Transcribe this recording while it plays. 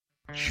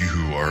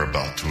You are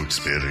about to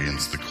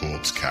experience the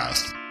Corpse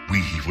Cast.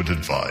 We would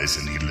advise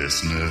any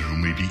listener who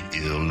may be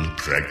ill,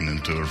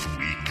 pregnant, or of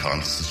weak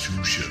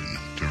constitution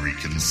to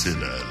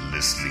reconsider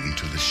listening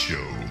to the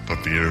show for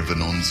fear of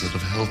an onset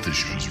of health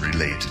issues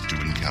related to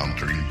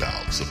encountering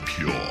bouts of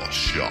pure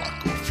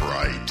shock or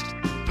fright.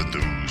 For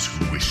those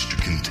who wish to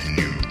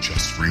continue,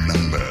 just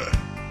remember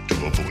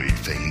to avoid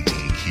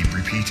fainting. Keep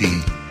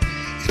repeating,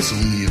 it's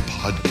only a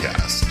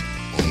podcast.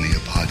 Only a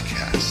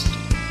podcast.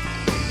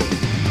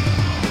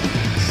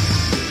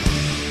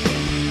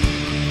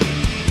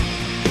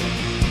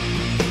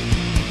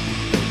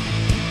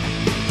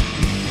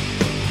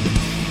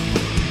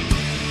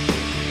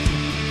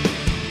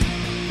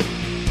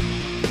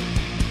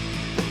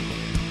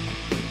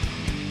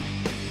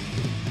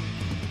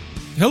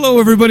 Hello,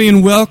 everybody,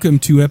 and welcome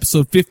to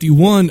episode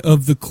 51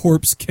 of the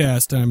Corpse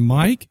Cast. I'm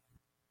Mike.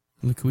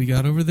 Look who we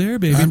got over there,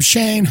 baby. I'm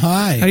Shane.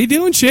 Hi. How you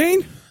doing,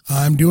 Shane?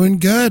 I'm doing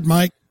good,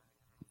 Mike.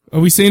 Are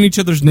we saying each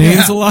other's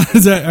names a lot?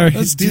 Is that,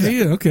 let's do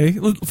that. Okay.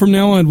 From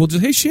now on, we'll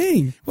just, hey,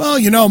 Shane. Well,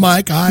 you know,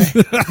 Mike, I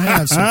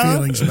have some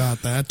feelings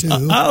about that, too.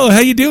 How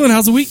you doing?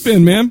 How's the week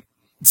been, man?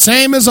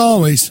 Same as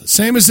always.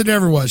 Same as it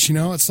ever was, you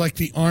know? It's like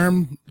the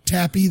arm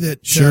tappy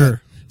that...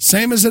 Sure.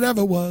 Same as it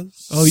ever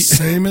was. Oh, yeah.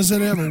 Same as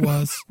it ever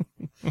was.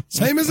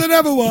 Same as it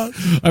ever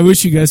was. I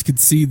wish you guys could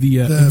see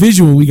the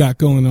visual we got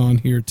going on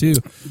here, too.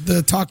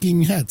 The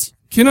talking heads.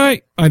 Can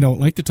I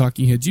don't like the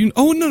talking heads.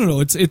 No.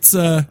 It's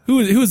who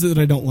is it that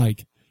I don't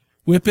like?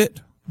 Whip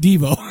It?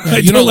 Devo. Yeah,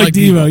 I don't like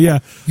Devo, yeah.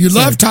 You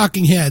love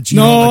talking heads.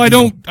 No, I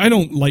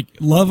don't like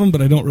love them,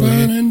 but I don't really.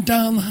 Burning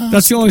down the house.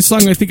 That's the only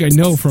song I think I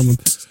know from them.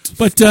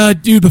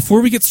 But, dude,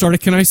 before we get started,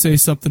 can I say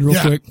something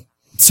real quick?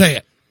 Say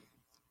it.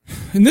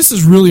 And this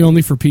is really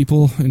only for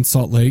people in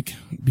Salt Lake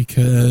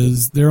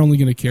because they're only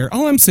going to care.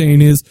 All I'm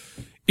saying is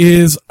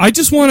I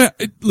just want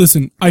to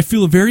listen. I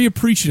feel very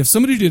appreciative.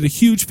 Somebody did a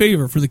huge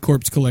favor for the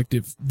Corpse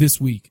Collective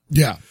this week.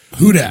 Yeah.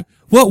 Who dat?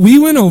 Well, we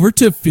went over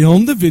to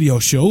film the video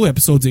show,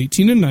 episodes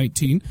 18 and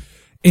 19,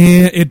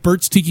 and at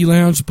Bert's Tiki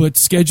Lounge, but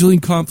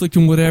scheduling conflict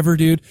and whatever,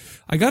 dude.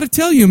 I got to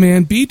tell you,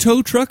 man, B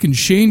Tow Truck and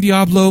Shane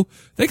Diablo,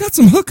 they got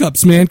some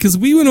hookups, man, because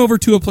we went over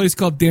to a place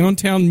called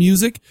Downtown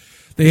Music.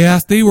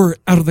 They were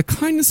out of the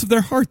kindness of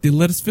their heart. They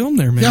let us film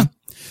there, man. Yeah.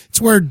 It's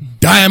where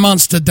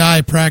Diamonds to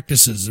Die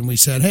practices. And we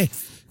said, hey,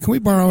 can we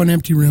borrow an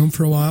empty room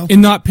for a while?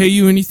 And not pay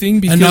you anything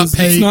because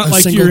it's not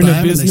like you're in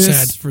a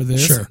business for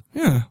this. Sure.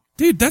 Yeah.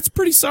 Dude, that's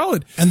pretty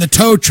solid. And the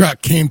tow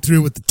truck came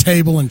through with the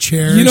table and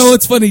chairs. You know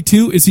what's funny,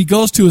 too, is he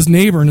goes to his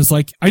neighbor and is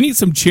like, I need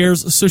some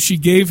chairs. So she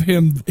gave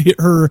him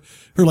her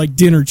like,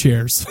 dinner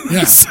chairs.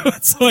 Yeah. So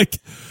it's like...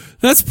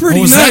 That's pretty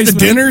was nice. That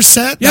the dinner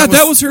set? Yeah,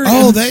 that was her.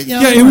 Oh,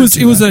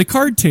 it was a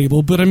card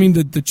table, but I mean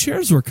the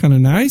chairs were kind of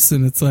nice,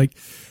 and it's like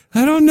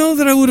I don't know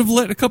that I would have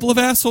let a couple of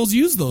assholes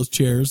use those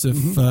chairs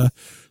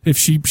if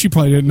she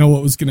probably didn't know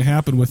what was going to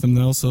happen with them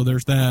though. So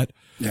there's that.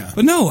 Yeah.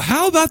 But no,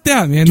 how about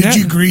that, man? Did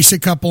you grease a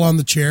couple on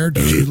the chair?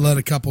 Did you let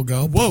a couple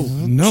go? Whoa,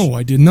 no,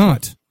 I did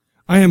not.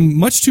 I am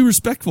much too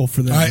respectful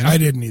for that. I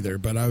didn't either,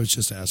 but I was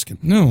just asking.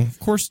 No, of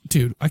course,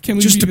 dude. I can't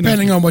believe just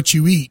depending on what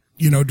you eat.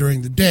 You know,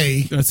 during the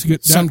day, that's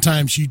good.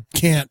 Sometimes you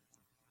can't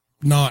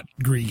not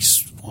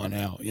grease one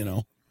out, you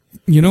know.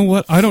 You know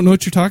what? I don't know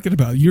what you're talking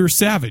about. You're a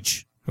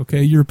savage,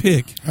 okay? You're a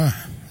pig.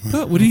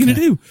 But what are you going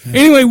to do?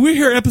 Yeah. Anyway, we're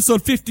here,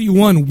 episode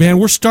 51, man.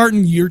 We're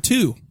starting year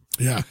 2.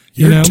 Yeah,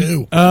 year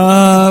 2.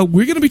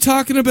 We're going to be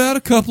talking about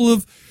a couple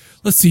of,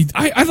 let's see,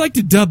 I'd like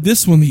to dub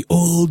this one the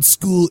old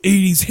school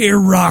 80s hair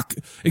rock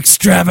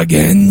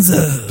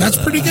extravaganza. That's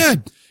pretty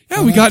good.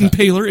 Yeah, we got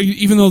Impaler,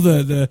 even though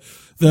the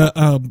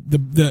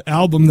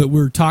album that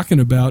we're talking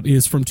about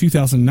is from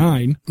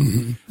 2009,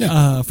 from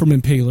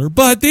Impaler,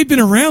 but they've been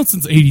around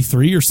since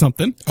 83 or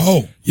something.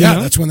 Oh, yeah,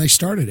 that's when they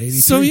started, 83.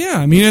 So yeah,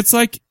 I mean, it's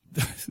like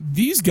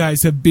these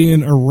guys have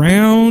been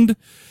around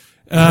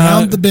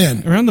the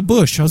bend, around the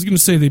bush. I was going to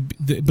say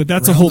but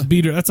that's around a whole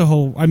beater. That's a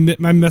whole. I'm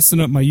messing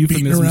up my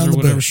euphemisms or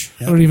whatever.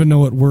 Yep. I don't even know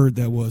what word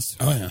that was.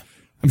 Oh yeah,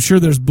 I'm sure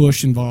there's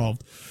bush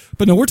involved,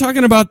 but no, we're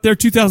talking about their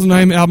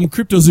 2009 album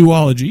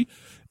Cryptozoology.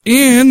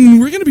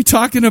 And we're going to be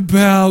talking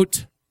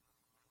about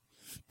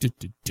Black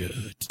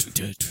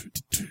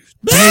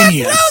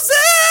Roses!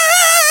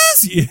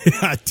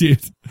 Yeah,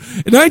 dude.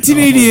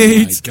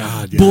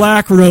 1988,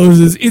 Black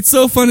Roses. It's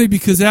so funny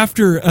because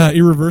after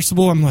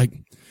Irreversible, I'm like,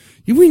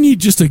 we need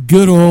just a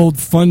good old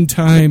fun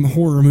time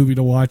horror movie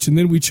to watch. And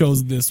then we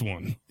chose this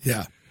one.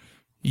 Yeah.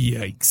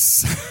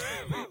 Yikes.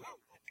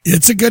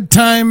 It's a good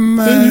time.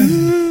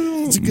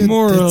 It's a good,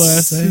 more or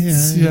less.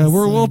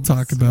 We'll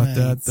talk about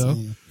that, though.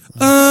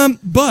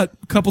 But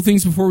a couple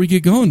things before we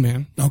get going,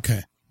 man.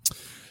 Okay.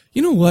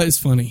 You know what is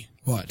funny?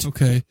 What?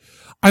 Okay.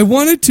 I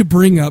wanted to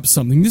bring up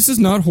something. This is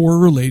not horror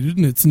related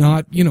and it's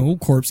not,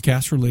 Corpse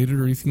Cast related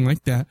or anything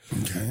like that.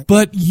 Okay.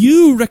 But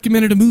you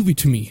recommended a movie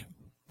to me.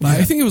 Yeah.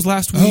 I think it was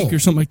last week or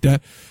something like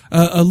that.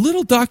 A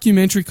little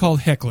documentary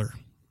called Heckler.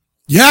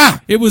 Yeah.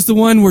 It was the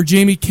one where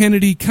Jamie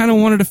Kennedy kind of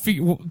wanted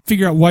to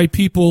figure out why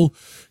people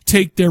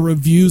take their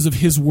reviews of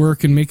his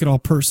work and make it all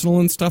personal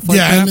and stuff like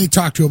that. Yeah, and they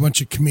talk to a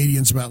bunch of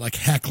comedians about like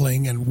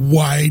heckling and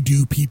why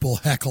do people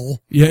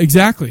heckle. Yeah,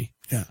 exactly.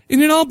 Yeah.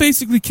 And it all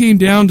basically came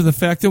down to the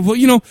fact that, well,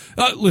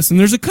 listen,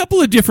 there's a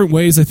couple of different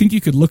ways I think you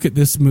could look at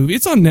this movie.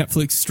 It's on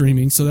Netflix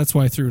streaming, so that's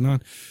why I threw it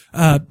on.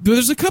 But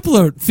there's a couple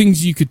of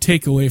things you could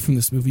take away from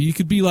this movie. You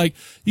could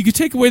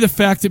take away the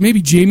fact that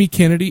maybe Jamie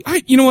Kennedy,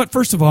 you know what,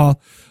 first of all,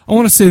 I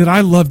want to say that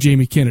I love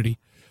Jamie Kennedy.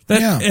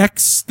 That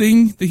X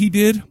thing that he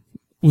did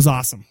was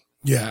awesome.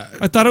 Yeah.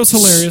 I thought it was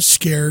hilarious.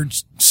 Scared.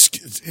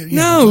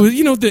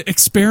 The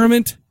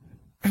experiment.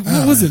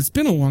 What was it? It's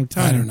been a long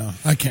time. I don't know.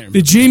 I can't remember.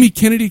 The Jamie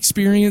Kennedy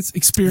experience.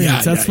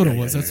 That's what it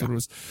was. Yeah. That's what it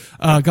was.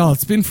 God,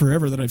 it's been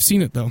forever that I've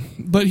seen it though.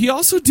 But he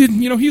also did,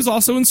 he was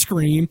also in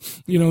Scream,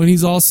 and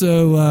he's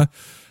also,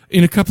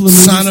 in a couple of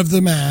movies. Son of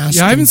the Mask.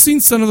 Yeah, I haven't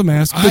seen Son of the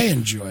Mask. I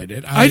enjoyed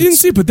it. I didn't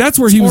see it, but that's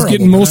where he was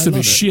getting most of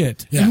his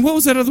shit. Yeah. And what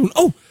was that other one?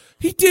 Oh,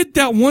 he did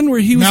that one where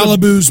he was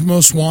Malibu's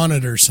Most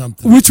Wanted or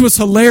something. which was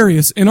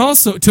hilarious. And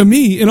also, to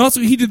me,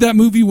 he did that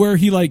movie where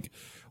he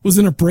was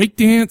in a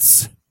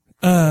breakdance,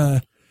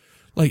 what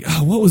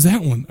was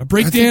that one? A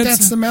breakdance? I think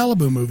that's the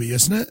Malibu movie,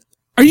 isn't it?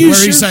 Are you where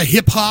sure? he's a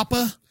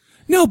hip-hopper?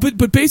 No,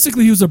 but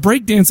basically he was a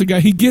breakdancing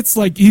guy. He gets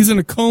he's in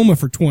a coma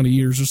for 20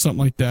 years or something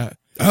like that.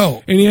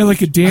 Oh. And he had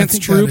a dance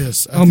troupe.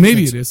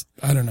 Maybe it is.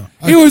 I don't know.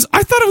 Anyways,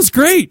 I thought it was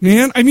great,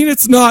 man. I mean,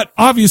 it's not,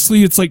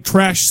 obviously it's like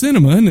trash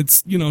cinema and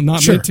it's,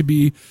 not meant to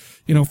be,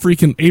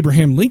 freaking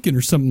Abraham Lincoln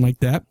or something like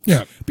that.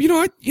 Yeah.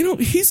 But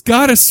he's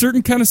got a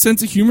certain kind of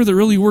sense of humor that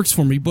really works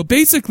for me. But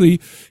basically,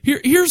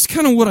 here's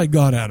kind of what I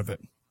got out of it.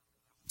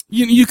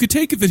 You could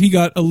take it that he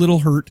got a little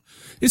hurt,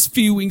 his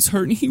feelings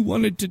hurt, and he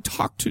wanted to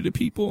talk to the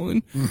people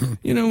and,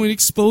 and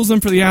expose them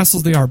for the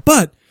assholes they are.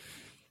 But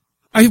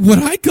what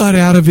I got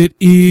out of it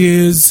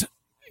is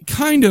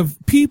kind of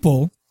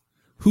people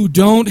who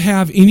don't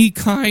have any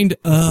kind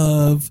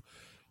of,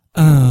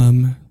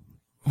 and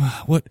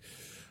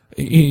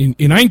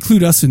I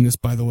include us in this,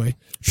 by the way.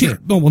 Sure.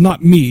 Well,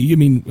 not me. I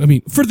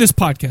mean, for this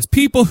podcast,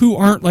 people who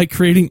aren't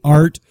creating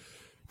art,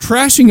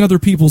 trashing other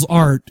people's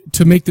art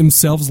to make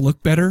themselves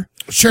look better.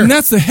 Sure. And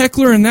that's the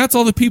heckler, and that's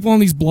all the people on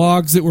these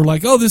blogs that were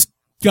like, oh, this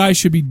guy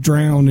should be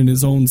drowned in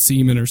his own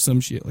semen or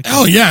some shit like that.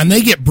 Oh, yeah, and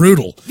they get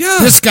brutal. Yeah.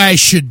 This guy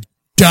should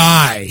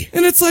die.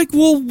 And it's like,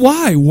 well,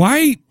 why?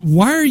 Why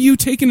are you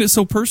taking it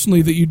so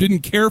personally that you didn't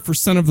care for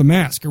Son of the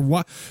Mask? Or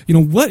what?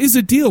 What is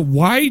the deal?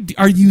 Why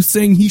are you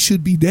saying he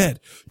should be dead?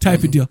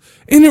 Type of deal.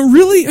 And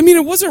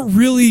it wasn't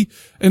really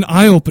an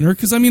eye opener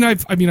because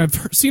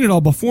I've seen it all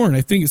before and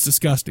I think it's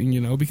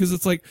disgusting, because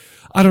it's like,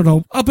 I don't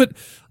know. But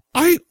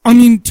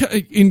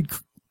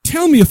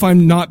tell me if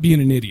I'm not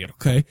being an idiot,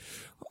 okay?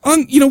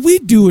 We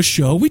do a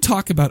show, we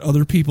talk about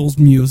other people's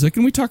music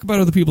and we talk about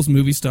other people's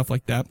movie stuff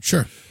like that.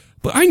 Sure.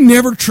 But I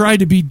never try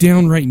to be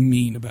downright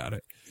mean about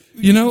it.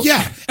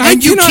 Yeah.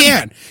 And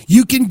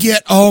you can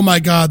get, oh my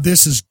God,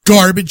 this is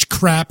garbage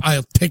crap.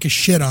 I'll take a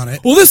shit on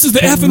it. Well, this is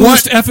the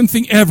worst effing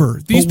thing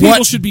ever. These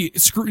people should be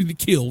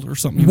killed or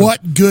something.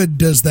 What good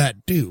does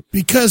that do?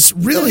 Because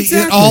really,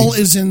 it all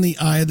is in the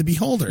eye of the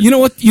beholder. You know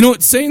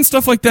what? Saying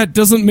stuff like that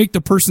doesn't make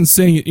the person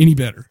saying it any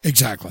better.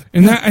 Exactly.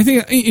 And that, I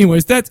think,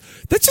 anyways, that's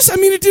just,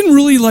 it didn't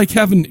really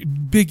have a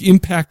big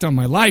impact on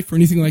my life or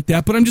anything like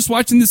that. But I'm just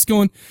watching this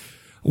going,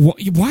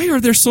 why are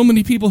there so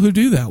many people who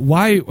do that?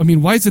 Why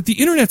is it? The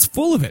internet's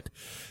full of it.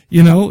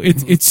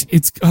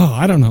 It's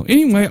I don't know.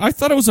 Anyway, I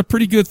thought it was a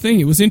pretty good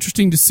thing. It was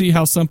interesting to see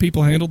how some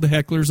people handled the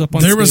hecklers up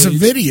on stage. There was a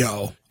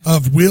video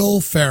of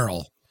Will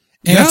Ferrell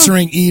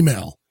answering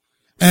email.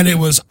 And it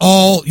was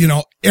all,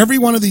 every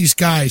one of these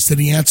guys that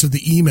he answered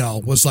the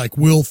email was like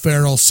Will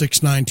Ferrell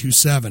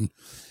 6927.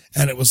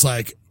 And it was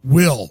like,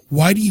 Will,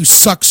 why do you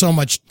suck so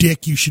much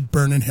dick? You should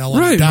burn in hell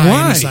and die.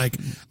 Why? And it's like,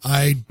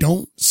 I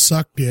don't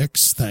suck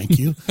dicks. Thank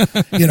you.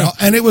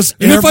 And it was,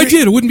 and if I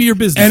did, it wouldn't be your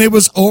business. And it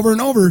was over and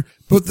over.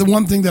 But the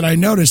one thing that I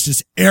noticed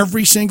is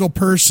every single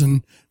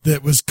person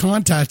that was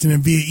contacting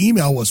him via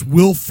email was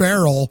Will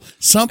Ferrell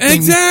something.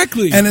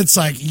 Exactly. And it's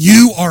like,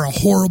 you are a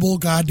horrible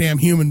goddamn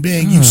human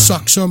being. You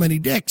suck so many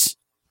dicks.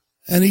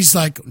 And he's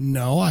like,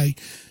 no,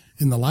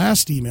 in the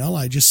last email,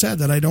 I just said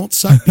that I don't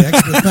suck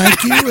dicks, but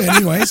thank you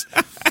anyways.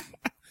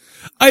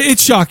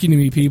 It's shocking to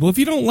me, people. If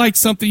you don't like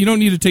something, you don't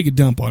need to take a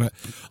dump on it.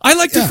 I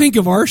like to think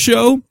of our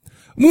show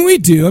when we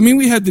do.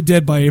 We had the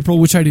Dead by April,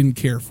 which I didn't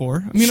care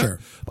for. Sure.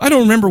 I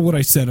don't remember what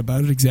I said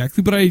about it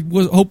exactly, but I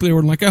hope they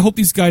were like, I hope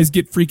these guys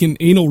get freaking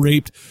anal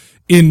raped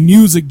in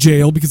music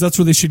jail because that's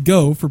where they should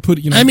go for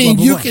putting, blah, blah,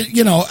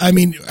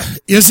 blah.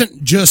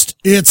 Isn't just,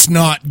 it's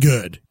not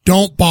good.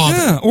 Don't bother.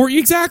 Yeah, or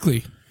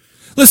exactly.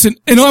 Listen,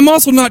 and I'm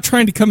also not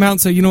trying to come out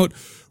and say, you know what,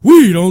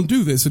 we don't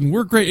do this and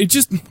we're great. It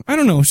just, I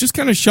don't know. It's just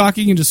kind of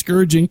shocking and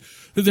discouraging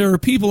that there are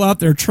people out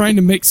there trying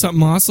to make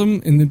something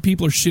awesome and then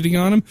people are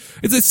shitting on them.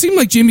 It seemed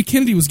like Jamie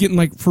Kennedy was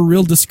getting for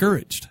real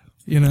discouraged,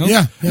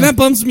 Yeah. And that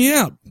bums me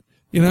out.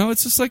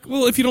 It's just like,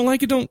 well, if you don't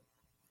like it, don't,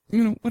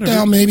 whatever.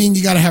 Well, maybe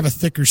you got to have a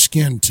thicker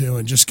skin too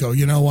and just go,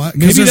 you know what?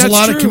 Because there's a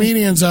lot of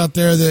comedians out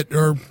there that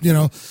are,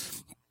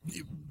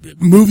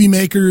 movie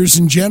makers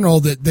in general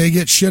that they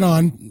get shit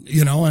on,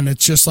 you know, and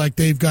it's just like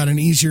they've got an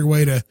easier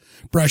way to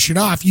brush it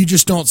off. You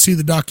just don't see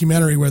the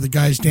documentary where the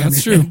guy's damn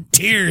near in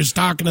tears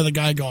talking to the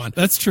guy going.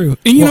 That's true.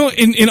 And you know,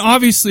 and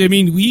obviously, I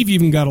mean, we've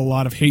even got a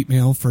lot of hate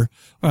mail for,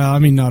 well, I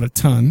mean, not a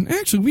ton.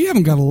 Actually, we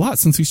haven't got a lot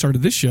since we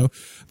started this show,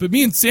 but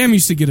me and Sam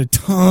used to get a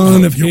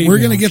ton of hate We're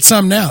going to get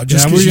some now,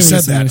 just because you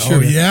said that. Sure.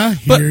 Oh, yeah?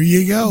 Here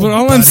you go. But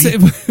all I'm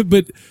saying,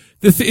 but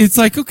it's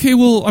like, okay,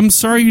 well, I'm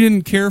sorry you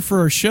didn't care for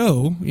our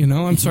show. You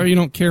know, I'm sorry you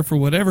don't care for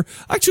whatever.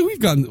 Actually,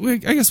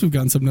 I guess we've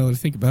gotten something now to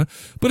think about.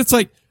 But it's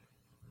like,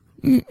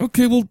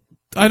 okay, well,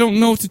 I don't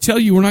know what to tell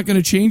you. We're not going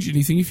to change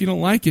anything if you don't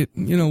like it.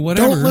 You know,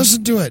 whatever. Don't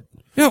listen to it.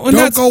 Yeah,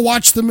 don't go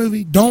watch the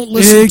movie. Don't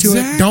listen to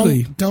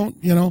it.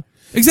 Don't, you know.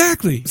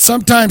 Exactly.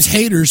 Sometimes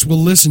haters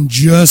will listen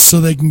just so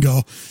they can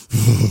go,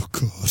 oh,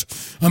 God,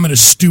 I'm going to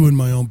stew in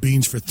my own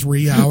beans for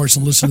 3 hours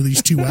and listen to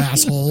these two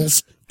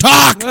assholes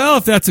talk. Well,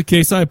 if that's the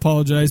case, I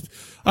apologize.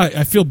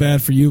 I feel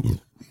bad for you.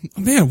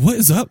 Man, what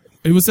is up?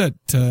 It was that,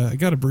 I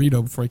got a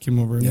burrito before I came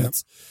over. And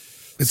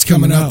it's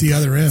coming out the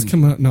other end. It's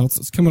coming out, no,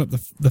 it's coming up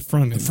the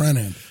front end. The front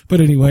end.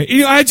 But anyway,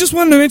 I just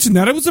wanted to mention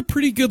that. It was a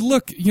pretty good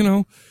look, you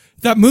know.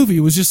 That movie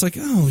was just like,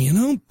 oh, you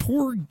know,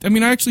 I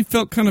mean, I actually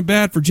felt kind of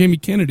bad for Jamie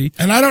Kennedy.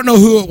 And I don't know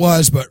who it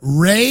was, but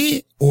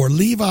Ray or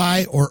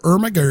Levi or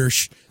Irma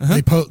Gersh,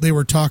 they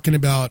were talking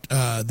about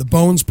the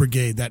Bones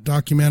Brigade, that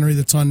documentary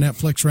that's on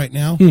Netflix right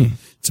now.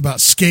 It's about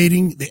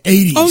skating, the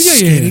 80s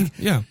skating.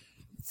 Yeah.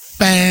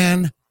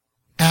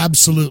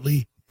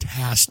 Absolutely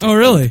tastic. Oh,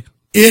 really?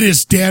 It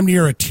is damn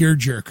near a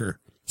tearjerker.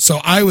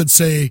 So I would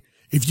say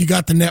if you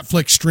got the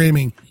Netflix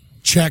streaming,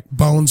 check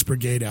Bones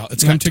Brigade out.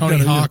 It's got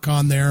Tony Hawk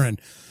on there and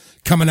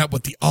coming up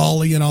with the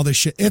ollie and all this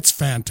shit. It's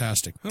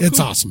fantastic. It's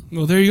awesome.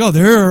 Well, there you go.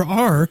 There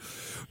are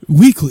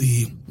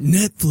weekly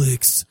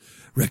Netflix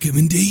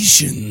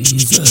recommendations.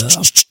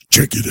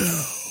 Check it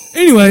out.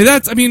 Anyway,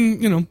 I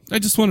mean, you know, I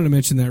just wanted to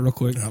mention that real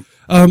quick. Yep.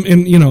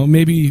 And, you know,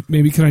 maybe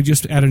can I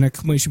just add an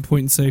exclamation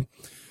point and say,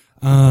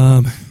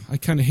 I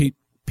kind of hate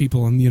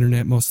people on the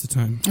internet most of the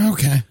time.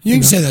 Okay. You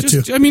can say that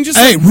too. I mean,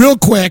 hey, real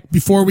quick,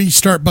 before we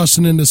start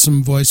busting into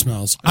some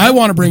voicemails, I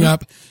want to bring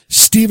up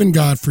Stephen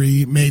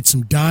Godfrey made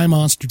some Die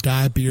Monster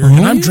Die beer,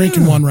 and I'm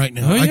drinking one right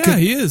now. Oh,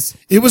 he is.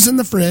 It was in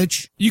the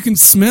fridge. You can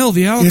smell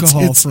the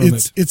alcohol from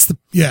it.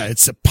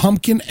 It's a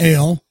pumpkin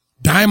ale,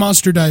 Die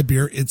Monster Die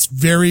beer. It's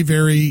very,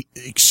 very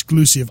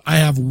exclusive. I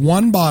have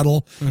one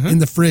bottle in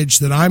the fridge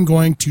that I'm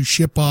going to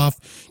ship off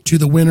to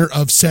the winner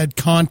of said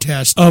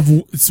contest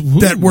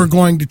that we're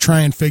going to try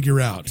and figure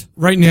out.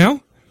 Right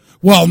now?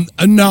 Well,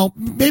 no,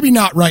 maybe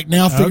not right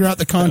now, figure out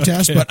the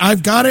contest, but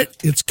I've got it.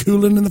 It's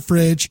cooling in the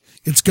fridge.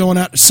 It's going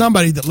out to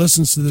somebody that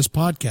listens to this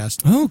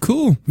podcast. Oh,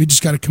 cool. We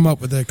just got to come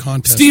up with a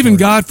contest. Stephen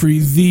Godfrey,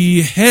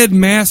 the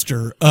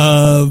headmaster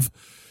of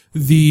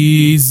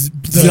the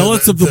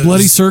Zealots of the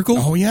Bloody Circle.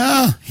 Oh,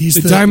 yeah. He's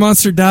the Die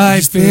Monster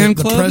Die fan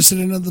club. The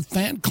president of the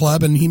fan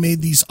club, and he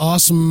made these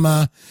awesome,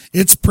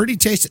 it's pretty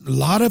tasty. A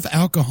lot of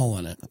alcohol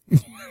in it.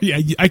 Yeah,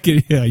 you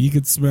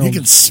can smell it. You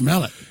can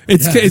smell it.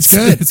 It's good.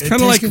 It's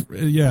kind of like, good.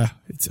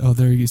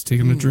 There he's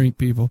taking a drink,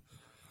 people.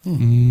 So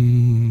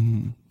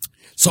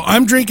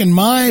I'm drinking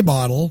my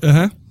bottle,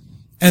 and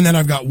then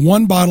I've got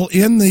one bottle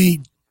in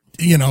the,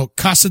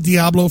 Casa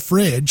Diablo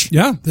fridge.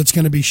 Yeah. That's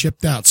going to be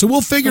shipped out. So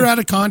we'll figure out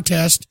a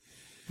contest.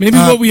 Maybe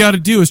what we ought to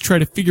do is try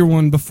to figure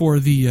one before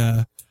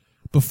the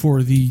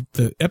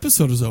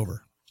episode is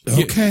over.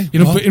 Okay.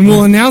 And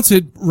we'll announce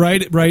it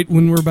right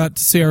when we're about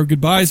to say our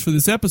goodbyes for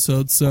this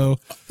episode. So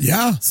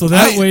yeah. So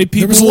that way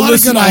people will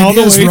listen all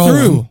the way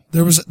through.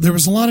 There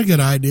was a lot of good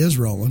ideas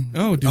rolling.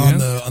 Oh, dude,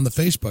 on the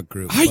Facebook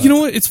group. You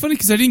know what? It's funny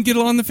because I didn't get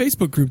on the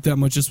Facebook group that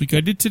much this week.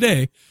 I did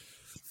today.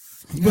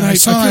 But I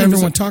saw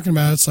everyone talking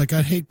about it. It's like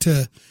I'd hate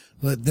to.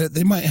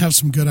 They might have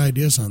some good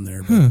ideas on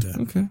there. But,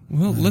 okay.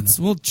 Well,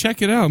 we'll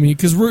check it out. I mean,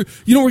 because what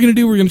we're going to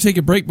do? We're going to take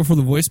a break before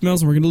the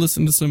voicemails, and we're going to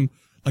listen to some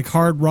like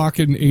hard rock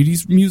and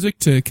 80s music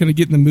to kind of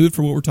get in the mood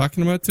for what we're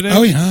talking about today.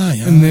 Oh yeah.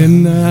 And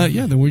then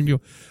then we're going to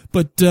go.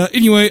 But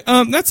anyway,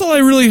 that's all I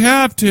really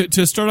have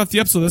to start off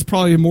the episode. That's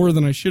probably more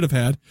than I should have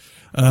had.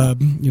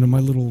 My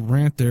little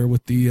rant there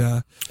with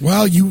the.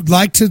 Well, you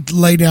like to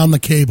lay down the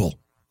cable.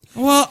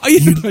 Well,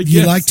 you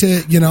like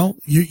to,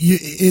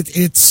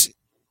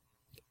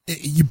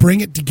 you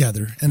bring it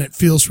together, and it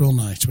feels real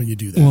nice when you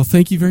do that. Well,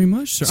 thank you very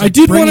much, sir. So I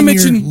did want to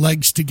mention your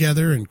legs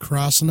together and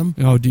crossing them.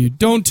 Oh, dude,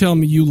 don't tell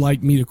me you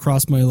like me to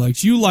cross my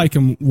legs. You like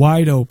them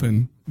wide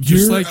open.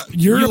 You like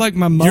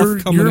my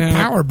muff coming out. You're a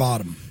power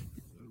bottom.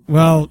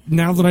 Well,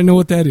 now that I know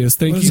what that is,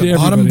 thank you to everybody.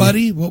 Bottom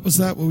buddy? What was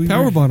that?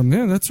 Power bottom.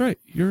 Yeah, that's right.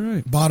 You're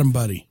right. Bottom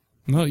buddy.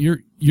 No,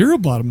 you're a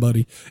bottom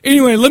buddy.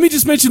 Anyway, let me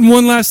just mention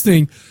one last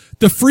thing.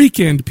 The freak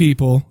end,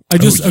 people.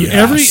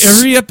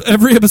 Every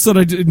episode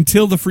I did,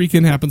 until the freak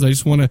end happens, I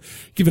just want to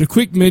give it a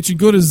quick mention.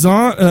 Go to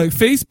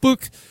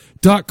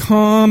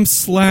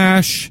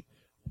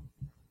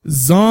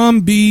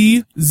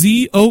facebook.com/zombie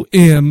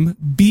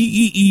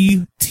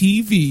ZOMBEE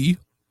TV,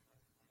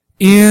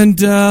 And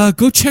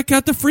go check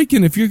out the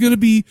Freakin' if you're going to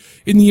be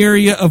in the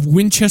area of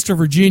Winchester,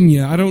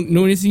 Virginia. I don't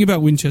know anything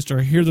about Winchester.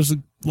 I hear there's a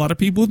lot of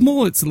people with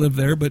mullets that live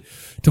there, but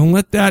don't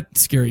let that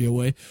scare you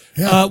away.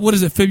 Yeah. What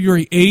is it,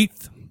 February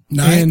 8th?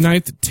 9th, and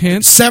 9th, 10th?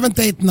 7th,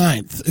 8th,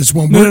 9th is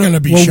when we're going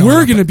to be showing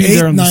we're going to be 8th,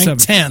 there on the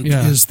 9th, 7th.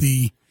 10th is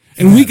the...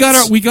 And we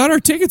got our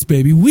tickets,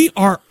 baby. We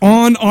are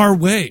on our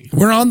way.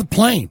 We're on the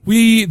plane.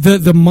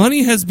 The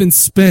money has been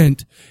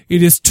spent.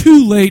 It is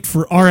too late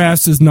for our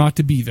asses not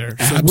to be there.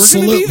 So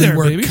Absolutely.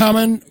 We're We're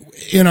coming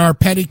in our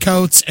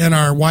petticoats and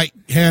our white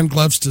hand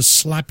gloves to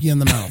slap you in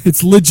the mouth.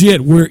 It's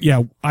legit.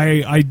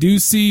 I do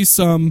see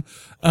some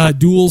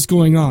duels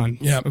going on.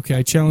 Yeah. Okay,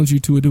 I challenge you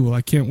to a duel.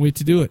 I can't wait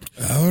to do it.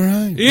 All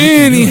right.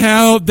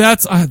 Anyhow,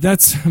 that's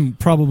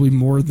probably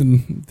more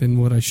than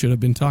what I should have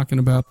been talking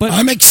about. But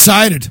I'm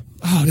excited.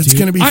 Oh, it's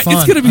going to be fun.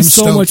 It's going to be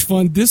so much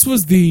fun.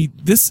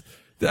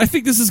 I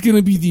think this is going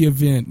to be the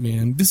event,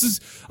 man. Here's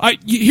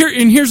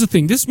the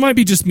thing. This might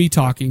be just me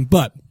talking,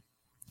 but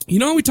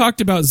we talked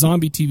about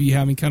Zombie TV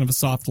having kind of a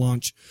soft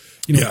launch,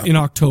 in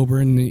October,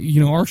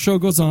 and our show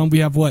goes on. We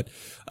have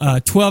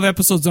 12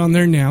 episodes on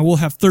there now. We'll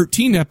have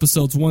 13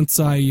 episodes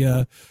once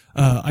I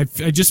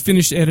just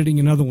finished editing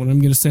another one. I'm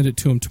going to send it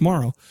to him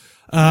tomorrow.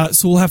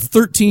 So we'll have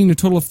a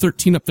total of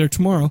 13 up there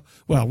tomorrow.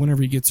 Well,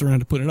 whenever he gets around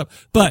to putting it up.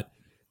 But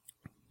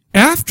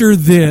after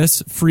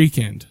this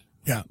freakend,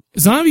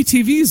 Zombie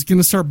TV is going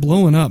to start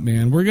blowing up,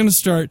 man. We're going to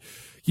start,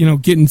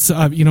 getting,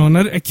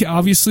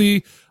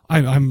 obviously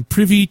I'm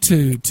privy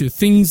to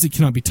things that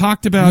cannot be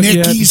talked about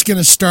yet. Nikki's going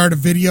to start a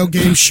video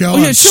game show.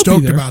 I'm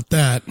stoked about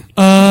that.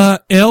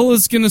 Elle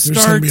is going to start.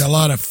 There's going to be a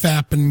lot of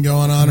fapping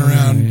going on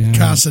around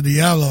Casa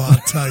Diablo, I'll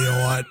tell you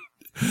what.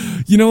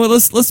 You know what?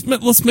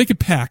 Let's make a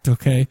pact,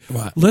 okay?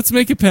 What? Let's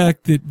make a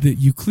pact that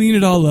you clean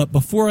it all up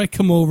before I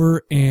come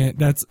over, and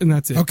that's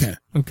it. Okay.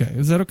 Okay.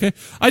 Is that okay?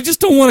 I just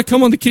don't want to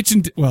come on the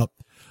kitchen.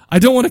 I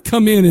don't want to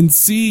come in and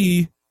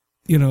see,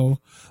 boom,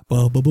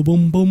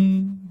 boom,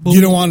 boom. You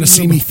don't want to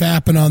see me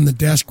fapping on the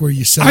desk where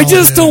you sell. I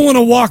just don't want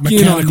to walk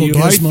in on you.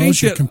 Gizmos, I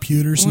think your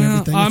computers and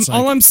everything.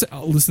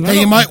 Listen. Hey,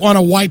 you might want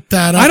to wipe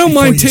that up. I don't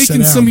mind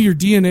taking some of your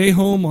DNA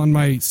home on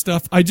my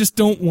stuff. I just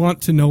don't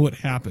want to know what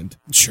happened.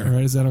 Sure. All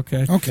right, is that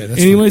okay? Okay.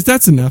 Anyways,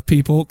 that's enough,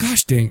 people.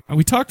 Gosh dang,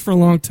 we talked for a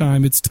long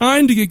time. It's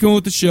time to get going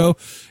with the show.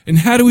 And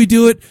how do we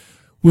do it?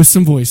 With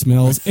some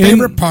voicemails. My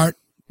favorite part.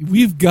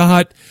 We've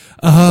got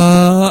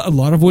a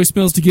lot of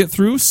voicemails to get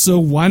through, so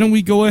why don't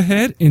we go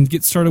ahead and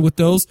get started with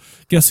those?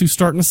 Guess who's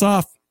starting us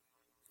off?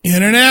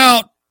 In and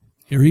out.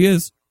 Here he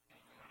is.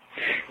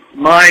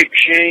 Mike,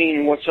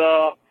 Shane, what's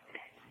up?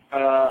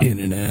 In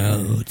and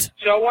out.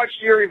 So I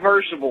watched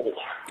Irreversible.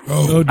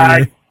 Oh dear.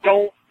 I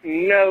don't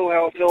know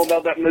how I feel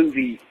about that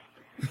movie.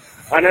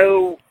 I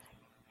know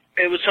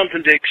it was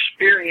something to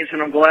experience,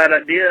 and I'm glad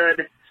I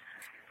did.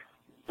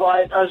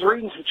 But I was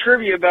reading some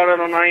trivia about it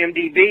on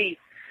IMDb.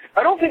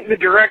 I don't think the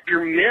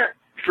director meant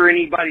for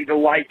anybody to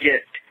like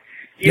it.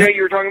 You know,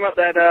 you were talking about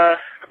that,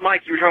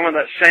 Mike, you were talking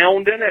about that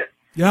sound in it.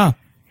 Yeah.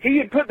 He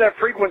had put that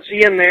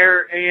frequency in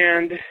there,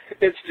 and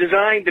it's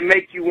designed to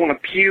make you want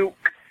to puke.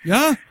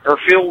 Yeah. Or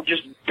feel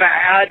just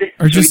bad.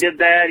 Or so just he did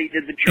that. He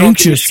did the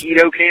drunken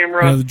mosquito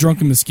camera. Yeah, the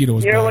drunken mosquito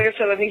was bad. Like I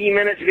said, I think he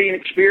meant it to be an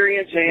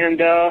experience,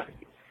 and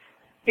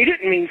he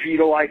didn't mean for you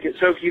to like it.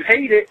 So if you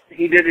hate it,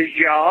 he did his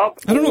job.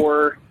 I don't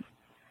know.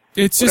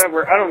 It's just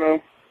whatever. I don't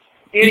know.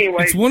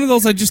 Anyway, it's one of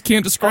those I just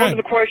can't describe. On to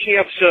the question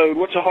episode.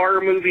 What's a horror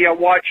movie I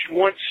watched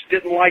once,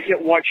 didn't like it,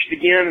 watched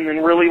again, and then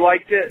really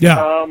liked it?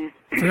 Yeah.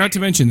 Forgot to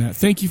mention that.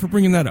 Thank you for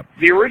bringing that up.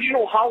 The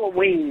original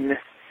Halloween.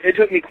 It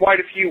took me quite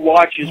a few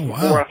watches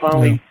before I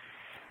finally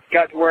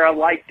got to where I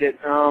liked it.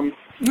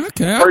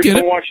 Okay, I'll get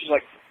it. First watch is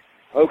like,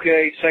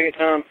 okay. Second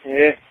time,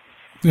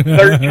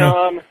 Third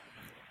time.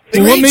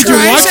 So what made you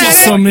watch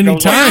it so many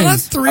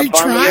times? I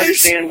finally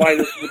understand why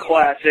this is a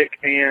classic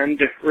and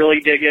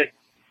really dig it.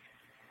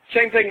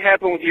 Same thing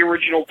happened with the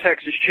original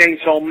Texas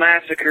Chainsaw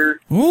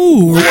Massacre.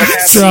 Ooh,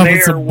 that's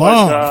a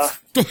bomb.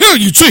 The hell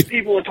you see?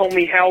 People had told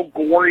me how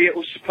gory it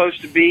was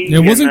supposed to be.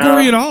 It wasn't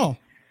gory at all.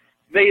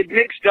 They had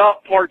mixed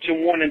up parts of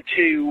 1 and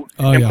 2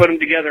 and put them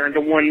together into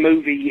one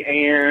movie.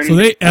 And so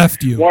they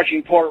effed you.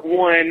 Watching part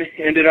 1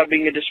 ended up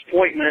being a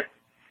disappointment.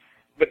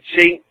 But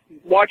see,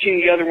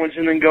 watching the other ones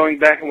and then going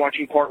back and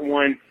watching part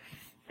 1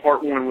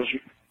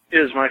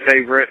 is my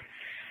favorite.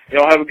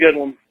 Y'all have a good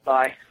one.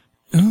 Bye.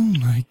 Oh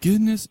my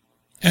goodness.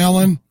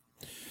 Alan.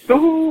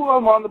 Ooh,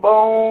 I'm on the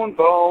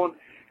bone.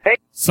 Hey.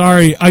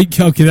 Sorry,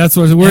 okay, that's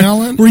what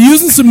we're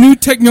using some new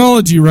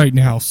technology right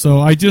now,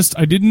 so I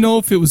didn't know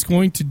if it was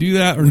going to do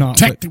that or not.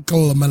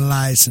 Technical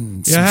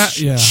license.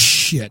 Yeah.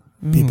 Shit,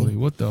 people.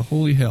 What the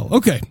holy hell?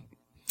 Okay.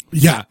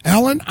 Yeah,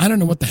 Alan, I don't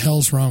know what the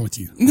hell's wrong with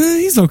you. Nah,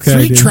 he's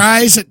okay. 3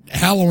 tries at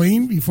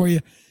Halloween before you.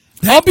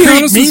 I'll be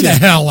honest with you. The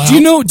hell out. Do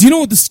you know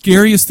what the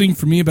scariest thing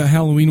for me about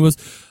Halloween was?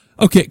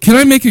 Okay, can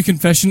I make a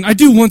confession? I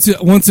do once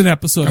an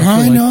episode.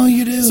 I know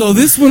you do. So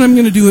this one I'm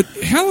going to do it.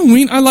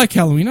 Halloween. I like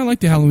Halloween. I like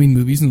the Halloween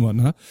movies and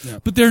whatnot. Yeah.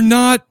 But they're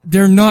not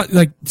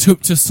like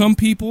to some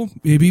people,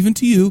 maybe even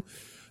to you,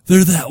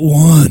 they're that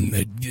one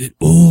that,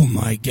 oh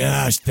my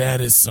gosh,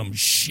 that is some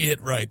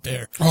shit right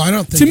there. Oh, I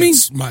don't think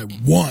it's my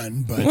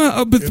one,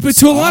 but but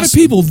to a lot of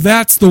people,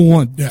 that's the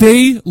one. Yeah.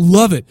 They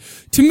love it.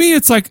 To me,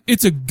 it's like,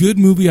 it's a good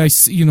movie. I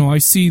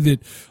see that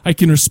I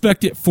can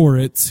respect it for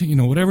its,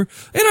 whatever.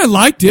 And I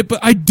liked it,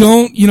 but I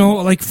don't,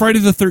 like Friday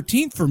the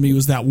 13th for me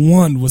was the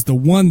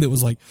one that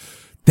was like,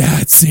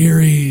 that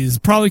series,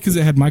 probably because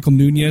it had Michael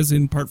Nunez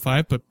in part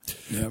 5, but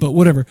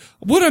whatever.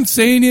 What I'm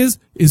saying is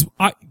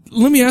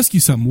let me ask you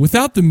something.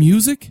 Without the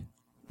music,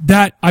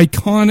 that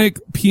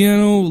iconic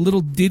piano little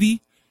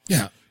ditty,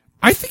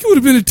 I think it would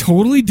have been a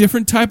totally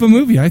different type of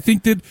movie. I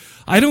think that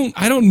I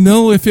don't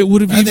know if it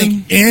would have. I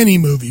think any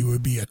movie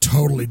would be a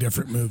totally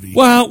different movie.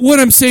 Well, what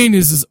I'm saying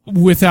is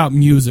without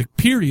music,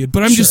 period.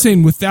 But I'm just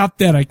saying without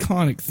that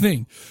iconic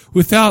thing,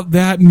 without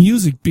that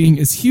music being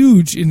as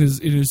huge and as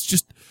it is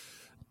just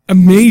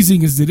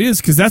amazing as it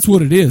is, because that's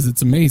what it is.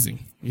 It's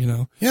amazing,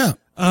 Yeah.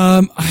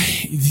 Jaws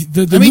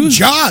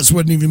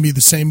wouldn't even be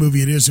the same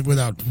movie it is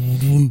without.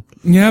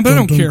 Yeah, but I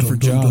don't care for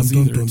Jaws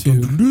either.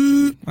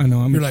 Too. I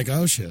know. You're like,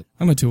 oh shit.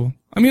 I'm a tool.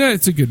 I mean,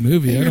 it's a good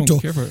movie. I don't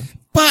care for it.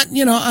 But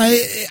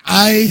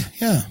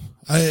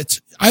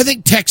I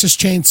think Texas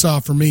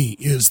Chainsaw for me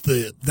is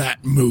that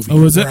movie.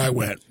 Oh, is it? Where I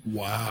went,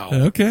 wow.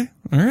 Okay,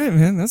 all right,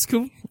 man, that's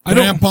cool.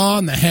 Grandpa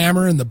and the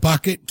hammer and the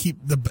bucket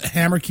the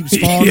hammer keeps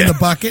falling in the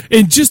bucket,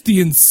 and just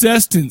the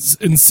incessant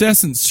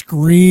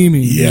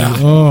screaming. Yeah.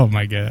 Dude. Oh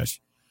my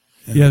gosh.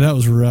 Yeah, that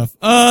was rough.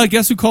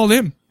 Guess who called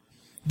him?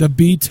 The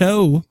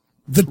B-Tow.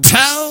 The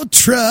tow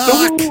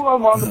truck. Ooh,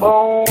 I'm on the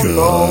bone.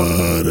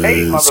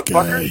 Hey,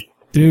 motherfuckers.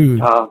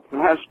 Dude.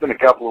 It's been a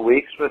couple of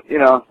weeks, but,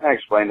 I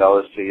explained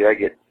all this to you. I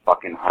get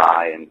fucking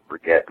high and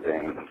forget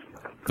things.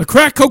 The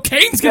crack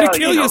cocaine's gonna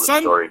kill you,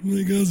 son.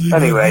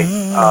 Anyway,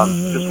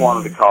 just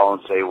wanted to call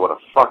and say what a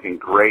fucking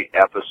great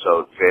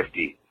episode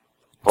 50.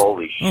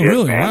 Holy shit, oh,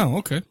 really? man. Wow,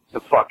 okay. The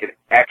fucking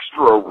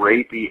extra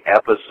rapey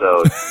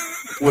episode,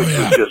 which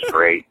was just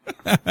great.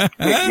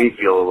 Makes me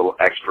feel a little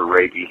extra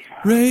rapey.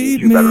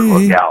 You better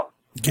look out.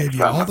 Gave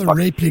you all the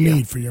rape you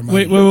need for your money.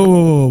 Wait,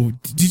 whoa.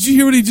 Did you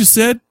hear what he just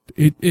said?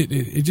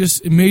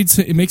 It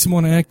makes him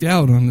want to act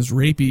out on this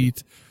rapey.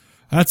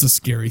 That's a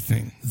scary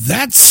thing.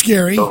 That's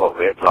scary. Oh,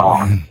 it's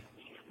on.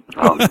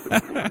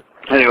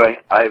 Anyway,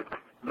 I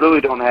really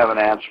don't have an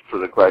answer for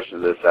the question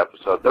of this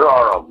episode. There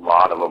are a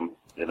lot of them,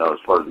 as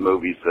far as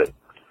movies that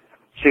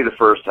see the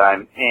first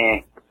time,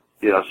 second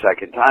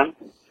time,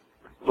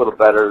 a little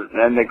better, and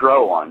then they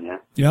grow on you.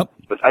 Yep.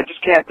 But I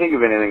just can't think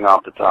of anything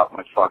off the top of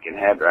my fucking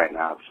head right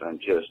now, because I'm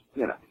just,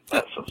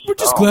 that's so We're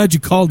just glad you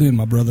called in,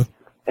 my brother.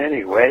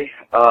 Anyway,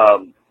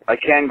 I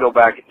can go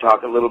back and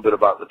talk a little bit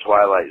about the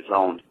Twilight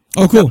Zone.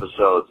 Oh, cool.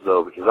 Episodes,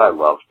 though, because I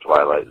love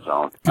Twilight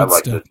Zone. Good I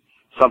like stuff.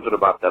 Something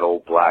about that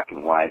old black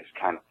and white is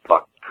kind of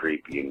fucking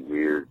creepy and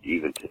weird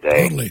even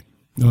today. Totally.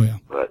 Oh, yeah.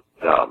 But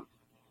I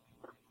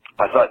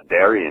thought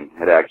Darian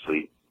had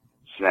actually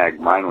snagged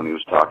mine when he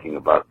was talking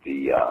about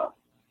the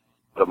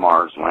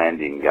Mars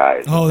landing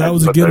guys. Oh, that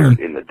was a good one.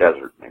 In the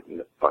desert, making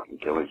the fucking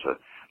killing. So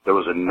there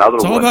was another one.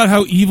 It's all about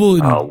how evil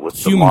and with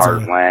the humans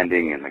Mars are.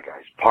 landing, and the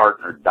guy's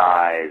partner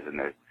dies, and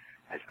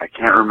I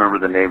can't remember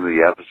the name of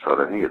the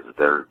episode. I think it's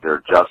They're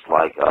Just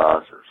Like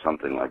Us or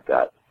something like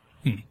that.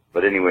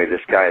 But anyway,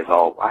 this guy is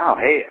all, wow,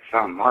 hey, I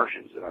found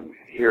Martians, and I'm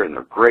here, and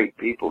they're great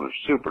people, and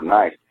they're super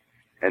nice,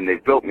 and they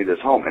built me this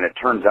home, and it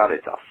turns out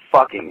it's a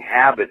fucking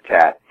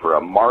habitat for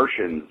a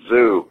Martian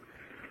zoo.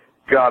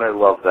 God, I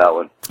love that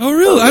one. Oh,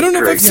 really? I don't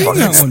know if I've seen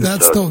that one.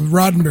 That's the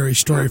Roddenberry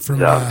story from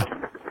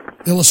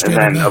Illustrated.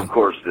 And then, Man. of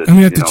course, I'm going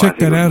to have to check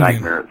that out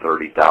Nightmare at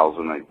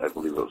 30,000, I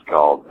believe it was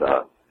called,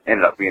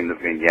 ended up being the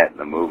vignette in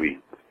the movie.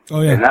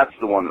 Oh, yeah. And that's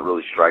the one that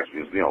really strikes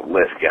me as,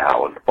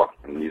 Lithgow and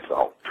fucking he's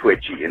all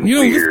twitchy and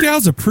weird.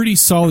 Lithgow's a pretty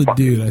solid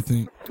dude, I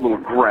think. Little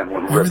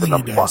gremlin ripping a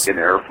fucking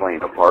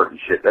airplane apart and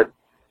shit. That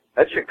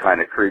shit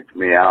kind of creeped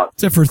me out.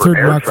 Except for Third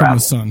Rock from the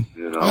Sun.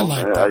 I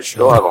like that I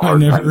still have a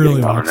hard I never time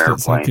really getting on an watched it,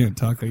 so I airplane. can't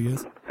talk, I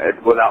guess.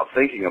 Without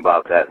thinking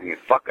about that, thinking,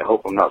 fuck, I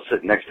hope I'm not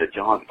sitting next to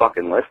John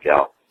fucking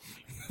Lithgow.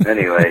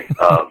 Anyway,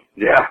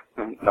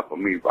 enough of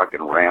me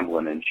fucking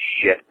rambling and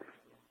shit.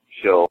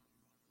 So.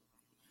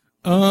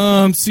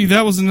 See,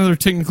 that was another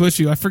technical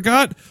issue. I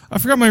forgot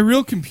my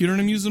real computer,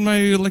 and I'm using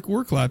my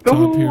work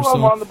laptop here. So,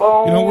 I'm on the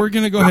bone. we're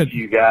gonna go ahead. To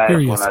you guys, Here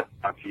he when is. I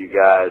talk to you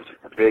guys,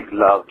 big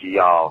love to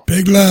y'all.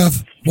 Big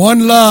love.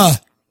 One love.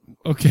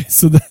 Okay,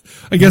 so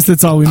I guess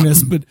that's all we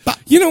missed. But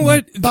you know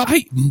what?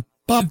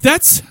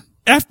 That's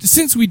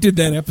since we did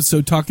that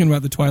episode talking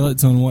about the Twilight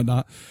Zone and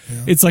whatnot.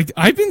 Yeah. It's like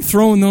I've been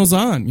throwing those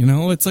on.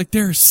 It's like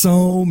there are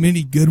so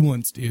many good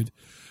ones, dude.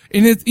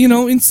 And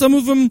and some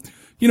of them.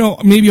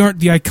 Maybe aren't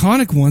the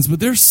iconic ones, but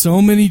there's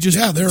so many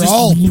they're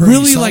all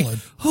really solid. like,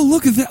 oh,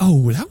 look at that.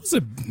 Oh, that was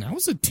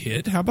a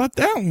tit. How about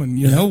that one?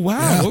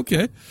 Wow. Yeah.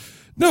 Okay.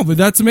 No, but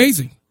that's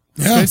amazing.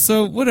 Yeah. Okay.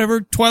 So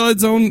whatever. Twilight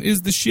Zone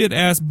is the shit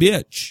ass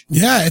bitch.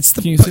 Yeah. It's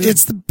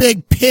the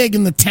big pig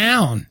in the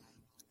town.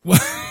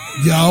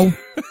 Yo.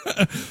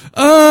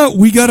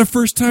 We got a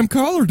first-time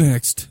caller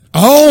next.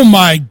 Oh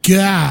my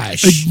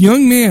gosh! A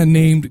young man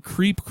named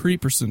Creep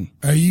Creeperson.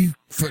 Are you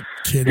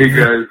kidding me? Hey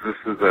guys, this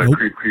is Nope.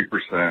 Creep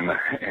Creeperson,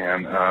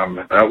 and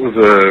that was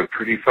a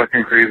pretty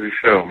fucking crazy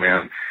show,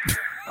 man.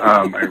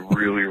 I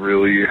really,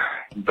 really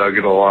dug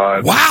it a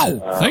lot.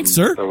 Wow! Thanks,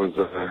 sir. That was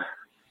a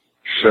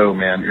show,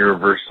 man.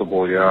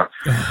 Irreversible, yeah.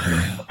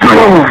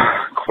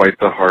 Quite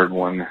the hard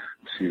one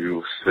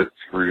to sit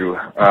through.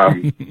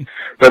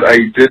 But I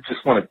did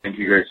just want to thank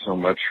you guys so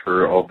much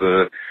for all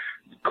the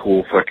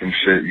cool fucking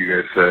shit you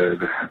guys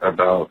said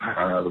about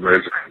the Rise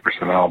of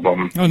Creeperson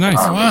album. Oh, nice.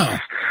 Wow.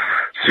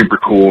 Super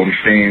cool. And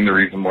Shane, the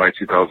reason why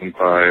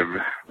 2005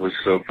 was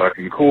so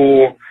fucking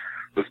cool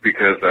was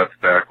because that's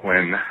back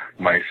when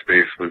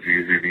MySpace was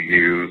easy to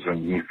use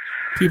and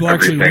People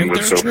actually everything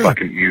went was there? so True.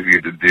 fucking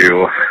easy to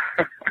do.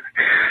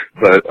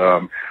 But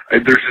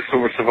there's just so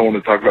much stuff I want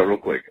to talk about real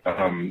quick.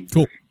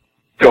 Cool.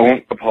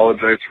 Don't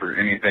apologize for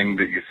anything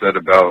that you said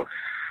about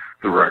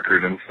the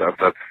record and stuff.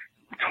 That's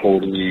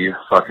totally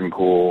fucking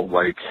cool.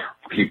 Like,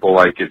 people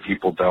like it,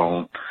 people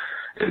don't.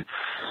 It's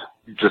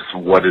just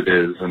what it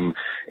is. And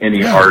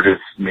any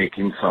artist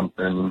making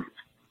something,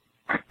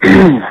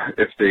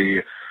 if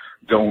they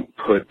don't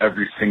put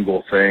every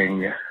single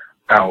thing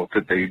out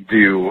that they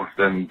do,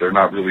 then they're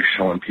not really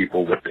showing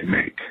people what they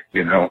make,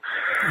 you know?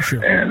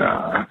 Sure. And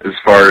as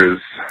far as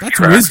That's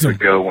tracks wisdom. that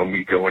go, when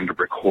we go in to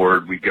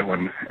record, we go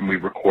in and we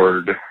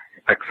record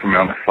X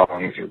amount of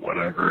songs or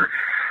whatever.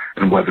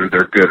 And whether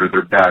they're good or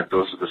they're bad,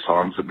 those are the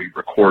songs that we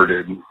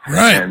recorded.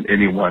 Right. And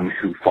anyone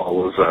who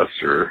follows us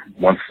or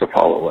wants to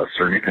follow us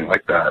or anything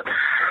like that,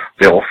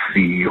 they'll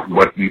see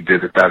what we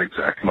did at that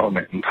exact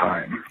moment in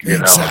time. You know,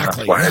 and Exactly,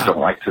 that's why yeah. I don't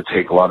like to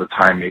take a lot of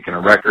time making a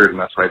record, and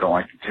that's why I don't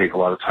like to take a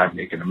lot of time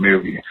making a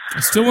movie. I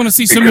still want to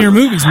see some of your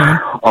movies, man.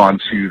 On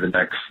to the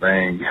next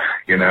thing,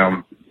 you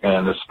know.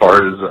 And as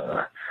far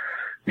as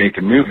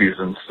making movies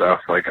and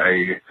stuff, like,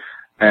 I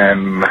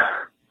am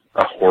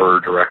a horror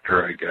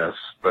director, I guess,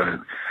 but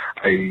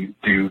I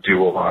do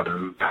a lot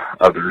of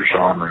other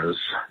genres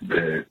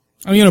that...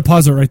 I'm going to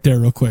pause it right there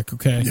real quick,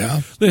 okay?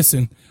 Yeah.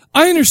 Listen,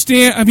 I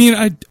understand. I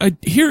mean,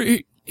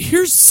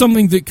 here's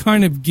something that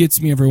kind of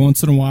gets me every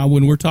once in a while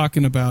when we're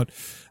talking about,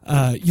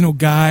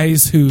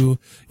 guys who,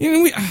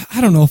 I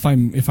don't know if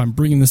I'm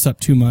bringing this up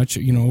too much,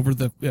 over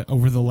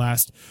the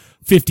last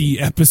 50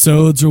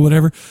 episodes or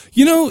whatever.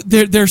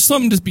 There's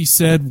something to be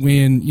said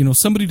when,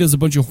 somebody does a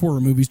bunch of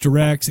horror movies,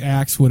 directs,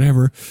 acts,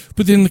 whatever,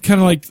 but then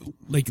kind of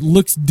like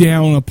looks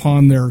down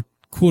upon their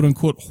quote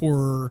unquote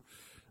horror,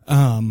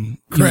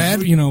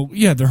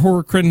 Cred? their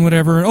horror cred and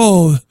whatever.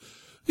 Oh,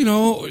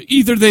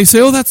 either they say,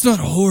 oh, that's not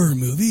a horror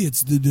movie.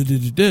 It's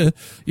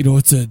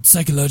it's a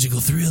psychological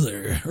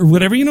thriller or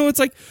whatever. It's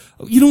like,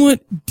 you know what?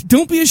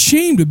 Don't be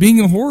ashamed of being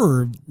a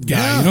horror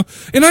guy, Yeah.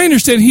 And I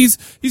understand he's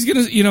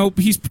gonna,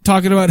 he's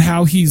talking about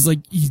how he's like,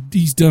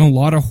 he's done a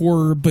lot of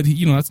horror, but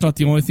that's not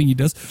the only thing he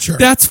does. Sure.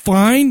 That's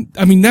fine.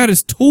 I mean, that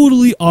is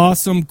totally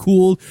awesome,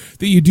 cool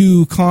that you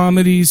do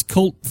comedies,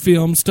 cult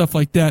films, stuff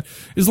like that.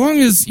 As long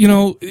as,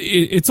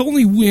 it's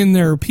only when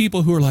there are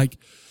people who are like,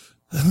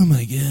 oh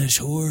my gosh,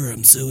 horror,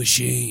 I'm so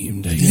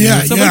ashamed. Yeah,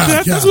 stuff yeah, like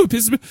that. yeah. That's what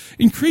pisses me.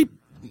 And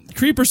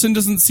Creeperson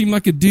doesn't seem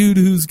like a dude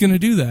who's going to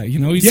do that. He's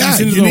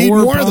into You the need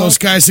horror more of pop. those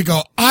guys that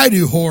go, I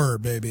do horror,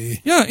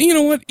 baby. Yeah, and you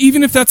know what?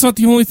 Even if that's not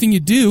the only thing you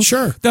do,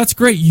 Sure. that's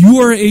great. You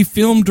are a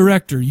film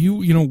director.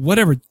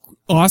 Whatever,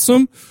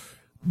 awesome.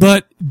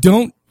 But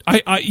don't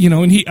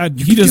and he doesn't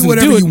do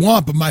whatever do it. you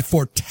want, but my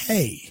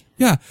forte,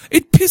 Yeah,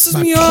 it pisses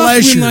my me off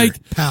pleasure when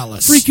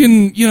palace.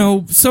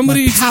 freaking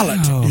somebody. My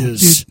palate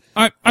is Dude,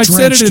 I've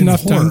said it drenched in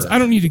enough times. horror. I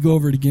don't need to go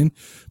over it again.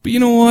 But you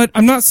know what?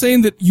 I'm not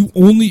saying that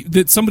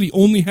somebody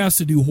only has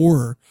to do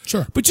horror.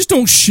 Sure. But just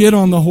don't shit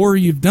on the horror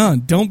you've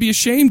done. Don't be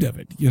ashamed of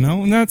it.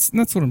 And that's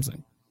what I'm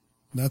saying.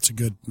 That's a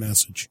good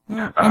message.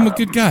 Well, I'm a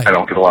good guy. I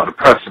don't get a lot of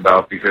press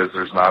about because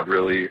there's not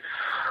really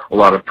a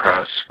lot of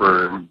press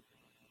for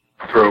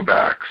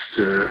throwbacks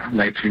to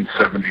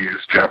 1970s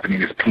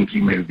Japanese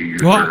pinky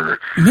movies Well, or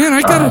man,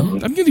 I'm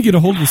going to get a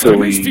hold of this. I'm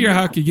going to silly figure out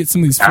how I could get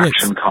some of these flicks.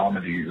 action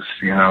comedies.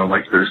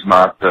 Like there's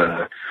not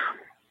the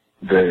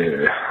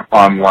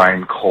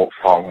online cult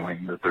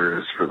following that there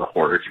is for the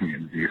horror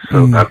community.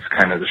 So that's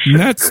kind of the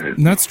shit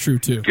And that's true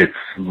too. gets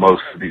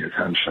most of the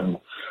attention.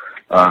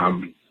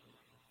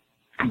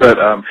 But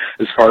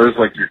as far as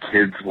like your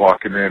kids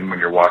walking in when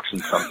you're watching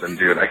something,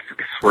 dude, I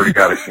swear to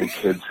God, I think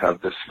kids have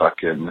this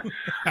fucking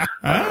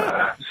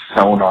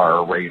sonar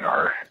or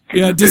radar.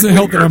 Yeah, it doesn't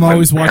help that I'm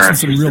always watching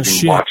some real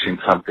shit. Watching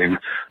something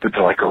that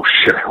they're like, oh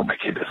shit, I hope my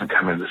kid doesn't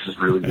come in. This is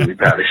really, really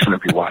bad. I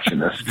shouldn't be watching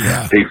this.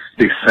 Yeah.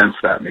 They sense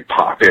that and they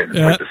pop in. It's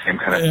Yeah. like the same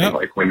kind of Yeah. thing.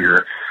 Like when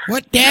you're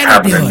What daddy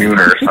having a doing?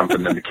 nooner or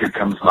something, and the kid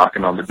comes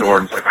knocking on the door,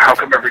 and it's like, how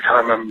come every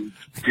time I'm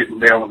getting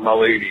down with my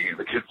lady,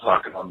 the kid's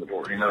knocking on the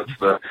door? It's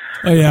the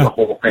Oh, yeah. the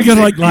whole thing. You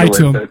gotta, They like, lie feel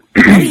to it, 'em.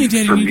 but Mommy and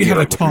Daddy for need to me, have a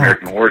like, with talk.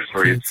 American Horror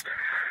Story, Kids. it's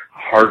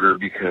harder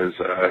because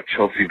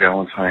Chelsea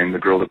Valentine, the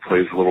girl that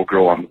plays the little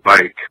girl on the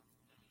bike,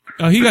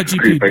 Oh, he got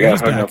GP. I got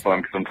He's hung back. up on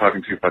because I'm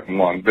talking too fucking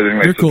long. But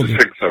anyway, You're so cool, just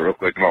dude. fix that real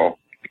quick and I'll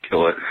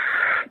kill it.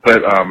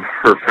 But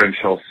her friend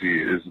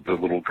Chelsea is the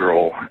little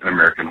girl in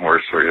American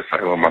Horror Story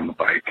Asylum on the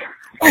bike.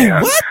 Oh,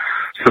 and what?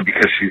 So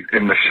because she's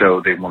in the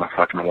show, they want to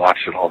fucking watch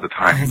it all the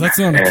time. Oh, that's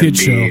not a and kid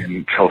show.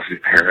 And Chelsea's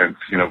parents,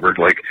 you know, were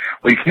like,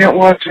 well, you can't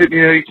watch it,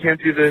 you know, you can't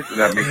do this. And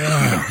that makes it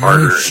even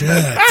harder.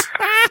 Shit.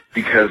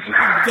 Because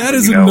that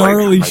is you a know,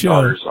 gnarly like, my show.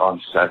 daughter's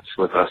on sets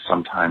with us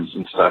sometimes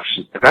and stuff.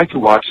 If I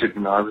could watch it,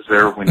 you know, I was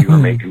there when you were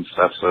making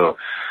stuff, so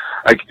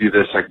I could do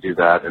this, I could do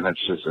that, and it's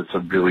a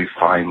really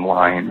fine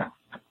line.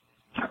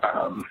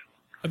 I'm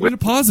going to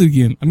pause it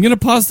again. I'm going to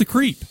pause the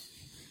creep.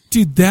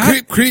 Dude,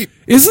 that creep.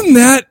 Isn't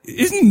that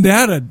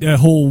a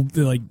whole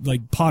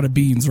like pot of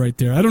beans right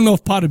there? I don't know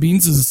if pot of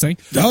beans is a saying.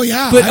 Oh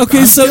yeah, but okay,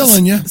 I'm so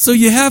feeling you. So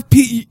you have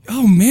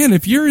oh man,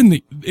 if you're in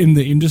the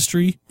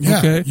industry, Yeah,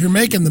 okay, you're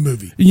making the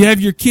movie. you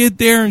have your kid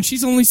there, and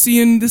she's only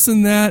seeing this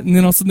and that, and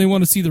then all of a sudden they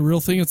want to see the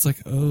real thing. It's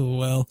like, oh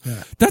well,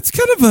 that's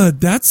kind of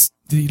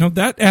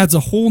that adds a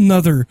whole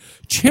nother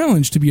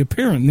challenge to be a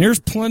parent. And there's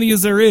plenty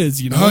as there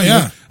is, you know. Oh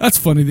yeah, that's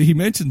funny that he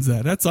mentions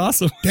that. That's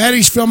awesome.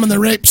 Daddy's filming the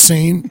rape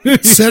scene.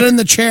 Sit in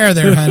the chair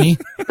there, honey.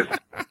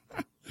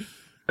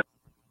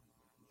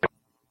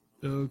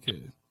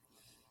 Okay.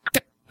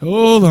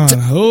 Hold on.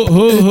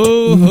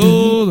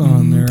 Hold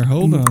on there.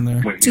 Hold on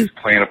there. When he's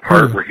playing a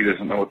part where he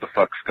doesn't know what the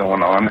fuck's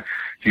going on,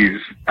 he's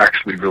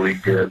actually really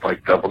good,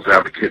 like Devil's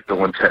Advocate,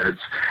 Bill and Ted's,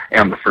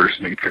 and the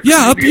first Matrix.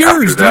 Yeah, up movie.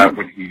 yours, After that, dude.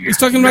 when he's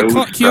talking about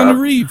knows Keanu stuff,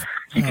 Reeves.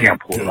 He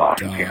can't pull it off.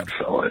 God. He can't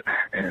sell it.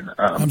 And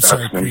I'm that's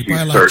sorry, when Creep. he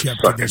I starts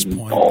liked you up to this sucking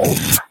point.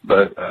 balls.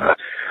 But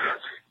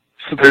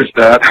so there's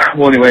that.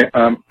 Well, anyway,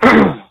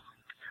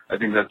 I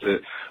think that's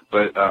it.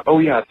 But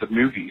the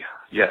movie.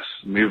 Yes,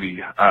 movie.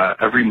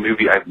 Every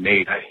movie I've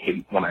made, I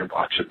hate when I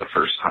watch it the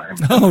first time.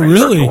 Oh, I really?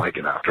 start to like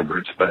it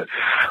afterwards. But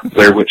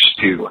Blair Witch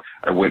 2,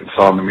 I went and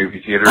saw in the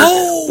movie theater.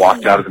 Oh!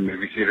 Walked out of the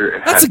movie theater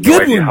and That's had a no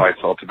good idea one. how I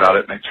felt about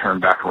it. And I turned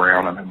back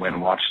around and I went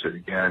and watched it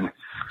again.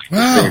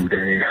 Wow. The same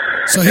day.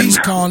 So he's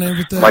And calling in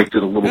with that. liked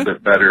it a little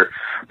bit better.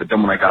 But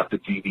then when I got the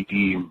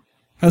DVD,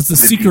 Has the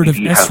secret of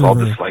DVD has all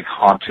Esriver. this like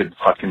haunted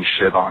fucking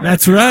shit on it.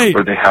 That's right.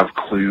 Where they have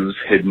clues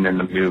hidden in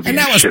the movie. And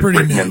that was shit pretty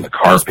written new. in the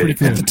That was carpet. pretty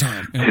cool and at the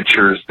time. Yeah.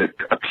 Pictures that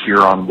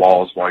appear on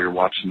walls while you're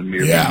watching the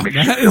movie. Yeah, It makes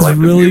you that feel is like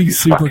the really movie's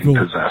super fucking cool.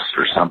 possessed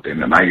or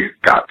something. And I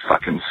got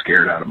fucking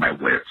scared out of my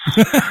wits.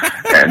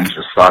 And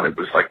just thought it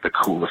was like the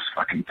coolest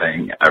fucking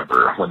thing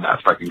ever when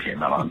that fucking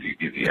came out on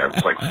DVD. I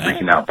was like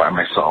freaking out by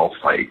myself,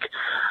 like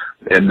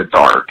in the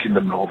dark, in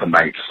the middle of the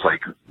night, just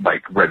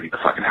like ready to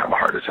fucking have a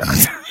heart attack.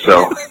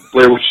 So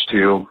Blair Witch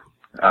 2,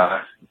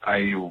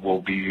 I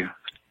will be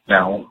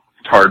now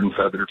tarred and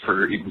feathered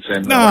for even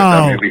saying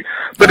that movie.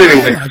 But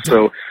anyway,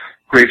 so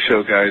great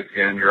show, guys,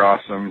 and you're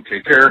awesome.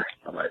 Take care.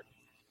 Bye-bye.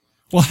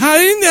 Well, how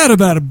ain't that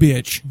about a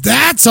bitch?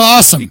 That's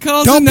awesome.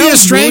 calls Don't in, be that a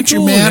was really stranger,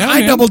 cool. man. Yeah, I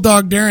man. double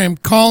dog dare him.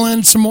 Call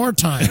in some more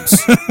times.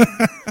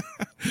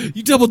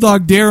 You double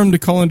dog dare him to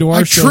call into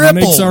our I show. That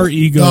makes our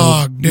ego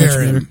dog much dare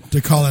better. him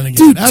to call in again.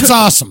 Dude, That's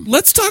awesome.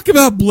 Let's talk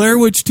about Blair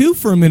Witch 2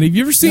 for a minute. Have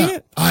you ever seen Yeah,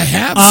 it? I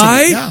have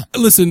seen it, yeah.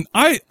 Listen,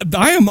 I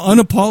am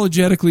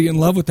unapologetically in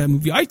love with that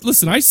movie.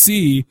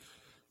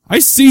 I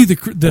see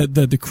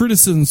the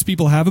criticisms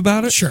people have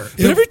about it. Sure.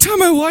 But every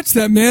time I watch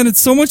that, man, it's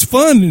so much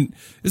fun. And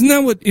isn't that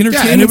what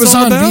entertainment's Yeah, and it was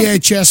all on about?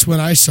 VHS when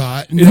I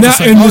saw it. And, And it that- was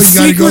like, and oh, the you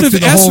got to go secret of through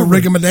the whole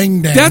Esriver.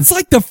 rigamadang-dang. That's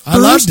like the I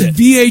loved first it.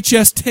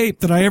 VHS tape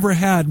that I ever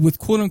had with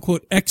quote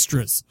unquote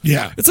extras.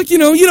 Yeah. It's like, the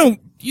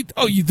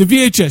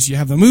VHS, you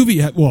have the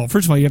movie. Well,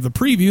 first of all, you have the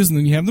previews and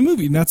then you have the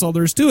movie and that's all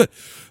there is to it.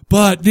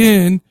 But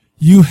then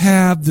you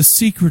have the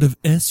secret of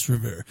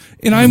Esriver.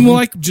 And I'm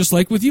just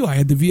like with you, I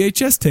had the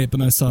VHS tape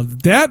and I saw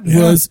that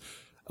was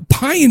a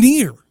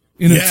pioneer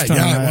in its time.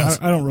 Yeah, it was.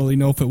 I don't really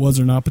know if it was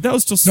or not, but that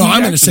was just No,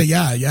 I'm going to say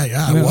yeah,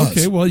 it was.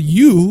 Okay, well,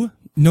 you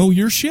know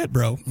your shit,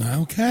 bro.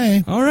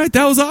 Okay. All right,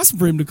 that was awesome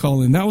for him to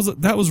call in. That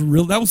was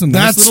real. That was a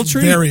nice That's little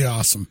treat. very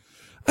awesome.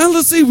 And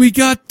let's see, we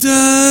got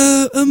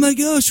oh my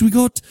gosh, we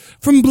got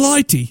from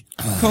Blighty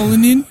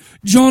calling in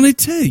Johnny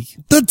T.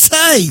 The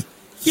T.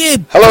 Yeah.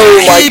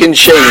 Hello, Mike and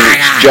Shane.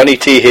 Johnny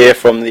T here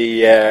from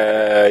the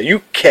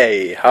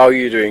UK. How are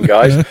you doing,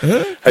 guys?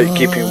 Hope you're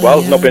keeping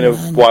well. Not been a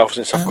while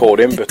since I've called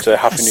in, but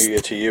Happy New Year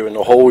to you and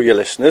all your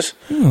listeners.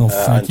 Oh,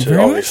 thank and you to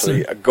very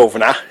obviously much,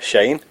 Governor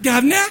Shane.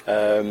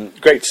 Governor.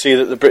 Great to see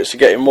that the Brits are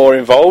getting more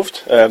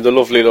involved. The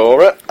lovely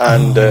Laura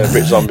and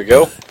Brit Zombie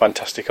Girl.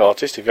 Fantastic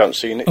artist. If you haven't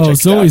seen it, check it out.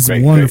 Zoe's a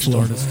Great wonderful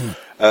stuff.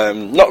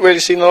 artist. Not really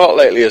seen a lot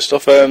lately of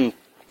stuff.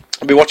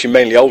 I've been watching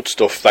mainly old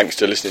stuff thanks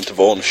to listening to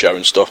Vaughn's show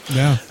and stuff.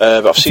 Yeah.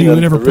 But I've seen we a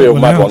never put real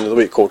one mad out. one the other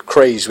week called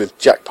Craze with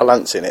Jack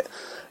Palance in it.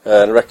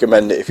 And I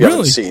recommend it if you Really?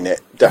 haven't seen it.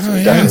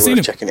 Definitely, I haven't seen definitely worth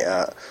it. checking it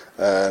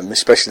out.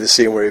 Especially the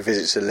scene where he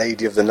visits a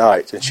lady of the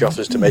night and she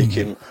offers to make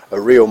him a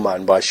real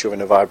man by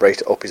shoving a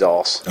vibrator up his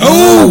arse.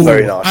 Oh,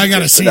 very nice. I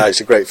gotta see No, it.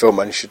 it's a great film,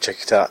 man. You should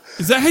check it out.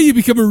 Is that how you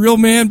become a real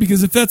man?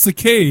 Because if that's the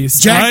case,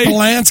 Jack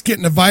Palance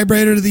getting a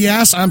vibrator to the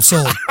ass, I'm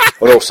sold.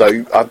 But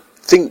also, I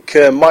think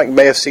Mike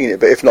may have seen it,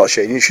 but if not,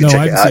 Shane, you should No, I check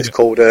it haven't out. seen It's it.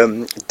 called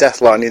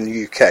Deathline in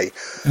the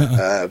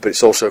UK, but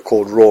it's also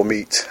called Raw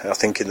Meat, I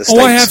think, in the States.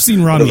 Oh, I have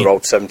seen Raw Another Meat.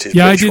 old 70s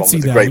Yeah, I British did one see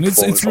with a that great one. It's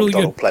performance really from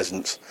Donald good.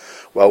 Pleasance.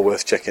 Well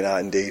worth checking out,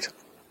 indeed.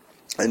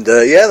 And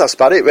that's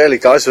about it, really,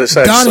 guys. As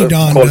I said, Donnie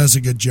Don does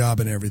a good job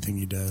in everything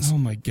he does. Oh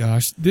my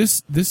gosh,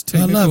 this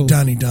technical. I love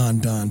Donnie Don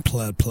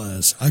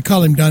Plez. I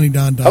call him Donnie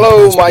Don.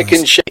 Hello, Plez. Mike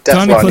and Shane.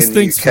 Donnie Deathline Plus, in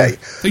the UK.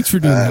 Thanks for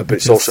doing that. But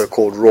it's also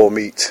called Raw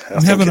Meat.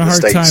 I'm having a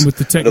hard time with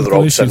the technical another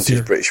old issues 70s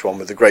here. British one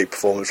with a great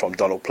performance from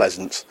Donald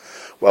Pleasance.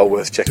 Well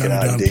worth checking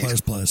out, indeed.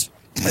 Plez.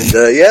 And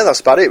that's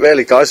about it,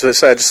 really, guys. As I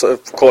said, just sort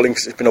of calling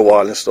because it's been a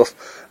while and stuff.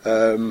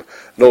 And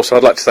also,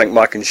 I'd like to thank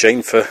Mike and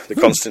Shane for the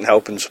constant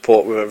help and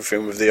support with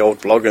everything with the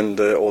old blog and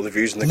all the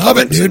views and the Love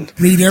comments. it, dude. And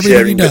read everything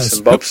sharing he bits does.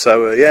 and bobs.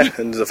 So,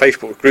 and the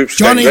Facebook group's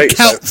Johnny going great.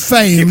 Kelp So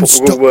fame. keep up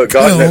the good work,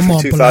 guys. Now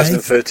for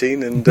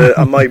 2013, and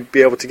I might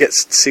be able to get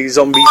to see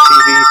Zombie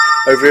TV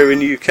over here in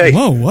the UK.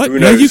 Whoa, what? Who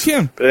Yeah, knows? you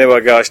can. But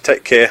anyway, guys,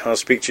 take care. I'll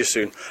speak to you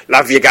soon.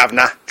 Love you,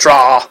 Governor.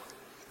 Tra.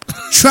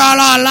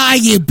 Tra-la-la,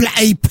 you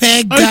bloody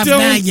pig.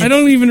 I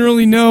don't even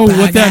really know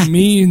what that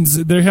means.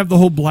 They have the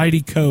whole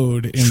Blighty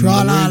code. And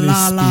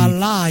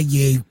Tra-la-la-la-la,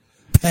 you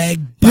pig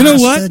You know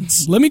what?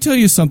 bastards. Let me tell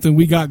you something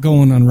we got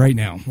going on right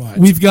now. What?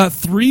 We've got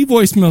 3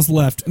 voicemails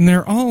left, and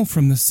they're all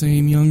from the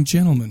same young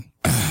gentleman,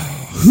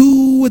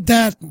 Who would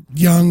that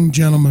young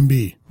gentleman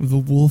be? the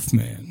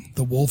Wolfman.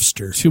 The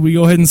Wolfster. Should we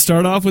go ahead and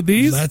start off with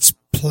these? Let's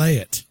play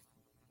it.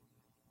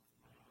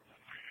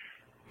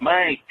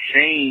 Mike,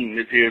 Shane,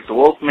 this is the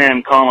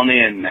Wolfman calling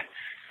in.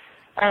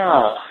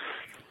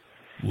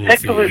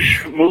 Heck of a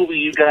movie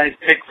you guys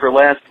picked for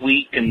last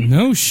week, and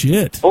No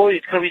shit. boy,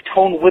 it's going to be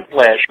Tone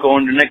Whiplash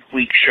going to next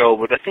week's show,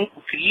 but I think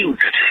we could use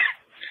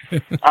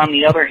it. On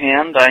the other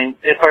hand,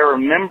 if I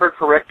remember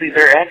correctly,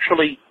 there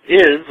actually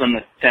is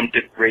an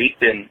attempted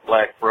rape in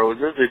Black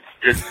Roses. It's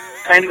just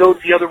kind of goes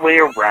the other way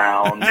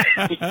around.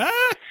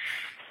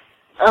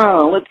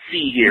 Let's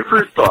see here.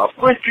 First off,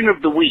 question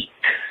of the week.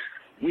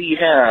 We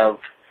have,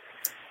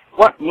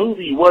 what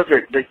movie was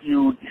it that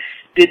you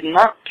did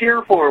not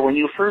care for when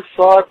you first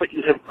saw it, but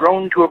you have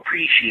grown to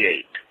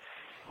appreciate?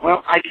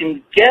 Well, I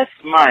can guess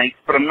Mike,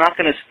 but I'm not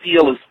going to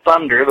steal his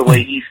thunder the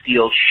way he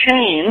steals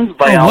Shane's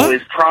by always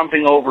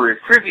tromping over his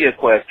trivia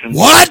questions.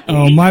 What?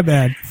 Oh, my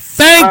bad.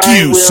 Thank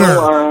you, will,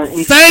 sir. Thank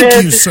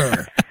instead you,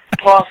 sir.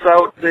 Toss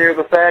out there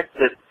the fact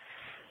that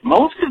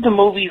most of the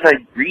movies I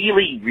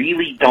really,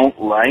 really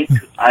don't like,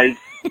 I've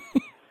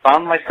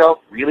found myself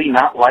really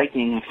not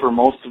liking for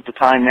most of the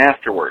time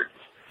afterwards.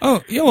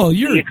 Oh, yeah, well, The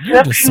you're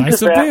exception to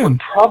decisive that man. would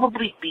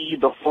probably be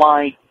The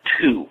Fly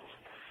 2,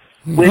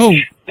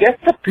 which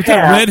gets a with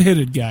that pass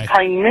red-headed guy.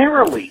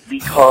 primarily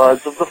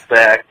because of the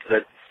fact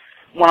that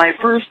when I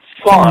first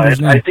saw it,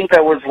 I think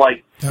I was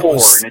like That 4,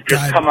 was and it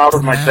just guy come out of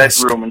from my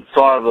Mask. bedroom and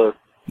saw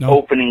the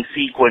opening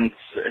sequence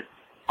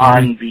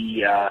on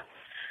the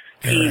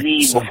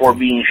TV before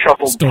being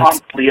shuffled Stoltz.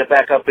 promptly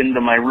back up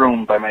into my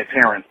room by my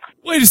parents.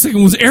 Wait a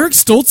second, was Eric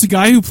Stoltz the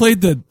guy who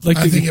played the... I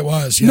think it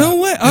was, yeah. No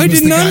way, I It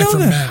was did the not guy know from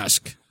that.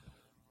 Mask.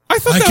 I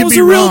thought I that could was be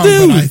a real wrong,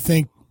 dude. but I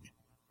think...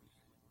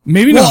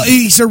 Maybe Well, not.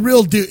 he's a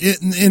real dude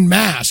in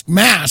Mask.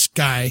 Mask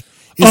guy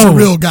is a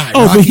real guy.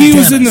 Oh, Rocky but he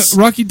was Dennis. in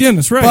the Rocky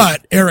Dennis, right?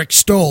 But Eric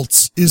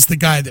Stoltz is the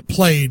guy that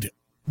played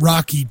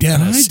Rocky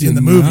Dennis I did in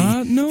the movie.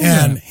 not know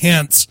and that.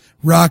 hence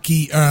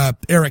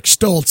Eric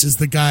Stoltz is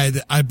the guy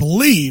that I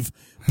believe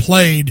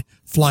played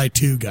Fly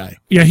 2 guy.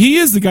 Yeah, he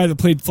is the guy that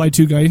played Fly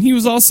 2 guy, and he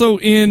was also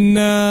in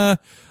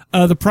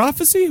The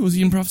Prophecy. Was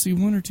he in Prophecy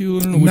 1 or 2? I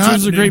don't know. Which Not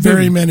was a great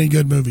very movie. many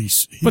good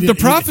movies. But The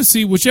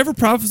Prophecy, whichever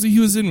prophecy he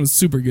was in, was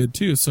super good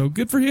too. So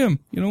good for him.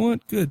 You know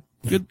what? Good.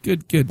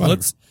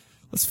 Whatever.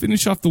 Let's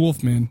finish off the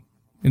Wolfman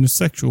in a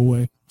sexual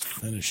way.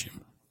 Finish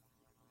him.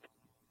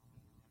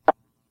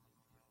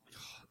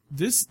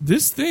 This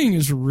thing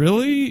is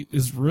really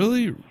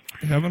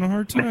having a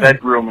hard My time.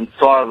 bedroom and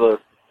saw the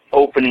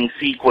opening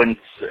sequence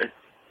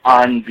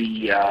on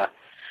the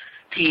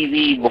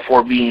TV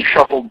before being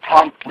shuffled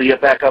promptly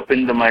back up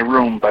into my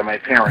room by my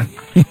parents.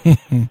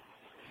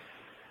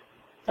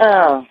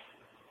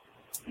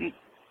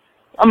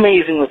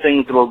 Amazing the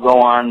things that will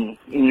go on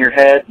in your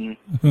head. And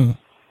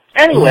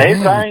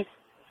anyways, I've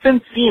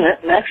since seen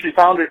it and actually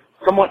found it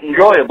somewhat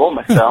enjoyable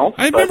myself.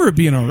 I remember it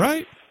being all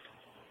right.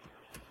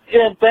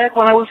 Yeah, back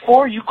when I was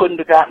 4, you couldn't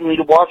have gotten me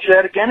to watch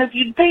that again if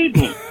you'd paid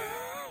me.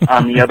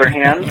 On the other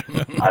hand,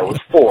 I was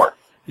 4.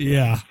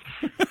 Yeah.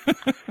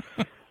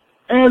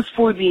 As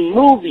for the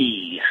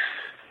movie,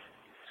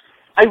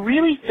 I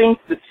really think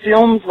that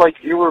films like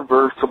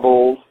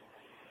Irreversible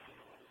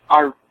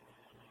are,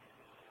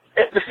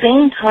 at the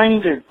same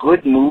time they're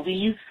good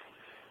movies,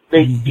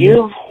 they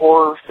give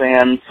horror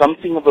fans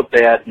something of a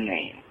bad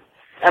name.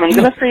 And I'm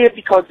going to say it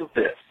because of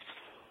this.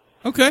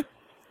 Okay.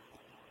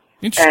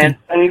 Interesting. And,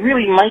 I mean,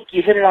 really, Mike,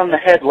 you hit it on the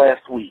head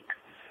last week.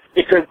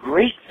 It's a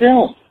great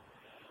film,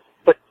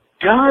 but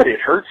God, it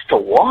hurts to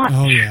watch.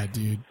 Oh yeah,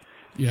 dude.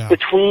 Yeah.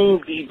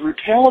 Between the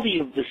brutality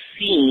of the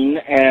scene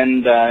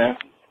and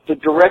the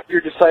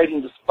director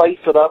deciding to spice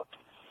it up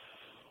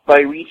by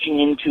reaching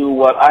into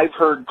what I've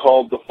heard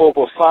called the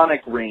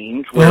phobosonic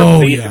range, where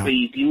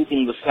basically he's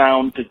using the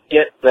sound to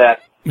get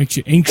that makes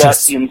you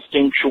anxious, gut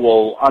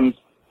instinctual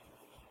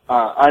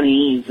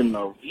unease in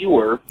the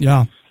viewer.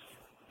 Yeah.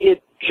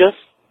 It just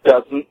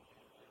doesn't.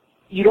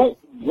 You don't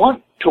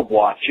want to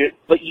watch it,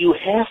 but you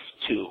have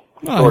to,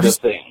 Oh, sort just-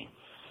 of thing.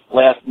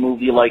 Last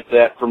movie like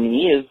that for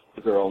me is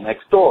The Girl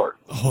Next Door.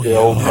 Oh,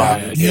 Still yeah.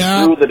 trying to get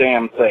Yeah. through the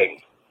damn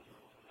thing.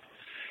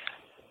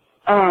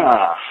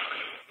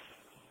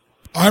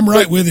 I'm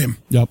right with him.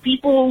 Yep.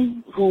 People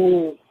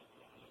who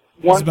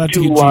He's want about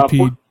to to get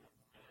GP'd.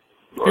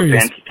 your Here he is.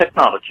 fancy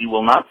technology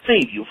will not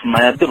save you from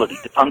my ability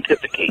to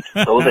pontificate.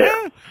 So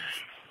there.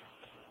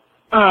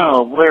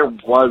 Oh, where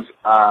was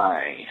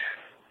I?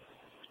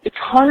 It's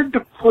hard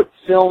to put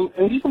film,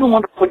 and people who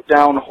want to put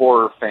down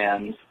horror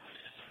fans,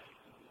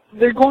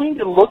 they're going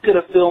to look at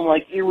a film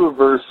like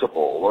Irreversible,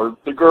 or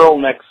The Girl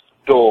Next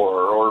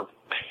Door, or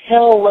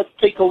hell, let's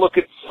take a look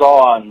at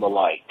Saw and the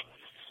like.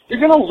 They're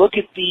going to look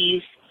at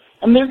these,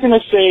 and they're going to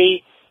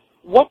say,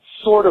 what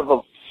sort of a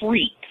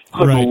freak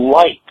could Right.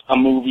 like a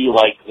movie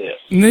like this?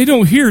 And they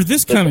don't hear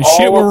this kind of It's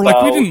shit all where we're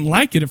like, we about didn't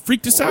like it. It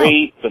freaked us out.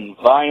 Rape and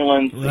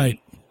violence, Right.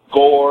 and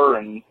gore,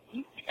 and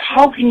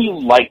how can you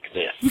like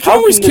this? We can How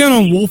always this count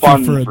on be Wolfie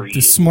fun for for the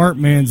you? smart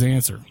man's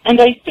answer. And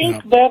I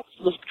think that's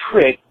the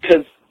trick,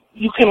 because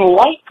you can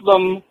like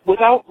them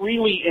without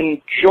really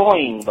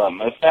enjoying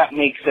them, if that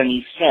makes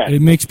any sense.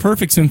 It makes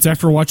perfect sense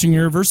after watching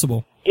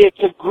Irreversible. It's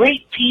a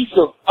great piece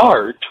of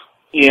art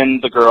in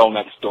The Girl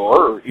Next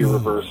Door, or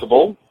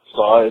Irreversible.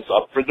 Saw is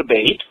up for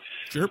debate.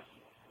 Sure.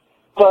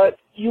 But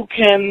you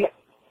can,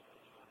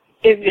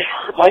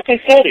 like I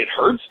said, it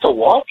hurts to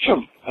watch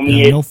them. I mean,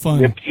 Yeah, no it fun.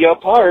 rips you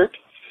apart.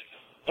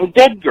 And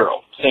Dead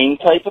Girl, same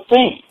type of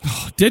thing.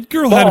 Dead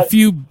Girl had a But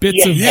few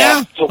bits you of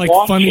have to like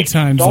watch funny it,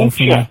 times though don't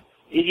for you? me.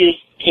 You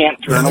just can't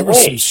Yeah, turn there was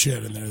some away.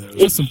 shit in there.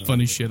 There's some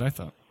funny shit, I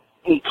thought.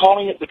 And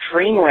calling it the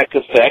train wreck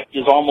effect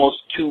is almost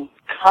too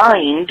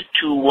kind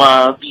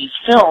to these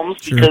films,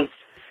 Sure. because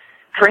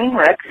train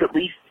wrecks, at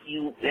least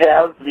you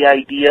have the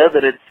idea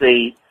that it's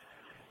a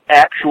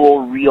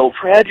actual real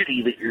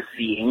tragedy that you're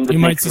seeing that You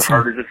might makes see it some-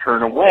 harder to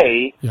turn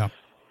away. Yeah.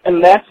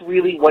 And that's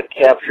really what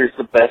captures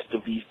the best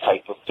of these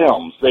type of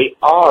films. They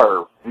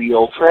are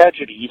real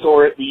tragedies,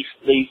 or at least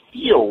they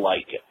feel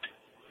like it.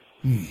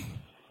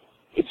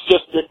 It's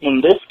just that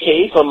in this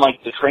case,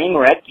 unlike the train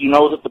wreck, you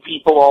know that the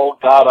people all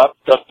got up,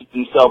 dusted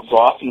themselves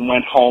off, and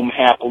went home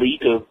happily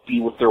to be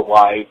with their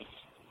wives,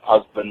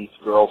 husbands,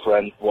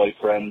 girlfriends,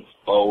 boyfriends,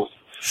 both.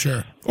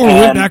 Sure. Or went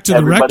And back to the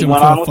everybody rectum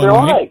went for on a with fun their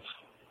night.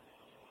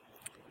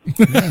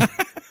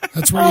 lives.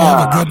 That's where you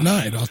have a good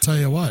night, I'll tell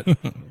you what. I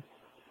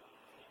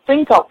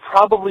think I'll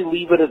probably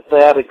leave it at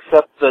that,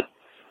 except that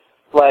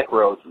Black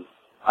Roses.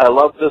 I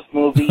love this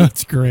movie,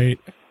 That's great.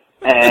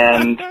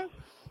 and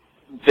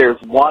there's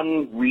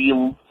one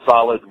real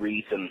solid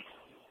reason.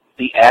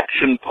 The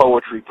Action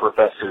Poetry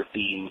Professor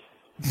theme.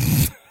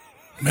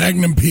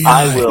 Magnum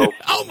P.I. I will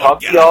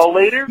talk to y'all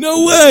later.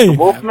 No way. The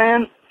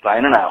Wolfman,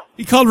 signing out.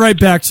 He called right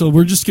back, so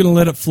we're just gonna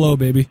let it flow,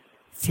 baby.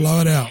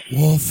 Flow it out,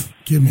 Wolf.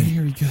 Give me.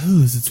 Here he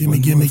goes. It's Gimme,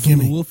 one gimme, more from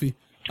gimme. the Wolfie.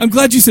 I'm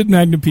glad you said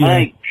Magnum P.I.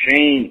 Hi,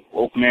 Shane,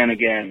 Wolfman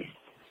again.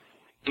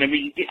 Maybe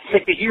you get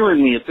sick of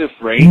hearing me at this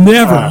rate.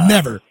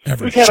 Never,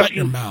 ever. We've had a Shut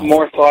your few mouth.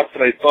 more thoughts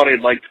that I thought I'd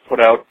like to put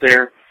out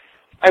there.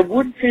 I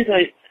would say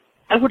that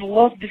I would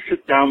love to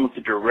sit down with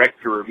the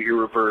director of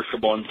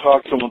Irreversible and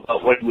talk to him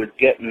about what he was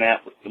getting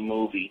at with the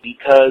movie,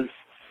 because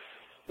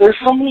there's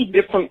so many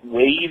different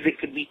ways it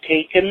could be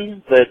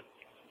taken that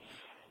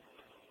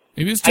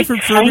Maybe it's I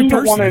different for every kind of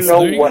person. want to so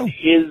there know you what go.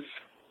 his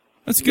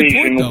That's a good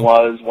vision point, though.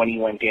 was when he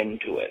went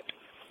into it.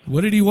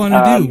 What did he want to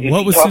do? If What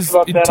he was talks his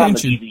about that on the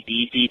intention?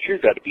 DVD feature,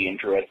 that'd be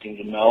interesting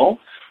to know.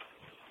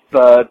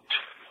 But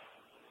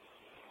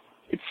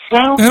it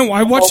sounds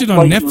I watched it on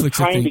like he was Netflix, I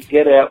trying think. to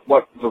get at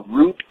what the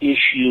root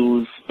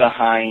issues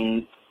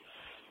behind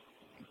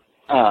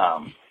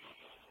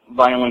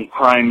violent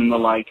crime and the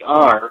like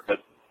are, but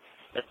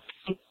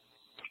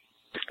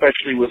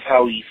especially with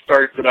how he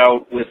starts it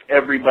out with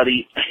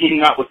everybody,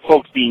 not with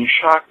folks being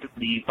shocked at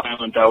the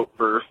violent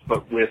outburst,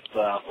 but with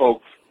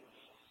folks.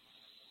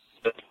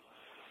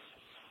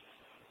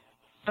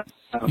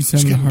 He's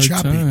having a getting hard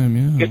choppy. time, I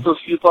yeah. guess those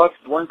few thoughts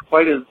weren't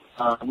quite as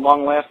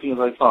long-lasting as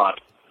I thought.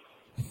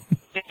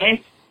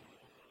 Hey,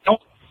 don't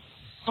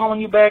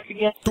calling you back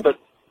again, but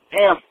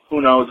damn,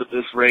 who knows at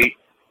this rate.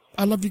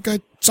 I love you guys.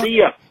 Suck, See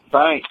ya.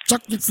 Bye.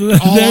 suck your So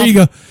there you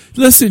go.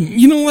 Listen,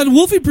 you know what?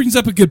 Wolfie brings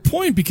up a good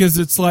point, because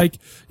it's like,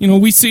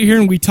 we sit here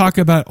and we talk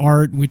about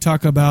art and we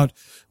talk about,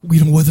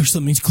 whether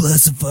something's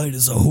classified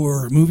as a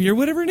horror movie or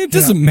whatever, and it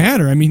doesn't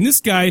matter. I mean, this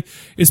guy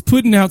is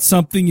putting out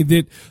something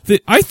that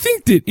I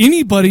think that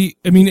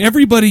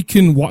everybody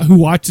who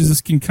watches this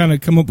can kind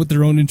of come up with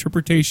their own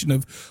interpretation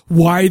of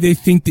why they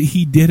think that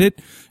he did it.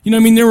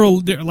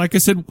 There, like we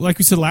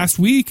said last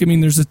week,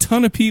 there's a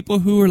ton of people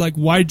who are like,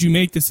 why did you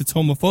make this? It's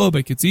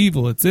homophobic. It's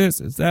evil. It's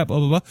this. It's that, blah,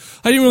 blah, blah.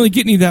 I didn't really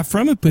get any of that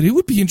from it, but it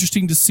would be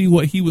interesting to see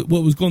what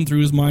was going through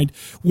his mind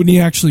when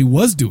he actually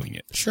was doing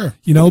it. Sure.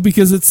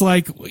 Because it's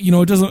like,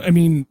 it doesn't,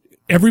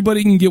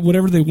 everybody can get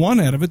whatever they want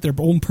out of it, their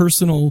own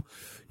personal,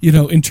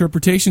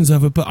 interpretations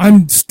of it. But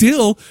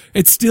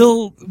it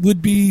still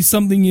would be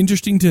something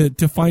interesting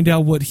to find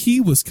out what he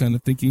was kind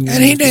of thinking.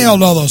 And he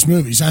nailed all those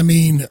movies. I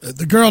mean,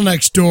 The Girl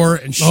Next Door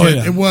and shit. Oh,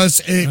 yeah. It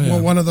was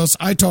one of those.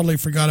 I totally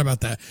forgot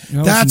about that.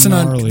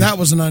 That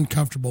was an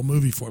uncomfortable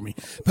movie for me.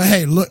 But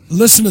hey, look,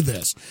 listen to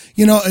this.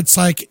 It's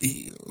like,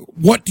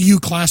 what do you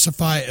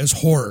classify as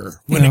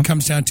horror when it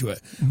comes down to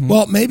it? Mm-hmm.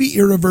 Well, maybe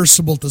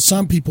Irreversible to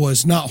some people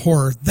is not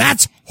horror.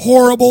 That's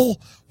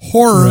horrible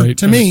horror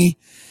to me.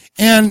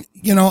 And,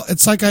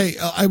 it's like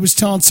I was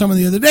telling someone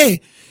the other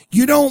day,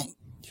 you don't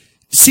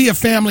see a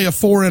family of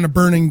 4 in a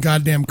burning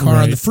goddamn car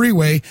on the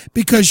freeway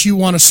because you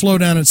want to slow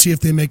down and see if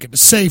they make it to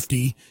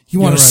safety. You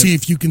want to see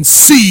if you can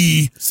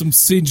see some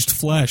singed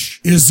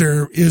flesh. Is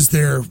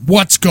there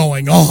what's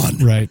going on?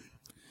 Right.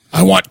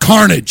 I want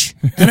carnage.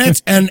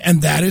 And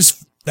and that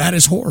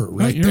is horror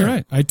right You're there.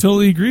 right. I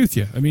totally agree with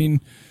you. I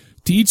mean,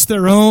 to each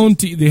their own.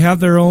 They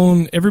have their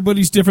own.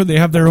 Everybody's different. They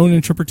have their own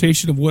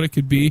interpretation of what it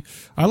could be.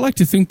 I like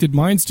to think that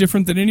mine's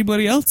different than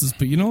anybody else's,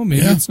 but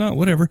maybe it's not.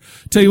 Whatever.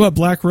 Tell you what,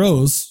 Black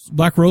Rose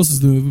is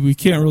the movie. We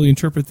can't really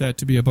interpret that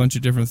to be a bunch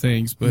of different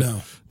things,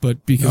 but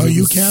because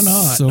you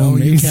cannot.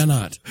 You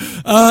cannot.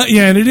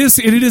 And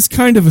it is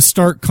kind of a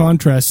stark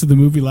contrast to the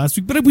movie last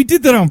week, but we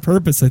did that on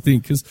purpose, I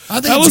think, because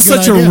that was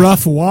such a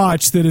rough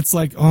watch that it's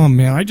like, oh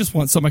man, I just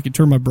want something I can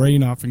turn my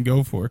brain off and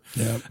go for.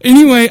 Yep.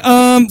 Anyway,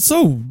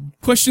 so.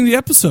 Question of the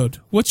episode.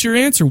 What's your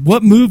answer?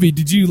 What movie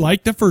did you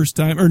like the first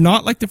time or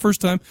not like the first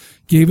time?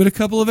 Gave it a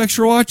couple of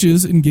extra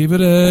watches and gave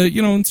it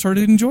and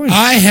started enjoying it.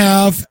 I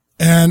have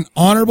an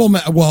honorable,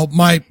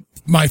 my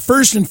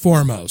first and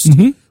foremost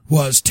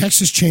was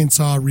Texas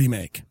Chainsaw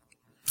Remake.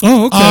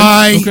 Oh, okay.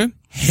 I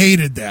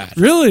hated that.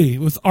 Really?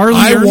 With Arlie?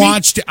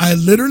 I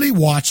literally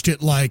watched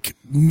it like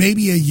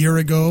maybe a year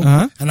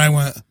ago and I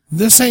went,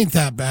 this ain't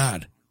that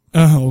bad.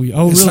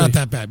 It's not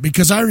that bad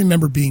because I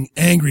remember being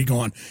angry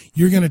going,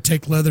 you're going to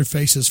take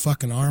Leatherface's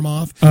fucking arm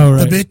off. Oh,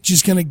 right. The bitch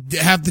is going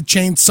to have the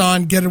chainsaw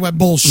and get it wet.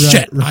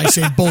 Bullshit. Right. I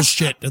say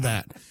bullshit to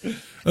that. Okay.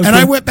 And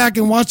I went back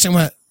and watched it and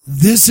went,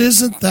 this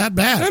isn't that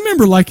bad. I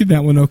remember liking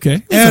that one. Okay.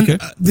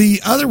 The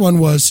other one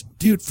was,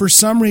 dude, for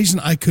some reason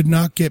I could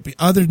not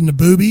other than the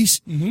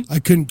boobies, I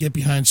couldn't get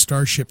behind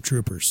Starship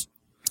Troopers.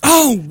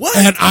 Oh, what?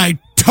 And I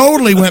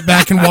totally went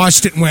back and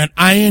watched it and went,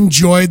 I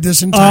enjoyed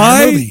this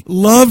entire movie. I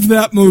loved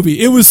that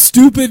movie. It was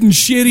stupid and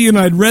shitty, and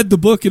I'd read the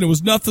book, and it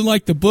was nothing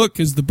like the book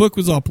because the book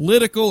was all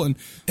political and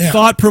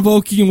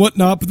thought-provoking and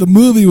whatnot, but the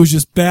movie was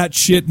just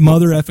batshit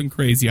mother effing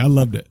crazy. I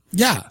loved it.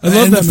 Yeah. I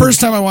loved that the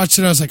first time I watched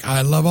it, I was like,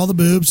 I love all the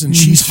boobs, and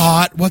she's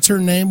hot. What's her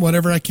name?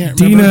 Whatever, I can't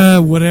remember.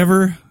 Dina,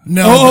 whatever.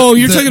 No.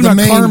 You're talking about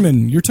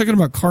Carmen. You're talking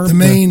about Carmen.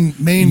 The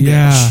main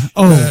bitch.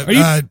 Oh,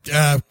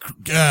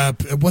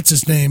 what's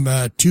his name?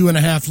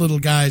 2.5 little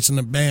guys in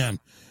a band.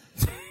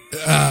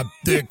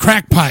 The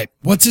crack pipe.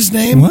 What's his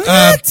name?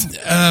 What?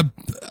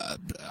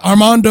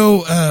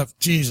 Armando.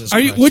 Jesus.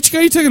 Which guy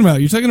are you talking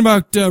about? You're talking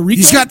about Rico?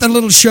 He's got the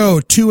little show,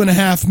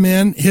 2.5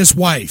 Men. His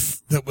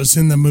wife that was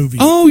in the movie.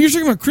 Oh, you're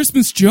talking about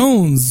Christmas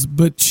Jones,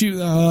 but she,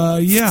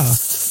 yeah.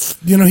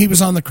 He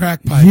was on the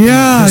crack pipe.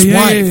 Yeah, his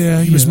wife.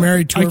 Yeah. He was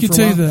married to her. I could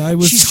tell you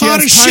that. She's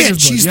hot as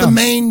shit. She's the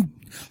main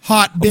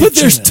hot bitch. But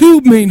there's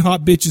two main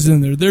hot bitches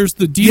in there. There's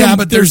the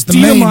Dina, there's the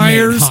Dina main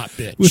Myers hot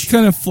bitch with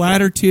kind of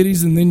flatter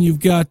titties, and then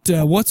you've got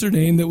what's her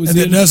name that was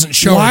in doesn't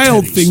show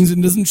Wild her titties. Things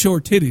and doesn't show her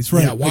titties.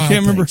 Right? Yeah, Wild I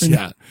can't remember Things.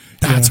 her name.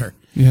 That's her.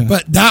 Yeah.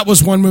 But that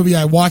was one movie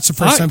I watched the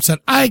first time and said,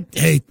 I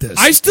hate this.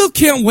 I still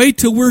can't wait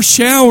till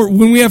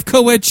when we have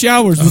co-ed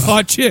showers with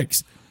hot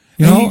chicks.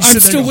 I'm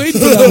still waiting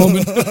for that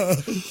moment.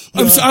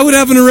 I would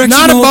have an erection.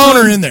 Not a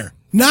boner in there.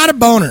 Not a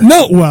boner.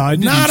 No, well, I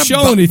didn't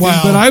show anything,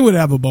 but I would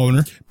have a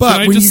boner.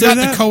 But when you got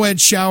the co-ed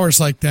showers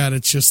like that,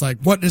 it's just like,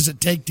 what does it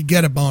take to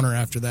get a boner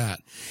after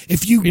that?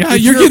 If you're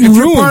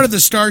part of the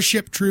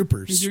Starship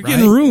Troopers, you're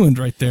getting ruined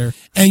right there.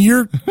 And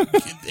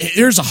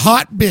there's a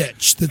hot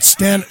bitch that's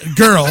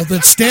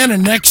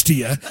standing next to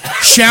you,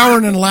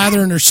 showering and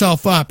lathering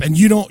herself up, and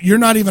you're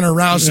not even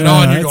aroused at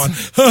all, and you're going,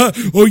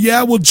 oh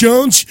yeah, well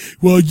Jones,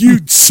 well you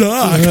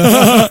suck.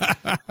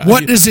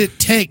 What does it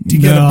take to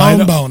get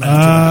a bone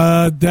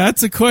after that?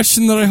 That's a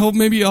question that I hope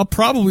maybe I'll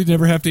probably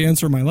never have to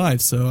answer in my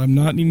life, so I'm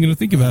not even going to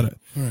think about it.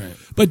 All right.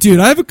 But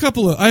dude, I have a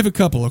couple,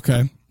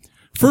 okay?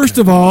 First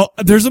of all,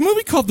 there's a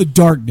movie called The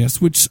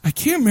Darkness, which I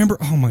can't remember.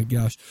 Oh my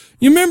gosh.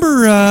 You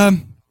remember,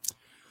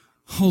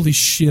 holy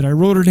shit, I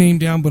wrote her name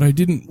down, but I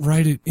didn't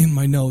write it in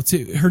my notes.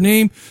 Her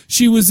name,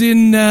 she was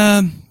in,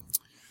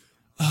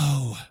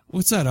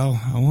 what's that? Oh,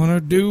 I want to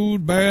do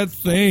bad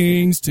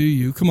things to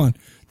you. Come on.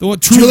 The one,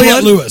 True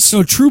Juliette Blood? Lewis.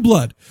 No, True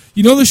Blood.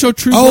 You know the show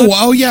True Blood?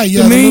 Oh yeah.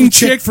 The main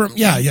chick from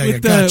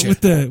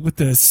gotcha. With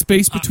the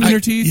space between her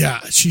teeth. Yeah,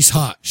 she's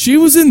hot. She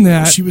was in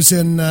that. She was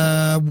in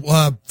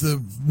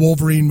the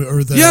Wolverine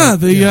or the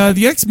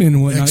the X-Men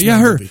and whatnot. X-Men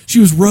her. movie.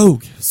 She was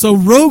Rogue. So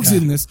Rogue's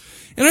in this,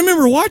 and I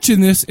remember watching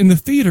this in the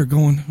theater,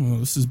 going, "Oh,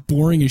 this is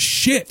boring as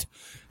shit."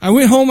 I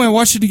went home. I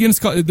watched it again.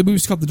 The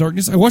movie's called The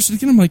Darkness. I watched it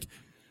again. I'm like,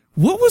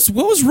 what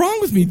was wrong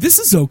with me? This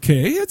is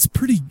okay. It's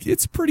pretty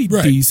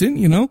decent,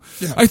 Yeah.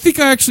 I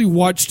think I actually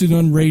watched an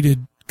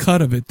unrated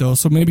cut of it though,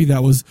 so maybe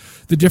that was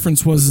the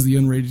difference. Was the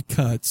unrated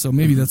cut? So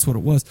maybe that's what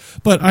it was.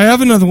 But I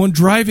have another one,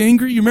 Drive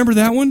Angry. You remember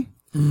that one?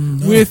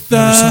 No, with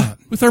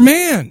with our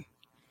man,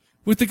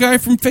 with the guy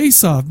from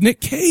Face Off, Nick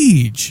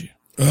Cage.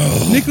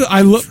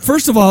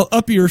 First of all,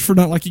 up yours for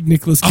not liking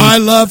Nicolas Cage. I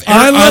love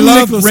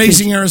Nicolas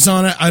Raising Cage.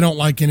 Arizona. I don't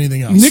like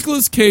anything else.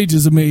 Nicolas Cage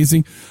is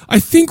amazing. I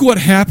think what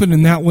happened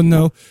in that one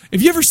though,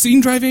 have you ever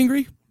seen Drive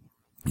Angry?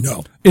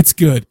 No. It's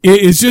good.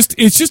 It's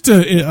just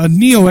a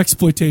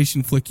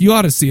neo-exploitation flick. You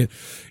ought to see it.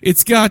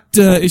 It's got,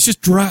 it's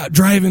just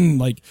driving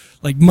like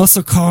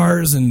muscle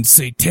cars and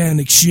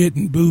satanic shit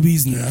and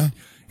boobies and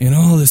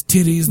all this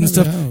titties and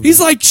stuff. Yeah. He's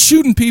like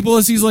shooting people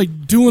as he's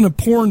like doing a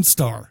porn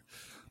star.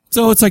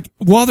 So it's like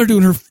while they're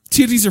doing her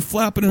titties are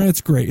flapping around. It's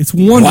great. It's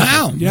wonderful.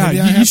 Wow. Yeah, Maybe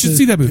I you have should to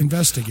see that movie.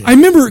 investigate. I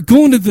remember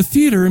going to the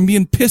theater and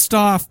being pissed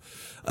off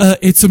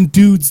at some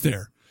dudes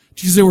there.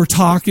 Because they were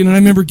talking, and I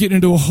remember getting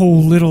into a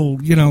whole little,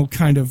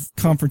 kind of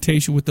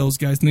confrontation with those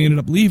guys, and they ended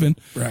up leaving.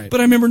 Right. But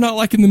I remember not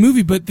liking the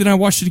movie, but then I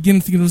watched it again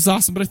and thinking it was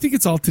awesome. But I think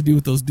it's all to do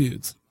with those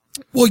dudes.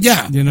 Well,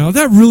 yeah.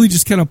 That really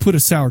just kind of put a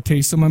sour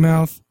taste in my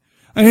mouth.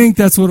 I think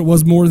that's what it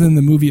was more than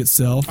the movie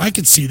itself. I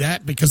could see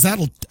that because that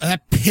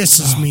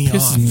pisses me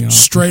off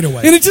straight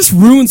away. And it just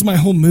ruins my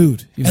whole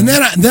mood. And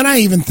then I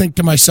even think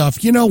to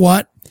myself, you know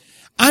what?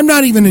 I'm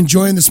not even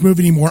enjoying this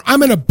movie anymore. I'm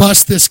going to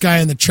bust this guy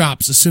in the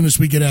chops as soon as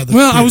we get out of the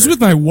theater. I was with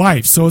my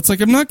wife, so it's like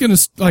I'm not going to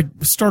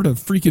start a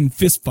freaking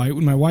fist fight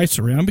when my wife's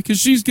around because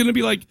she's going to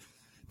be like,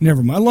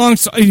 never mind.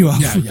 Anyway,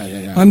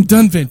 Yeah. I'm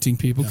done venting,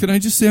 people. Can I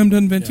just say I'm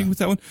done venting with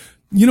that one?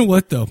 You know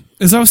what, though?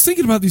 As I was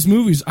thinking about these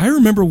movies, I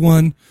remember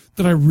one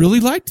that I really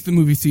liked at the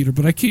movie theater,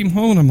 but I came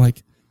home and I'm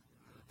like,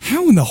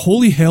 how in the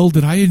holy hell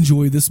did I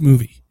enjoy this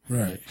movie?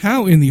 Right.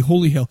 How in the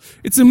holy hell?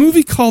 It's a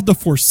movie called The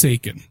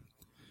Forsaken.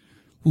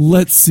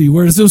 Let's see,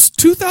 where is it? It was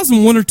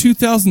 2001 or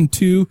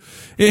 2002.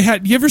 It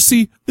had, you ever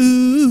see,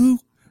 ooh,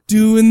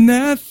 doing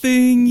that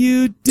thing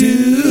you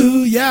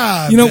do?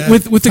 Yeah.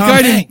 With the Tom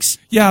guy Hanks.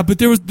 Yeah, but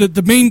there was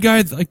the main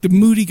guy, like the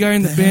moody guy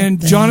in the band,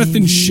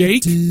 Jonathan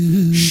Shake.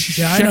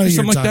 Yeah, I know who you're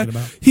something like talking that.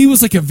 about. He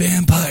was like a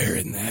vampire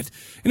in that.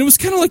 And it was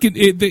kind of like,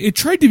 it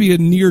tried to be a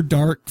near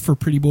dark for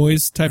pretty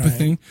boys type of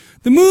thing.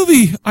 The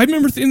movie, I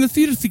remember in the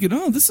theater thinking,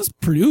 oh, this is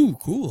pretty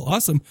cool,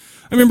 awesome.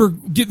 I remember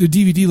getting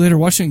the DVD later,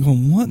 watching it and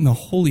going, what in the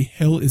holy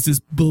hell is this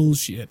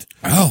bullshit?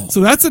 Oh. So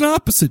that's an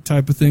opposite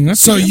type of thing.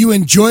 So you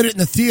enjoyed it in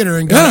the theater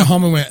and got it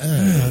home and went,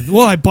 ugh.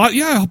 Well, I bought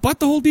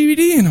the whole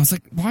DVD and I was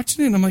like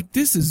watching it and I'm like,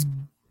 this is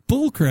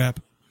bull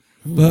crap.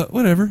 But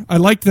whatever. I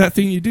liked that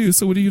thing you do,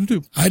 so what are you gonna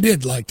do? I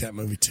did like that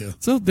movie too.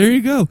 So there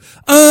you go.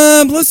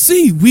 Let's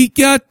see. We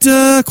got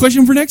a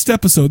question for next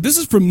episode. This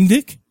is from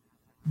Nicky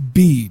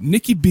B.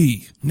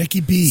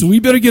 So we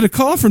better get a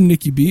call from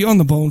Nicky B on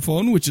the bone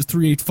phone, which is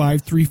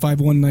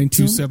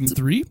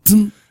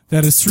 385-351-9273.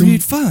 That is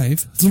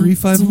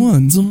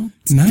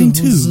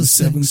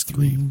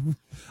 385-351-9273.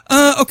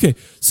 Okay,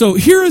 so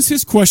here is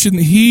his question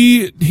that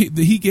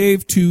he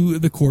gave to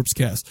the Corpse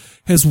Cast.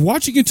 Has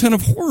watching a ton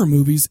of horror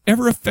movies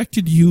ever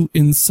affected you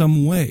in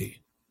some way?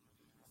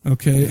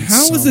 Okay,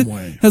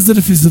 has it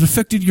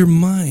affected your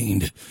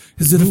mind?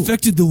 Has it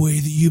affected the way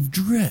that you've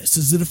dressed?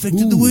 Has it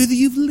affected the way that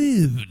you've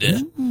lived?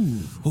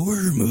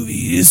 Horror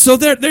movies. So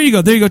there you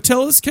go.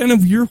 Tell us kind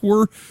of your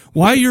horror,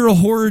 why you're a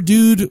horror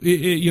dude.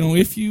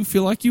 If you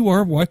feel like you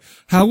are,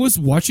 how has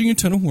watching a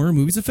ton of horror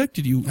movies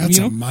affected you? That's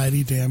a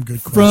mighty damn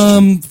good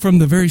question. From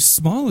the very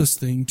smallest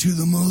thing to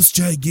the most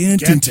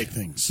gigantic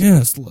things.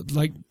 Yes,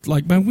 like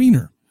my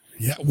wiener.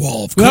 Yeah,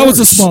 well, of course. That was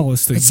the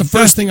smallest thing. It's the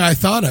first thing I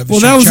thought of.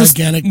 Well, that was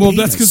gigantic.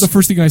 That's because the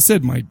first thing I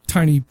said, my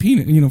tiny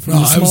penis. From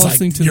the smallest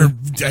thing to your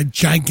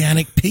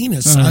gigantic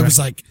penis. I was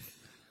like,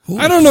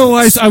 I don't know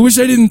why. I wish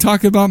I didn't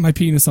talk about my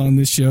penis on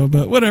this show,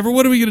 but whatever.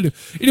 What are we going to do?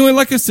 Anyway,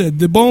 like I said,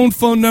 the bone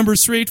phone number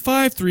is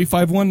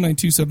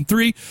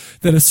 385-351-9273.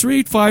 That is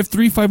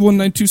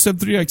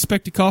 385-351-9273. I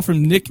expect a call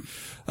from Nicky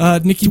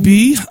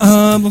B.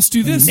 Let's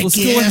do this. Let's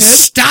go ahead.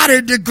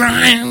 Started to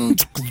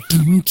grind.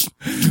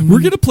 We're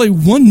going to play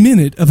 1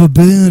 minute of a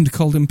band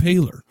called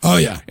Impaler. Oh,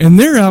 yeah. And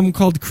their album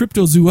called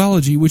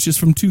Cryptozoology, which is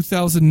from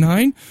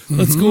 2009.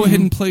 Let's go ahead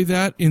and play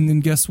that. And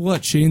then guess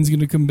what? Shane's going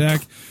to come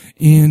back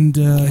and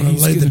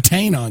he's lay the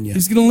taint on you.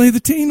 He's going to lay the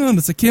taint on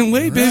us. I can't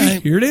wait,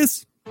 baby. Here it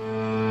is.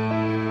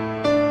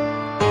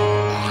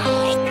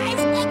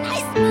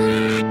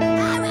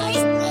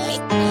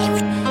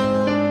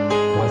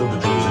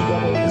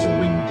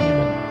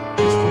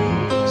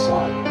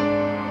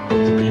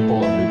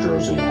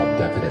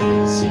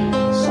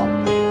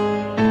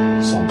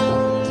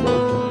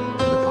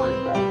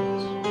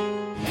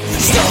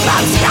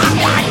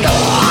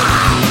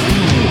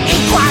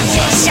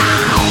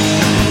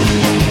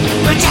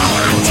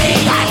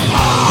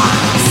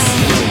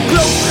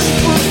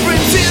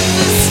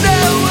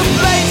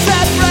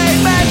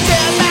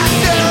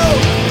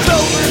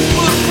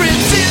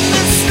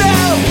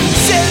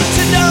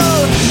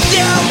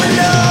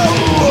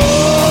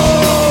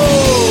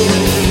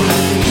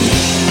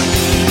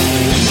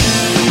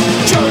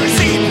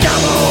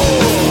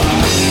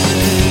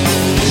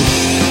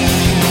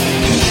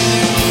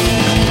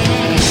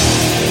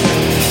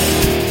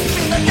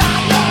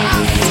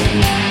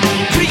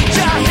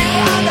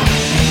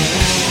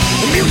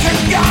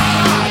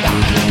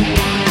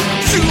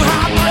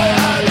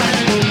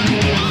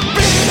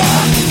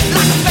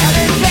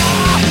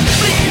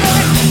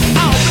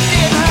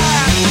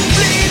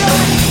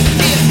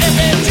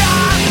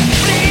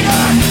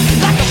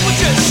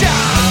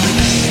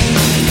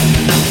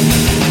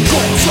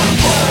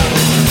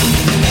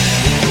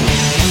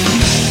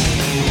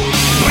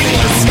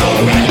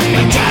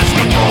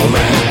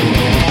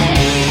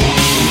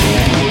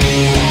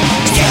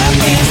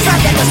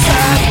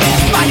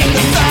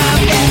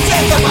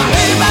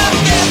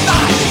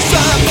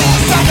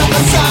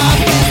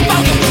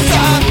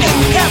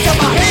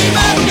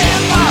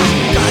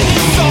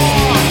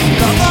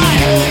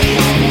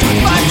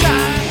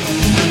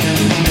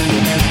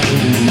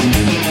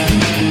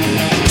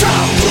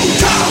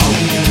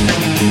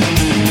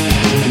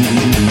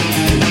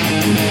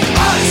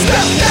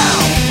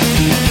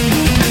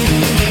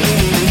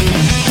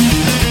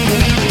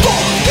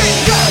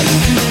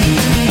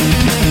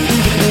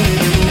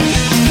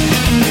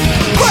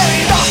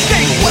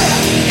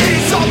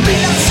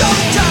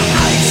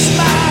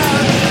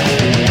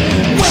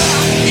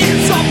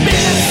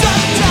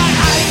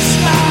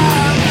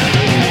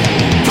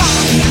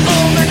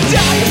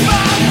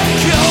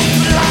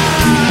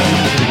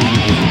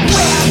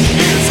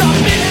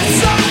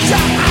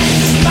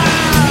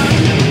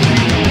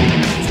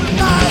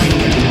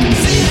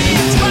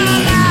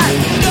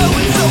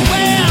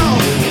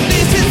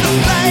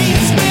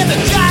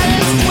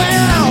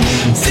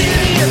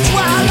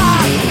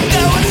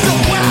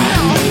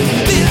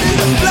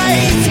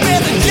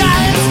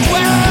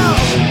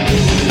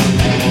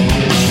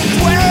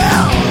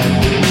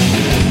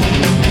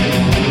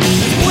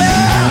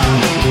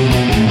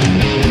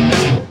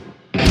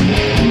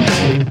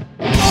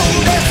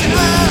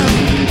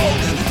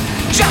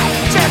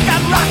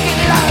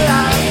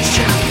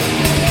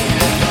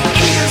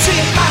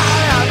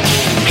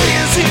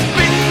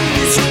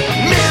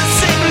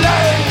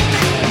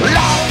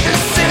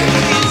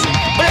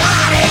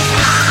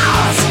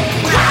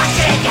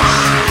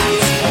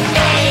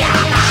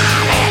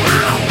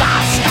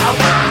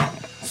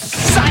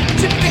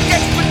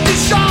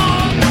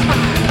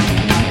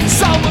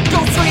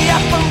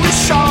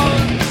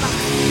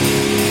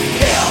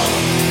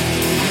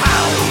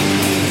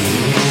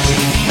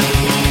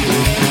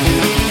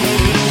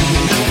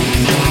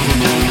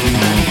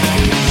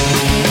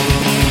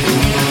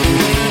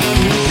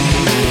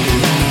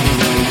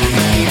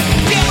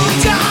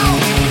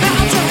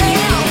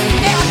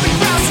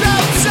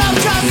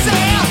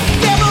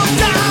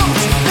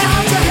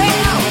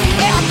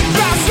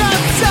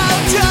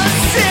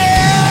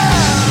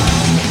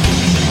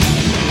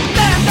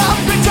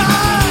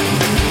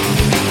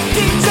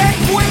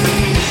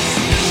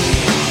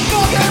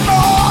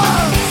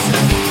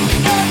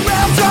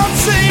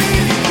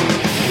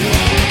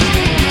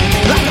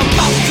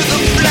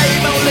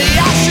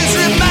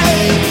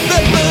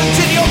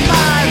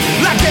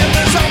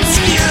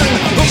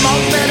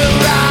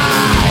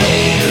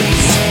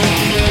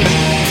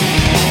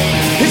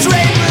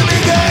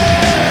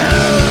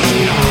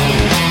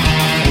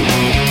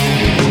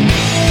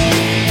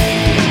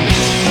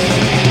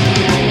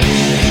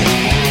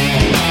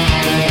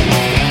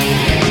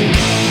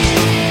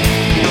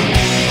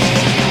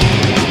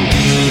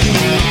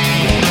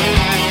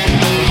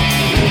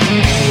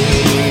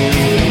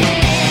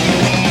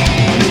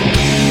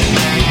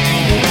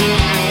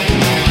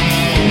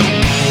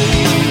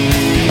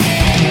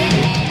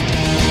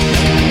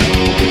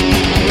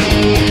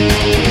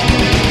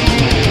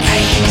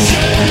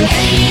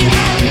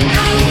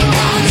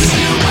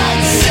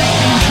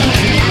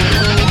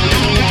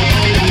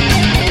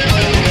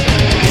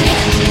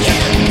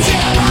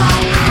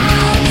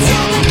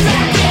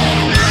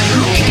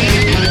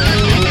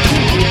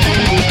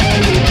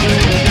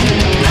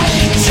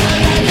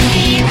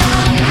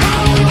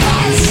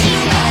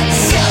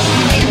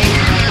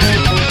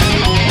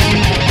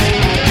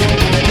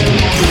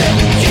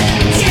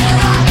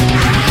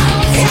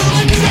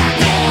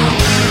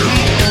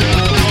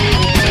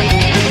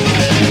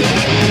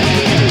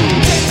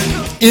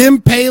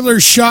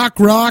 Impaler Shock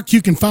Rock.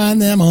 You can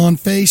find them on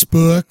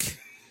Facebook.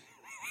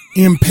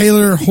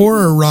 Impaler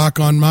Horror Rock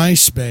on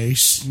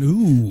MySpace.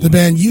 Ooh. The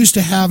band used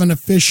to have an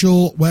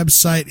official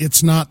website.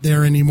 It's not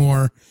there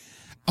anymore.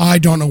 I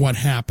don't know what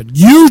happened.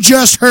 You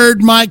just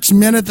heard Mike's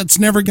minute that's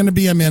never going to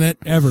be a minute.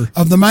 Ever.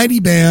 Of the mighty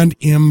band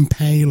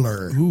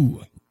Impaler.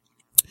 Ooh.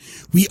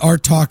 We are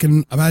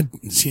talking about,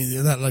 see,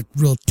 that like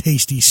real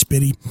tasty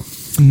spitty.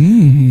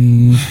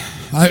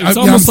 It's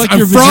almost like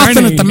your frothing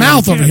vagina at the ain't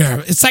mouth Hanukkah. over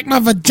here. It's like my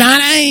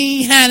vagina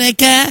ain't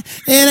Hanukkah.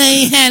 It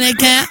ain't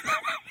Hanukkah.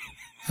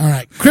 All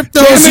right.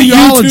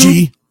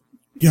 Cryptozoology.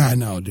 Yeah, I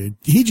know, dude.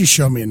 He just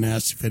showed me a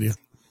nasty video.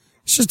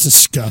 It's just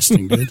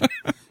disgusting, dude.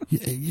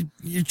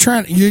 You're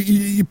trying.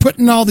 You're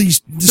putting all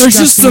these. There's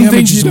just some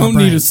things you don't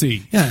need to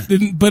see. Yeah,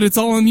 but it's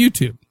all on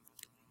YouTube.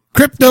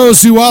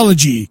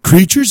 Cryptozoology,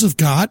 Creatures of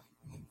God?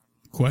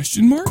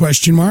 Question mark?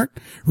 Question mark.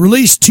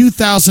 Released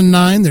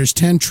 2009. There's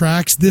 10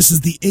 tracks. This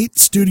is the 8th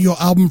studio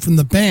album from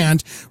the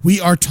band. We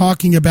are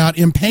talking about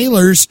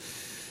Impaler's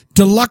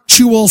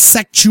deluxual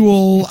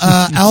sexual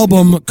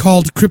album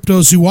called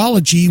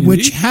Cryptozoology,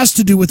 which has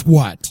to do with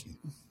what?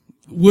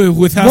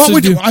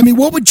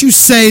 What would you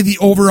say the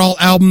overall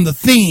album, the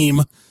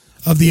theme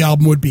of the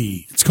album would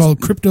be? It's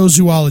called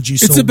Cryptozoology.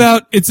 So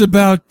It's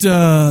about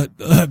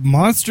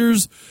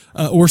monsters,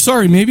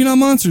 maybe not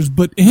monsters,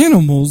 but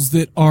animals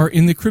that are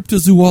in the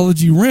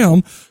cryptozoology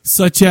realm,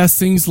 such as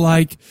things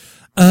like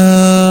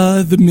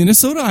the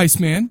Minnesota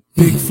Iceman,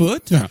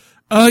 Bigfoot. Yeah.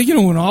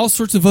 And all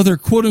sorts of other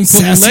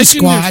quote-unquote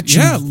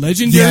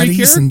legendary Yetis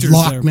characters. and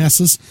Loch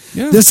Nesses.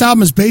 Yeah. This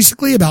album is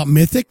basically about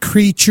mythic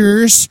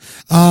creatures,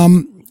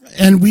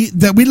 and we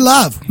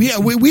love. We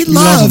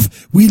love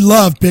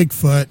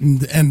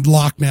Bigfoot and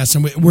Loch Ness,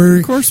 and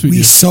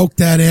we soak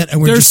that in,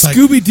 and we're There's just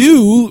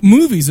Scooby-Doo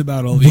movies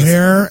about all these.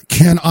 Where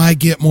can I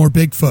get more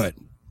Bigfoot?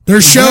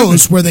 There's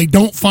shows where they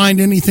don't find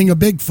anything of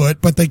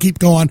Bigfoot, but they keep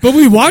going. But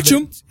we watch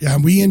them. Yeah,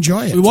 we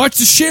enjoy it. We watch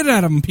the shit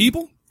out of them,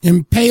 people.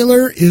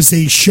 Impaler is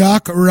a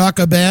shock rock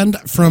band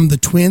from the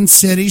Twin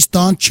Cities,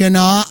 don't you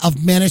know,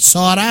 of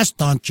Minnesota,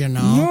 don't you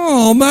know?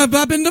 Oh,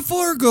 I've been to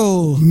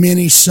Fargo.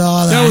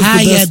 Minnesota. How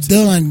you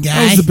doing, guy?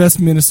 That was the best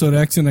Minnesota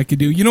accent I could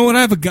do. You know what? I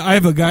have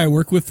a guy I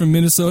work with from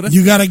Minnesota.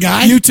 You got a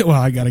guy?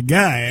 I got a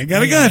guy. I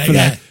got a guy for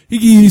that.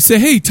 You say,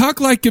 hey,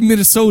 talk like a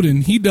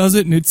Minnesotan. He does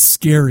it, and it's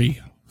scary.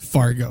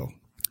 Fargo.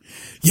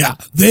 Yeah,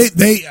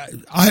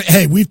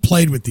 we've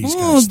played with these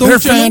guys. They're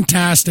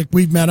fantastic.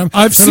 We've met them.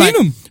 I've seen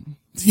them.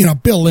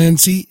 Bill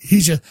Lindsay,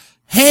 he's just,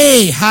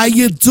 hey, how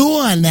you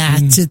doing? I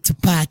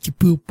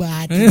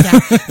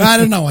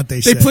don't know what they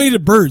say. They played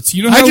at Burt's.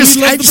 You know how I just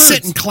Burt's.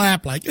 sit and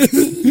clap like,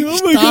 oh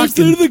my gosh,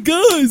 they're the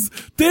guys.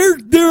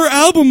 Their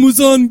album was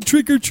on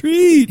Trick or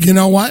Treat. You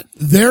know what?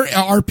 There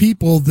are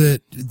people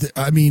that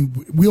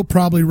we'll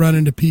probably run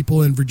into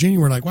people in Virginia.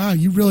 We're like, wow,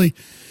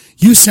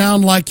 you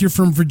sound like you're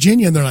from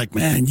Virginia. And they're like,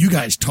 man, you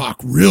guys talk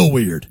real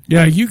weird.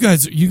 Yeah, you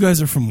guys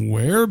are from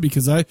where?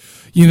 Because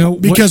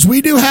because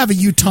we do have a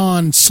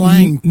Utah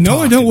slang. No,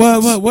 I don't.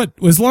 What?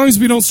 As long as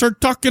we don't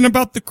start talking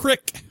about the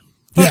crick.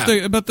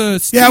 About the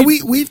state. Yeah,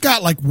 we've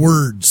got like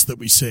words that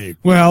we say.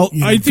 Well,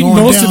 I think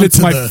most of it's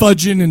my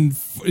fudging and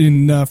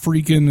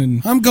freaking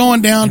and. I'm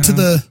going down to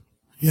the,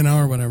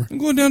 or whatever. I'm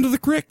going down to the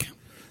crick.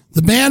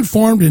 The band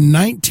formed in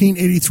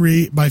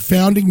 1983 by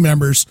founding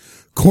members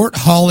Court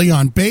Hawley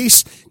on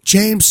bass,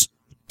 James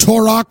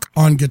Torok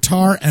on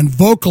guitar, and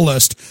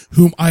vocalist,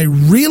 whom I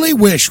really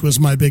wish was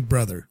my big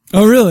brother.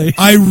 Oh, really?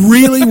 I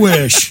really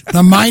wish.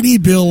 The mighty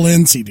Bill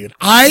Lindsay, dude.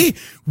 I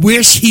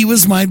wish he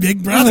was my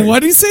big brother. Oh, why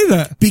do you say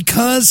that?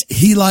 Because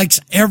he likes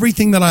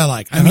everything that I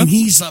like. I mean,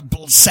 he's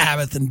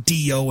Sabbath and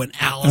Dio and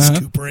Alice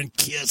Cooper and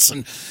Kiss,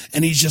 and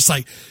he's just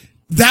like...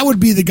 That would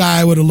be the guy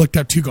I would have looked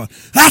up to going,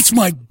 that's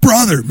my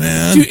brother,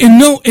 man. Dude, and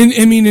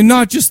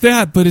not just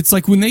that, but it's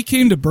like when they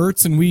came to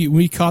Burt's and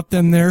we caught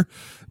them there,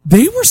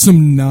 they were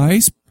some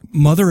nice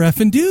mother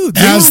effing dudes.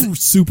 They were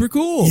super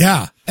cool.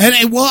 Yeah.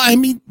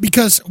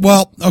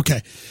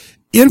 Okay.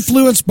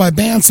 Influenced by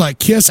bands like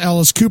Kiss,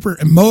 Alice Cooper,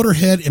 and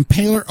Motorhead,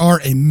 Impaler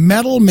are a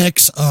metal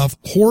mix of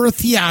horror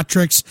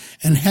theatrics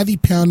and heavy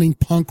pounding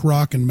punk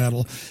rock and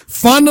metal.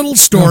 Fun little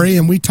story,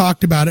 and we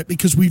talked about it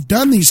because we've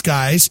done these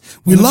guys.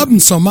 We love them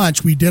so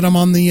much. We did them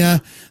on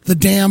the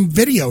damn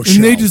video show.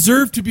 And they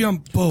deserve to be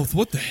on both.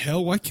 What the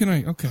hell? Why can't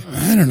I? Okay.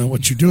 I don't know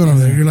what you're doing over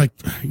there.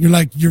 You're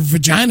like your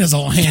vagina's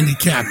all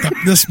handicapped up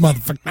this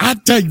motherfucker. I'll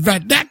tell you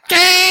right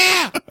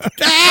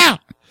now.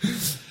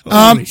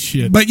 Holy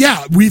shit. But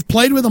yeah, we've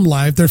played with them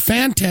live. They're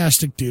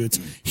fantastic dudes.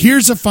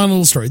 Here's a fun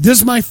little story. This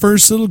is my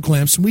first little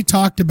glimpse, and we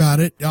talked about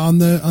it on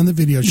the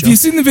video show. If you've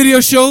seen the video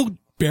show,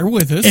 bear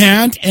with us.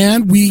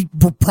 And we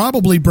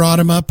probably brought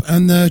him up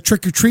on the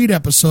Trick or Treat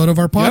episode of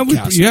our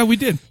podcast. Yeah, we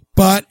did.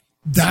 But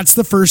that's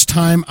the first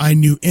time I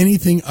knew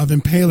anything of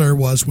Impaler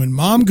was when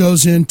Mom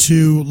goes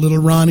into little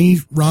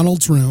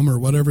Ronald's room, or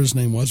whatever his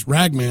name was,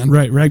 Ragman.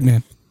 Right,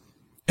 Ragman.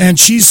 And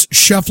she's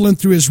shuffling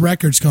through his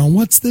records going,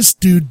 what's this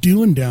dude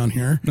doing down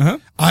here?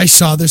 I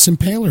saw this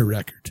Impaler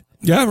record.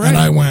 Yeah, right. And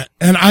I went,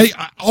 and I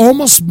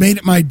almost made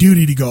it my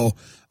duty to go,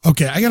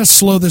 okay, I got to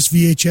slow this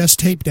VHS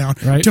tape down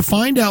to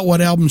find out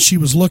what album she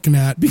was looking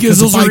at.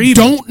 Because if I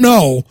don't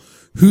know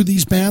who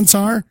these bands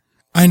are,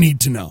 I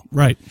need to know.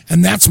 Right.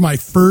 And that's my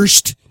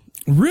first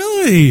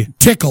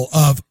tickle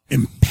of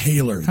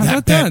Impaler. How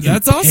about that?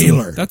 That's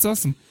awesome. That's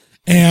awesome.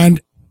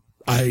 And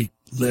I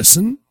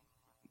listened.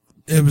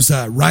 It was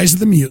Rise of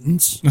the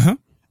Mutants.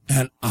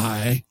 And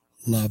I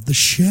love the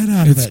shit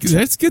out of it.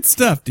 That's good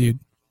stuff, dude.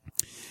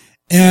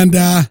 And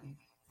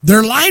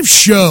their live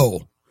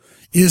show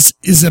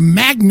is a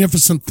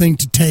magnificent thing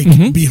to take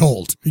and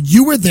behold.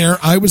 You were there.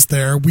 I was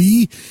there.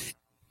 We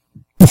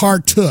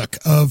partook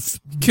of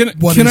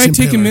Can I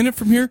take a minute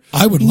from here?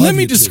 I would love Let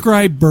me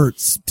describe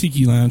Bert's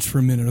Tiki Lounge for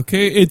a minute,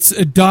 okay? It's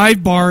a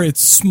dive bar.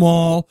 It's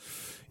small.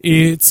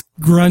 It's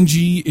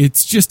grungy.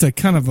 It's just a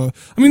kind of a,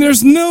 I mean,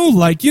 there's no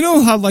like, you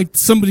know how like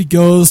somebody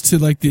goes to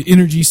like the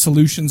Energy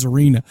Solutions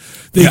Arena.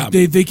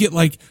 They get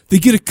like, they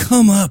get a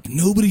come up.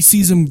 Nobody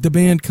sees them, the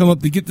band come up.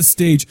 They get the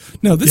stage.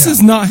 No, this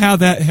is not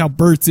how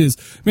Bert's is.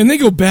 I mean, they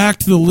go back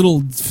to the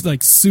little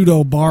like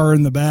pseudo bar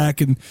in the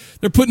back and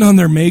they're putting on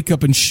their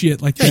makeup and shit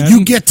like that.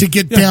 You get to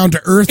get down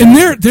to earth.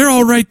 And they're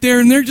all right there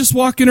and they're just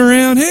walking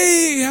around.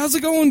 Hey, how's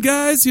it going,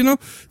 guys? You know,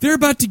 they're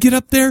about to get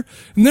up there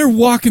and they're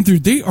walking through.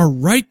 They are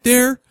right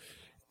there.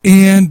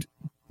 And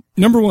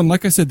number one,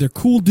 like I said, they're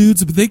cool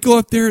dudes, but they go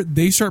up there,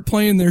 they start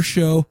playing their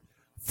show.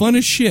 Fun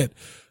as shit.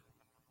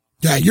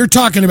 Yeah, you're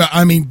talking about,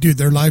 I mean, dude,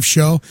 their live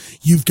show,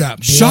 you've got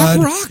blood, shock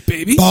rock,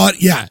 baby.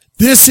 Yeah,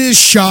 this is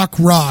shock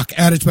rock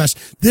at its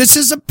best. This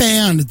is a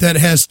band that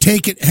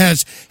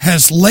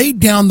has laid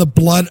down the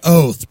blood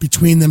oath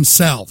between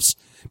themselves,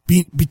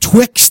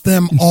 betwixt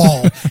them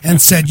all, and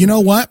said, you know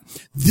what?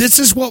 This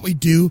is what we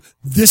do.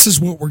 This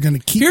is what we're going to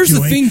keep doing. Here's the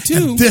thing,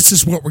 too. And this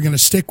is what we're going to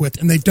stick with.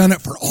 And they've done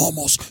it for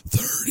almost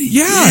 30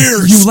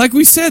 years. Like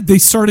we said, they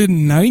started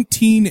in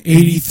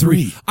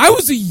 1983. I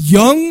was a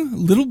young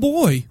little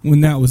boy when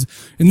that was.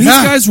 And these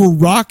guys were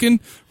rocking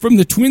from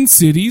the Twin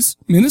Cities,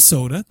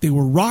 Minnesota. They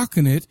were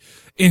rocking it.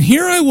 And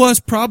here I was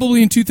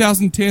probably in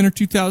 2010 or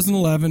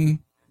 2011.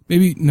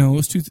 Maybe, no, it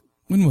was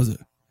when was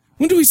it?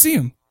 When did we see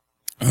them?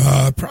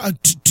 It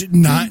wasn't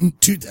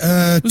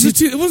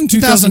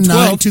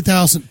 2009,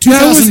 2000.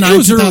 It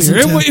was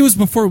earlier. It was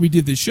before we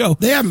did this show.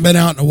 They haven't been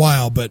out in a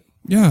while, but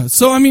yeah.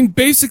 So I mean,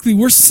 basically,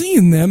 we're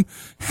seeing them.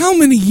 How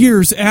many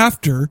years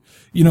after?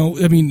 You know,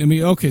 I mean.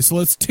 Okay, so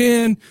let's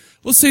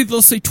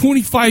say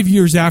 25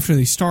 years after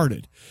they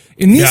started,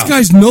 and these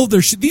guys know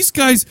their shit. These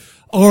guys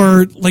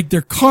are like,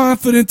 they're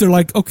confident. They're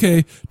like,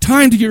 okay,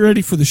 time to get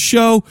ready for the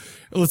show.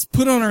 Let's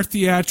put on our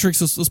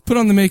theatrics. Let's put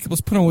on the makeup.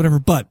 Let's put on whatever.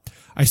 But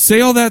I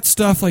say all that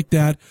stuff like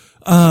that.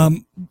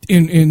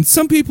 And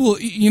some people,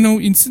 you know,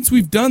 since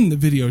we've done the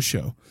video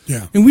show,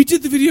 and we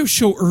did the video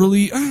show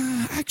early,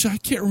 actually, I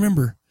can't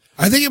remember.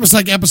 I think it was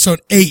like episode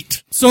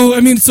 8. So,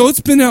 I mean, so it's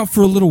been out for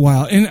a little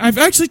while, and I've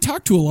actually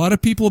talked to a lot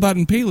of people about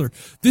Impaler.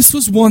 This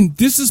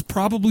is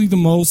probably the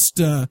most,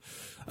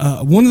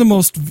 one of the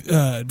most,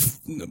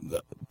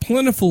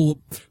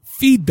 plentiful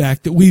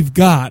feedback that we've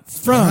got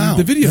from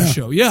the video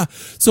show. Yeah.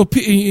 So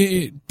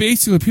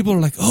basically people are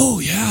like,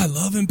 oh yeah, I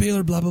love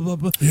Impaler, blah, blah, blah,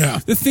 blah. Yeah.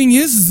 The thing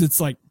is it's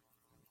like,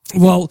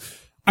 well,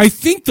 I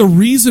think the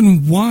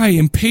reason why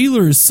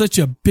Impaler is such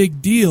a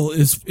big deal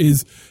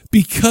is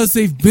because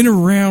they've been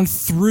around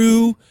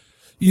through,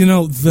 you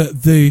know,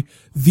 the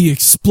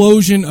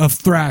explosion of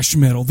thrash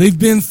metal. They've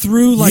been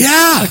through like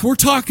we're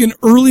talking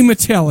early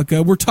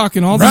Metallica, we're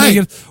talking all the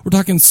negative, we're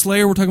talking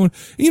Slayer, we're talking,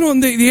 you know,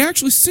 and they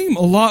actually seem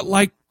a lot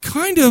like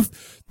kind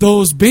of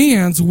those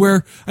bands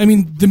where, I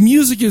mean, the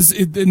music is,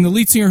 and the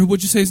lead singer,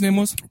 what'd you say his name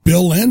was?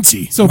 Bill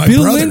Lindsay. So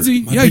Bill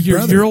Lindsay,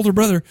 your older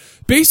brother.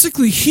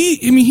 Basically,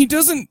 he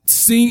doesn't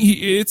sing,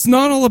 it's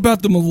not all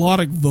about the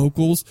melodic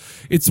vocals.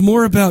 It's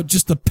more about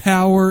just the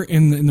power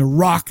and the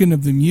rocking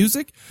of the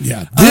music.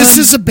 Yeah. This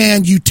is a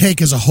band you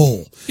take as a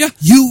whole. Yeah.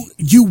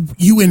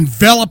 You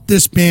envelop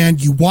this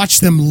band, you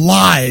watch them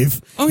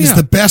live is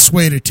the best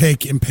way to take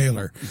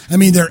Impaler. I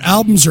mean, their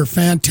albums are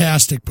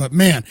fantastic, but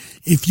man,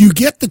 if you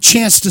get the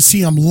chance to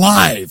see them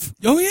live.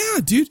 Oh yeah,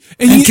 dude.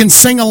 And can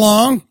sing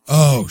along.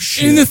 Oh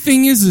shit. And the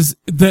thing is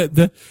that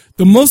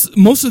the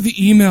most of the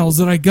emails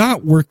that I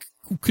got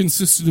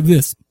consisted of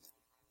this.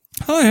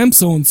 Hi, I'm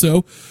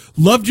so-and-so.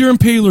 Loved your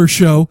Impaler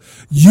show.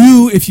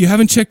 If you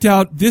haven't checked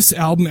out this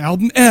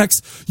album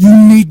X, you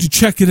need to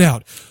check it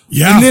out.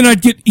 Yeah. And then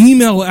I'd get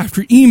email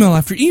after email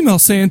after email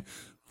saying,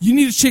 you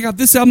need to check out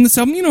this album,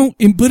 you know,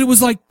 but it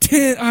was like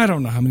 10, I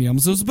don't know how many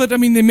albums it was, but I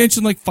mean, they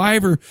mentioned like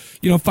 5 or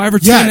 10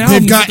 albums. Yeah,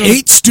 they've got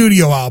 8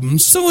 studio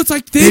albums. So it's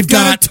like they've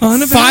got a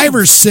ton of 5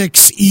 albums. or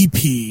 6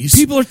 EPs.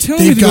 People are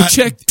telling me to go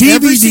check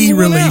DVD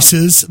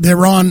releases.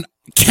 They're on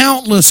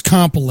countless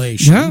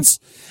compilations.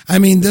 Yeah. I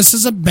mean, this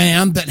is a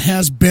band that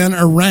has been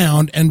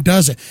around and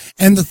does it.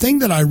 And the thing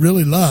that I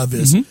really love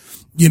is,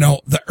 you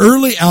know, the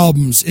early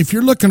albums, if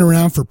you're looking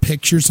around for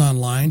pictures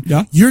online,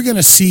 you're going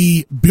to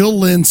see Bill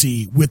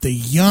Lindsay with a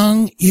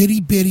young,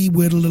 itty-bitty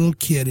little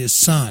kid, his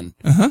son.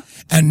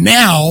 And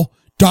now,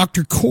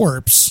 Dr.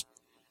 Corpse,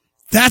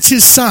 that's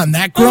his son.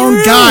 That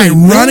grown guy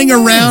running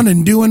around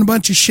and doing a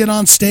bunch of shit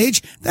on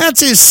stage, that's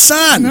his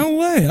son. No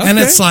way. way. Okay, and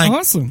it's like,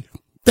 awesome.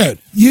 Dude,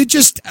 you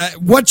just,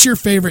 what's your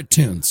favorite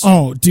tunes?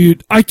 Oh,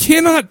 dude, I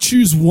cannot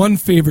choose one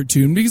favorite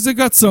tune because I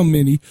got so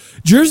many.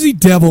 Jersey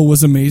Devil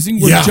was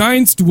amazing. Where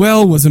Giants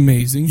Dwell was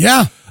amazing.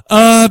 Yeah.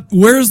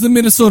 Where's the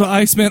Minnesota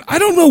Iceman? I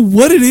don't know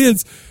what it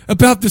is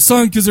about this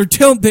song because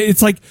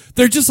it's like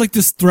they're just like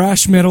this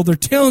thrash metal. They're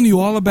telling you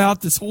all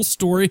about this whole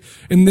story,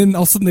 and then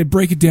all of a sudden they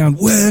break it down.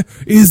 Where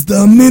is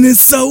the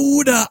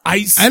Minnesota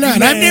Iceman? I know,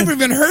 and I've never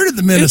even heard of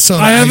the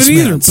Minnesota I haven't Iceman,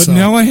 either, but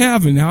now I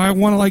have, and now I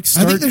want to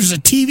start. I think there's a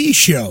TV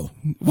show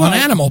on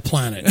Animal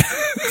Planet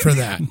for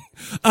that.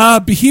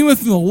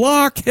 Behemoth and the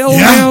Lock,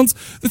 Hellhounds.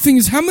 Yeah. The thing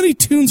is, how many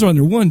tunes are on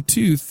there? 1,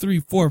 2, 3,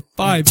 4,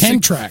 5, 10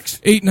 6, tracks.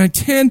 8, 9,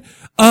 10.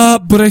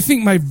 But I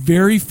think my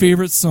very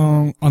favorite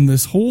song on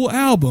this whole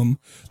album,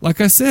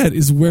 like I said,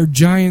 is Where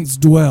Giants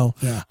Dwell.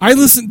 Yeah.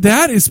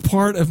 That is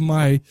part of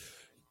my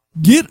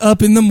get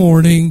up in the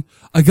morning.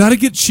 I gotta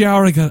get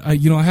showered. I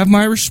have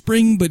my Irish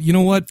Spring, but you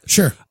know what?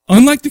 Sure.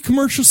 Unlike the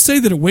commercials say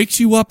that it wakes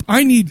you up,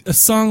 I need a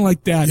song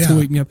like that to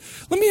wake me up.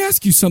 Let me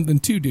ask you something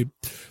too, dude.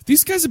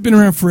 These guys have been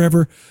around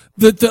forever.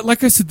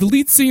 Like I said, the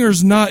lead singer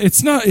is not,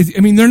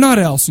 they're not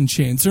Alice in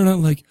Chains. They're not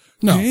like,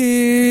 no.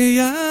 Hey,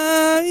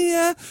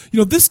 yeah.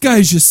 This guy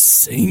is just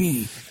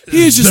singing.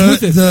 He is just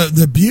with it.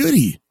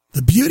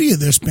 The beauty of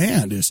this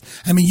band is,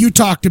 you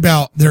talked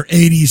about their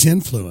 80s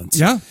influence.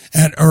 Yeah.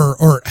 And,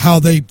 or how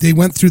they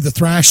went through the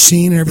thrash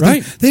scene and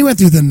everything. Right. They went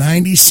through the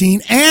 90s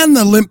scene and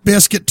the Limp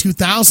Bizkit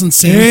 2000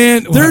 scene.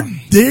 And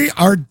they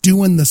are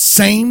doing the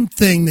same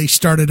thing they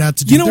started out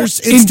to do.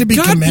 It's to be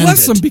God commended.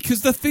 bless them,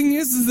 because the thing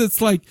is it's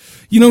like,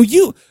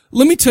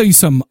 let me tell you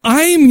something.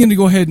 I am going to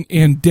go ahead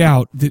and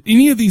doubt that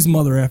any of these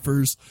mother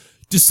effers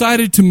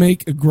decided to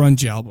make a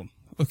grunge album.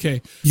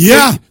 Okay.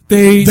 Yeah.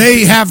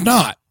 They have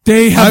not.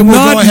 They have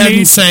not go ahead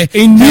and say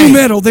a new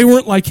metal. They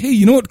weren't like, hey,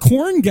 you know what?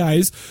 Korn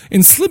guys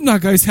and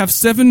Slipknot guys have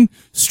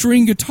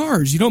 7-string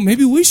guitars.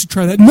 Maybe we should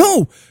try that.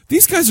 No,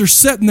 these guys are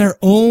setting their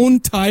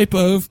own type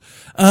of,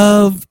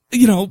 they're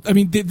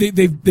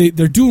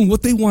doing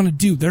what they want to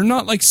do. They're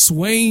not like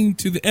swaying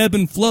to the ebb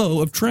and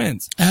flow of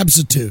trends.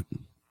 Absolute.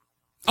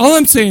 All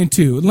I'm saying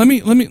too, let me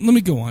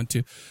go on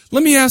to.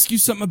 Let me ask you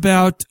something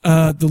about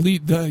the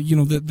lead,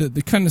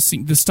 the kind of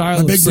the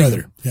style of Big singer.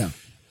 Brother. Yeah.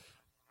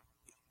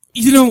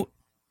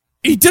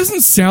 He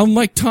doesn't sound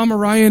like Tom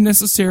Araya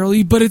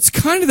necessarily, but it's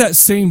kind of that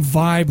same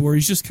vibe where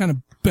he's just kind of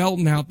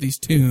belting out these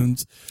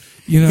tunes.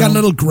 Got a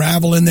little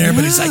gravel in there,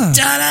 but he's like,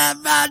 I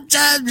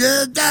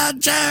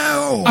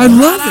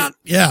love it.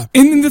 Yeah.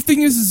 And the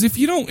thing is if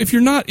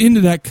you're not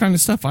into that kind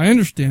of stuff, I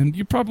understand.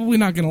 You're probably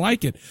not going to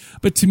like it.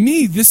 But to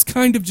me, this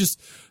kind of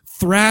just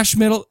thrash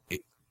metal,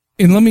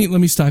 and let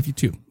me stop you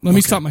too. Let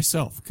me stop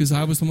myself, because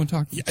I was the one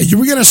talking. You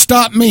were going to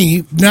stop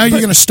me. Now you're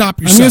going to stop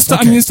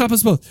yourself. I'm going to stop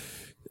us both.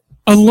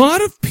 A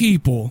lot of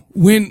people,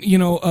 when,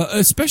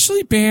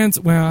 especially bands,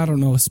 well, I don't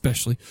know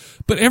especially,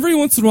 but every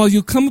once in a while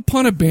you'll come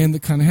upon a band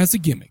that kind of has a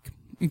gimmick.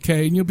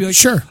 Okay, and you'll be like,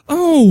 sure.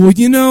 Oh,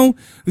 well,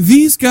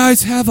 these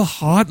guys have a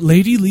hot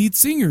lady lead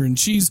singer, and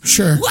she's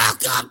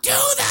welcome to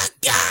the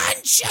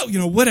gun show,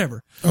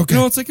 whatever.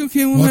 Okay, it's like,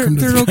 okay, well, welcome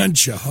they're to the okay. gun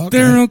show. Okay.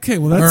 They're okay.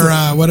 Well,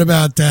 that's what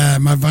about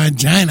my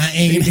vagina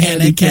ain't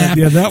handicapped?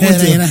 Yeah, that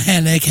one's ain't a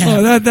handicap.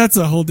 Oh, that's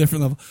a whole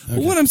different level. Okay.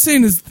 But what I'm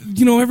saying is,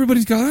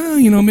 everybody's got,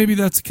 maybe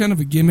that's kind of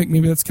a gimmick,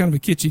 maybe that's kind of a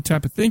kitschy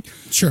type of thing.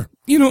 Sure.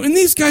 And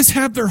these guys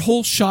have their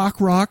whole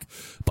shock rock,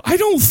 but I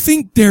don't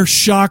think their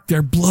shock,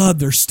 their blood,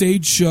 their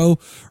stage show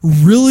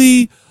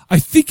really, I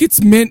think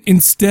it's meant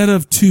instead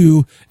of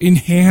to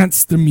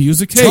enhance the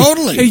music. Hey,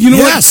 totally. Hey, you know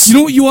what? You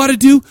know what you ought to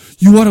do?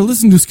 You ought to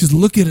listen to us, because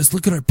look at us,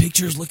 look at our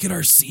pictures, look at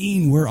our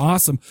scene. We're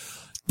awesome.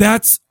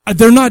 They're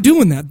not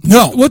doing that.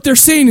 No. What they're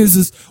saying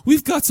is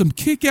we've got some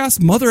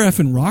kick-ass mother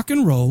effing rock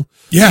and roll.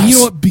 Yes. And you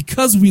know what?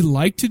 Because we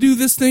like to do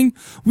this thing,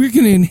 we're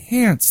going to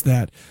enhance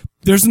that.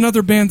 There's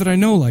another band that I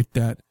know like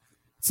that.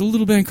 It's a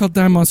little band called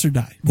Die Monster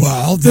Die.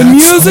 Well, the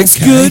music's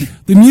good.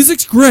 The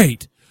music's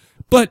great.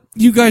 But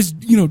you guys,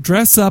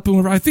 dress up and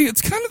whatever. I think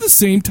it's kind of the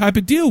same type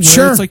of deal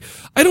where it's like,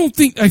 I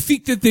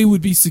think that they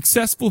would be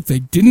successful if they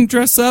didn't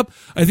dress up.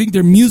 I think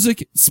their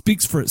music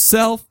speaks for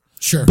itself.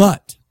 Sure.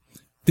 But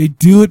they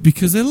do it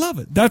because they love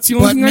it. That's the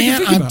only thing I can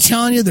think about. I'm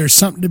telling you, there's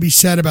something to be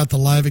said about the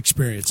live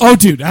experience. Oh,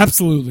 dude,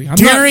 absolutely.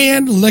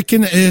 Darian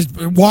is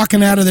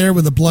walking out of there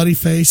with a bloody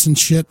face and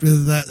shit.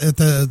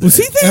 Was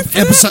he there?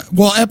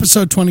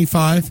 Episode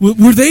 25.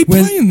 Were they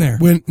playing there?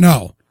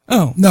 No.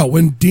 Oh. No,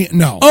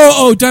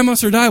 no. Die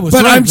Monster Die was.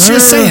 But right, I'm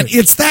just saying,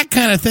 it's that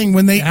kind of thing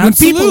when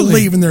people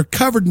leave and they're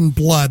covered in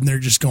blood and they're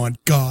just going,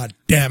 God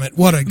damn it,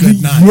 what a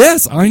good night.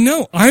 Yes, I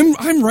know.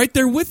 I'm right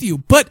there with you.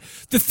 But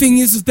the thing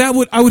is I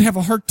would have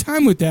a hard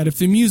time with that if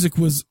the music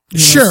was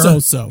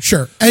so-so.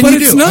 Sure. And but you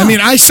it's do. not.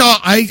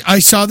 I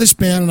saw this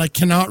band, and I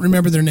cannot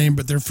remember their name,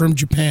 but they're from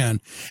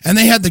Japan, and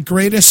they had the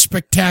greatest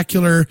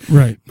spectacular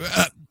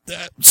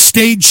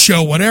stage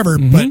show, whatever.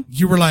 Mm-hmm. But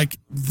you were like,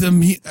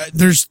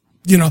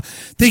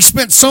 they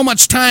spent so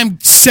much time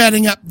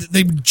setting up.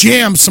 They would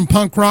jam some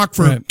punk rock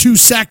for 2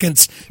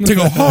 seconds to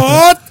go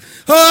hot,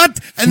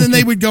 and then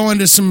they would go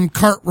into some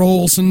cart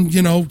rolls and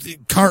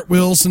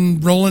cartwheels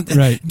and rolling.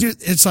 Right. Dude,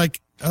 it's like,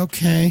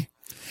 okay.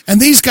 And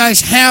these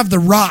guys have the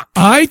rock.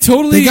 I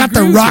totally They got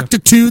agree the with you.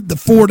 rockitude, the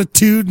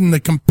fortitude, and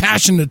the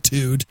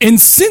compassionitude. And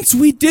since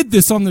we did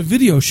this on the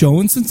video show,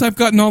 and since I've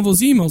gotten all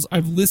those emails,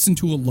 I've listened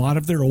to a lot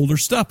of their older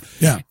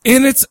stuff. Yeah.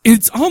 And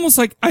it's almost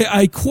like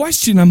I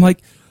question, I'm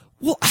like,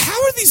 well,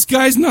 how are these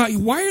guys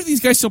why are these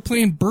guys still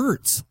playing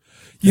Birds?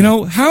 You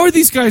know, how are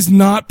these guys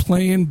not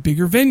playing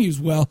bigger venues?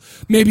 Well,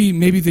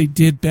 maybe they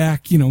did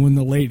back, in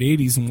the late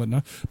 80s and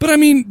whatnot. But I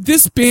mean,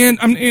 this band,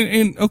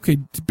 and okay,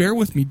 bear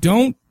with me.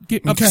 Don't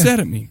get upset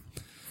at me.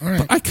 All right.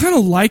 But I kind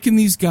of liken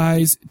these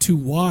guys to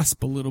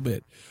Wasp a little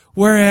bit.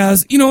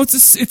 Whereas,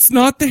 it's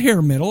not the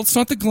hair metal, it's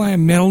not the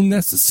glam metal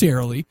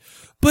necessarily,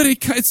 but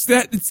it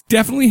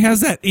definitely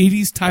has that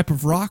 80s type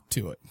of rock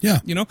to it.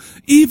 Yeah.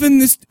 Even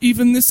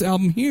this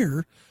album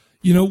here,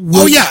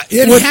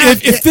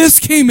 if this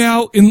came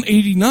out in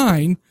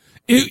 '89,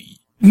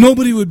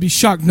 nobody would be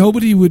shocked.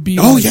 Nobody would be.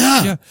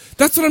 Yeah.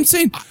 That's what I'm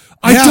saying.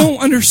 I don't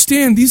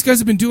understand. These guys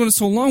have been doing it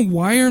so long.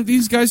 Why aren't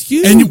these guys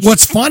huge? And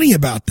what's funny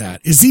about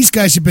that is these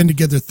guys have been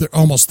together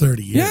almost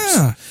 30 years.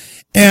 Yeah.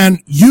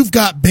 And you've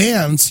got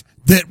bands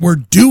that were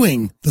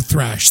doing the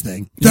thrash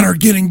thing that are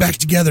getting back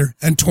together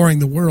and touring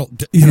the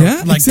world.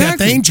 Like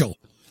exactly. Death Angel.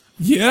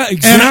 Yeah,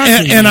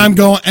 exactly. And I'm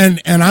going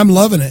and I'm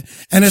loving it.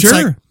 And it's Sure.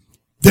 like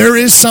there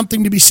is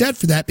something to be said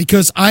for that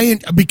because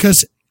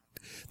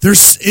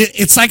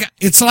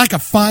it's like a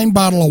fine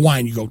bottle of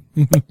wine. You go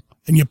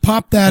and you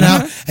pop that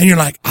out and you're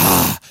like,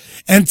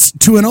 and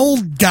to an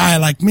old guy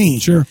like me,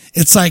 sure,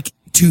 it's like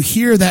to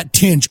hear that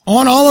tinge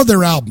on all of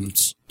their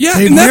albums. Yeah,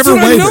 They've and that's never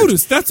what wavered. I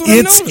noticed. That's what I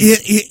noticed.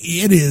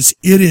 It is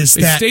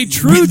They that stayed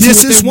true to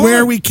this what is they where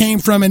want. we came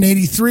from in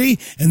 '83,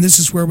 and this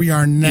is where we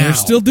are now. They're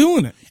still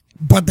doing it.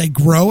 But they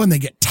grow and they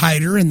get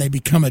tighter and they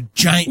become a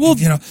giant. Well,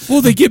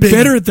 they get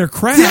better at their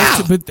craft.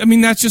 Yeah. But I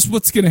mean, that's just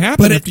what's going to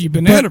happen after you've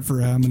been at it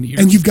for how many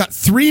years? And you've got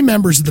 3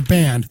 members of the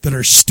band that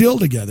are still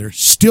together,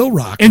 still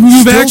rocking, and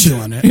you've still actually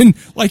doing it. And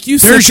like you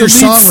There's said, your the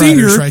lead songwriters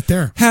singer right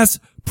there.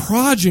 has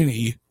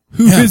progeny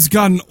who has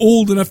gotten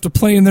old enough to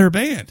play in their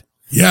band.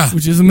 Yeah.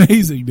 Which is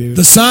amazing, dude.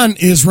 The son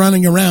is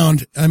running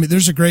around. I mean,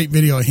 there's a great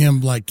video of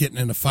him like getting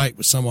in a fight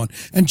with someone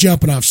and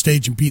jumping off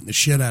stage and beating the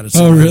shit out of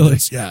someone. Oh, really?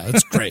 Yeah,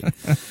 it's great.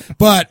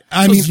 But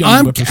I Those mean,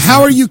 young whippers.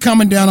 how are you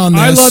coming down on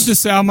this? I love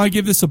this album. I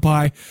give this a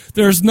buy.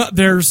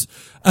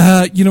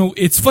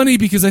 It's funny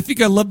because I think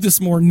I love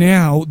this more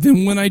now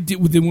than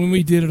when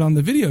we did it on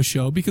the video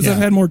show because I've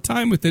had more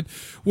time with it.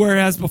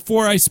 Whereas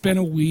before I spent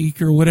a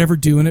week or whatever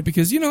doing it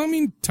because,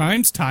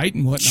 time's tight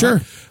and whatnot.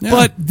 Sure. Yeah.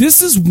 But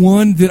this is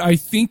one that I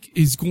think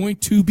is going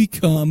to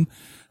become,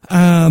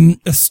 a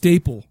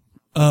staple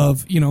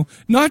of,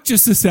 not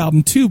just this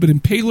album too, but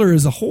Impaler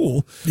as a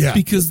whole. Yeah.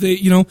 Because they,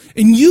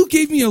 and you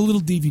gave me a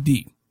little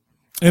DVD.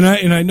 And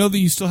I know that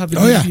you still have the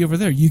DVD over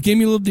there. You gave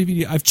me a little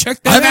DVD. I've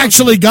checked that out. I've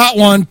actually got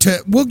one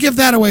we'll give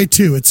that away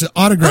too. It's an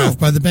autograph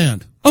by the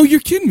band. Oh,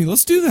 you're kidding me.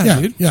 Let's do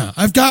that, dude. Yeah.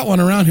 I've got one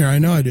around here. I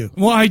know I do.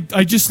 Well,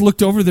 I just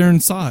looked over there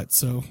and saw it,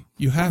 so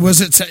you have Was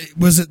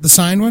it the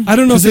signed one? I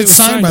don't know if it's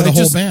signed by the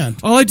whole band.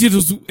 All I did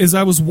was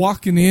I was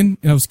walking in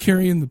and I was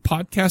carrying the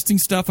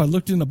podcasting stuff. I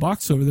looked in the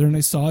box over there and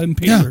I saw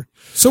Impaler. Yeah.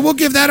 So we'll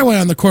give that away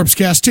on the Corpse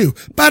Cast too.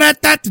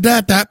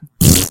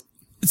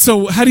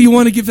 So how do you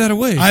want to give that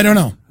away? I don't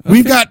know. Okay.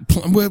 We've got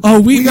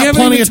we got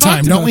plenty of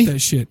time, don't we? That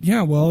shit.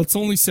 Yeah. Well, it's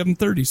only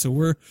 7:30, so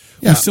we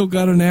still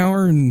got an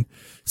hour and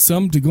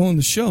some to go on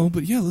the show.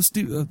 But yeah, let's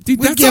do. Dude,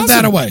 we'll give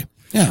that away.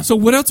 Yeah. So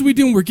what else are we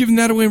doing? We're giving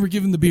that away. And we're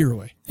giving the beer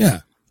away. Yeah.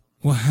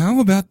 Well, how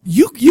about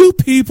you? You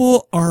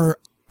people are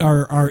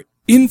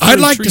in. I'd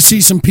like to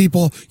see some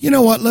people. You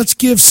know what? Let's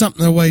give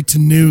something away to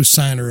new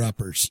signer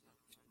uppers.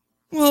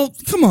 Well,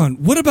 come on.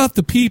 What about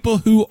the people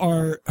who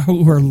are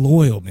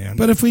loyal, man?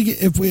 But if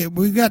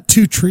we've got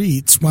 2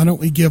 treats, why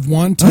don't we give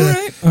one to? All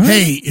right.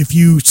 Hey, if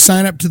you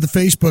sign up to the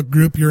Facebook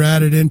group, you're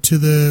added into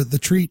the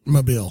treat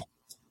mobile.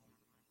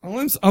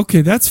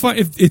 Okay, that's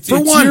fine. It's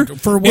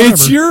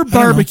your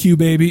barbecue,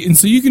 baby, and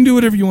so you can do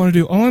whatever you want to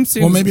do. All I'm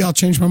saying, well, maybe I'll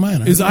change my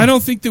mind. I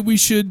don't think that we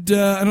should.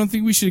 I don't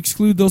think we should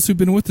exclude those who've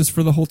been with us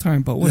for the whole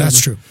time. But whatever.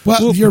 That's true.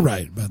 Well, you're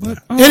right about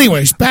that.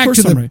 Anyways, back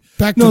to the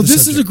subject.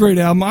 This is a great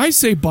album. I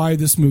say buy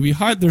this movie.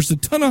 There's a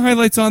ton of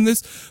highlights on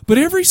this, but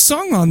every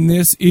song on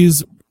this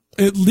is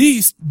at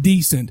least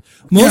decent.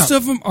 Most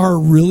of them are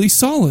really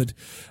solid.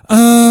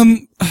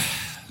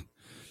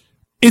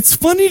 It's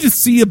funny to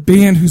see a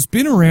band who's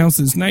been around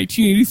since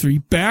 1983,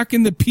 back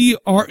in the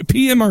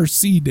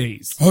PMRC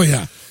days. Oh,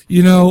 yeah.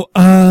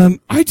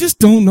 I just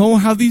don't know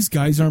how these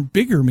guys aren't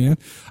bigger, man.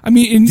 I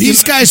mean,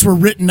 these guys were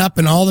written up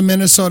in all the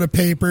Minnesota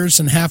papers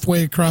and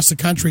halfway across the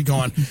country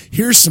going,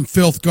 here's some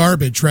filth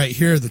garbage right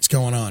here that's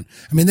going on.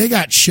 I mean, they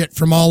got shit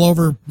from all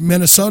over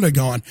Minnesota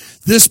going,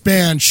 this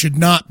band should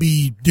not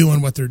be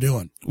doing what they're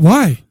doing.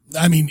 Why?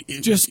 I mean,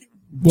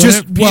 we're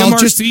talking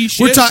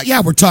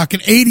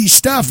 80s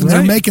stuff, and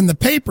they're making the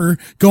paper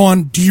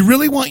going, do you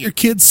really want your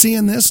kids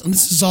seeing this? And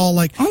this is all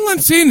like, all I'm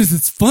saying is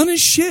it's fun as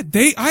shit.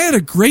 I had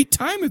a great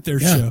time at their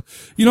show.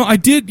 I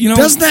did,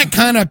 doesn't that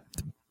kind of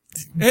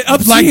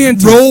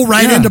roll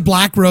into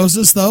Black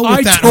Roses though?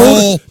 With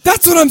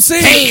that's what I'm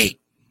saying. Hey,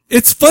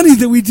 It's funny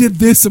that we did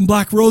this and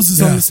Black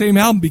Roses on the same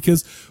album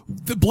because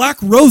the Black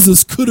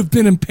Roses could have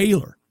been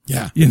Impaler.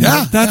 Yeah. You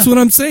know, that's what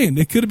I'm saying.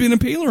 It could have been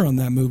Impaler on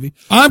that movie.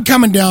 I'm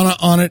coming down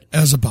on it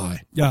as a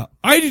buy. Yeah,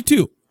 I do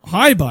too.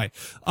 High buy.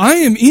 I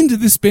am into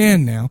this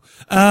band now.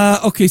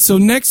 Okay, so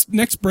next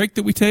break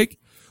that we take,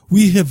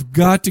 we have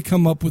got to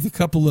come up with a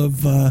couple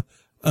of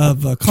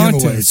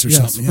contests or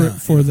something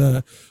for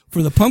the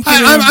pumpkin.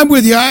 I'm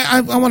with you.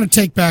 I want to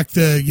take back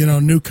the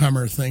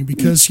newcomer thing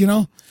because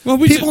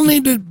people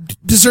need to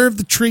deserve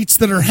the treats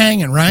that are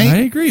hanging, right? I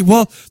agree.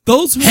 Well,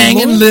 those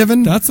hanging,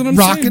 living, that's what I'm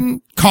rocking,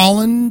 saying.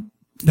 calling,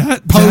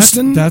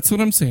 posting. That's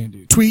what I'm saying,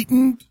 dude.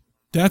 Tweeting.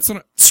 That's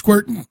what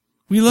squirting.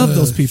 We love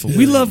those people.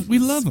 We love them.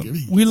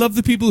 We love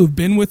the people who've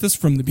been with us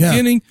from the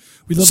beginning.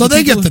 We love so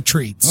they get who, the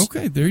treats.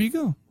 Okay, there you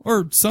go.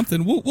 Or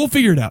something. We'll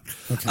figure it out.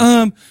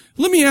 Okay.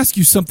 Let me ask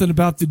you something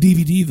about the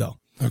DVD though.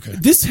 Okay.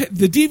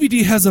 The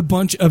DVD has a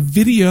bunch of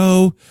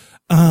video,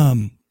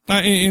 and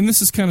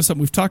this is kind of something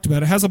we've talked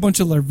about. It has a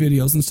bunch of our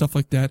videos and stuff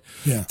like that.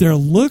 Yeah. Their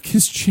look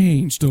has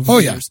changed over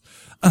the years.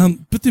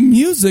 But the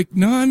music,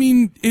 no, I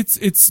mean,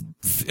 it's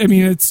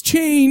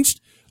changed.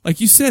 Like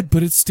you said,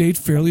 but it stayed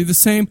fairly the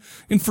same.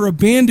 And for a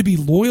band to be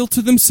loyal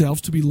to themselves,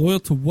 to be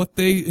loyal to what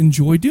they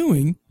enjoy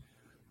doing,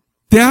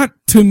 that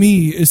to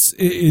me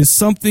is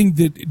something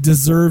that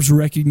deserves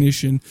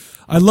recognition.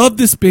 I love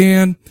this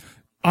band.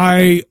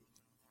 I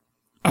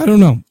don't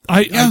know.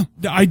 I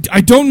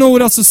don't know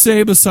what else to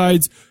say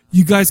besides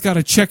you guys got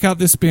to check out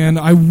this band.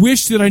 I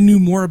wish that I knew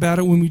more about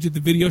it when we did the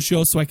video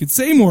show so I could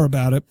say more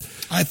about it.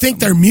 I think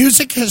their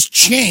music has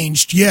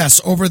changed, yes,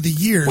 over the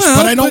years,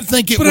 but I don't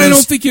think it was. But I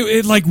don't think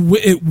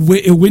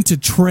it went to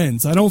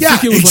trends. I don't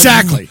think it was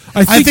exactly.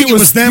 I think it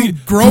was them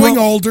growing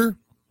older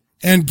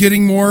and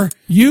getting more.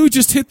 You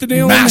just hit the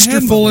nail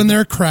masterful on in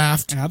their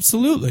craft.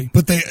 Absolutely.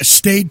 But they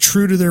stayed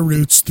true to their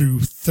roots through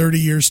 30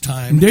 years'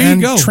 time. There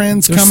and you go.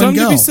 Trends There's come and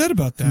go. Something to be said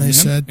about that. And they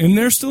said, and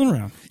they're still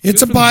around.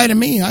 It's a buy to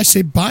me. I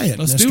say buy it.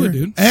 Let's mister. do it,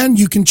 dude. And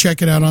you can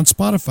check it out on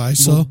Spotify.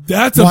 So well,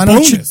 that's a why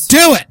bonus. don't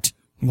you do it?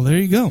 Well, there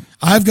you go.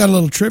 I've got a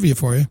little trivia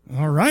for you.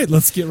 All right,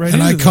 let's get right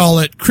into it. And I call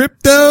it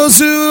Cryptozoo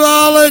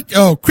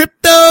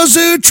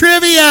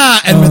Trivia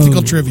and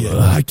Mythical Trivia.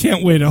 I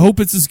can't wait. I hope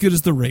it's as good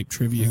as the rape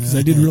trivia because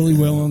I did really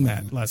well on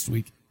that last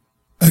week.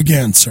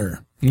 Again,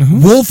 sir.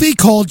 Wolfie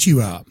called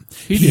you out.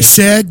 He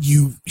said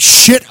you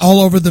shit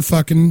all over the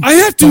fucking. I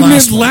have to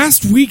admit,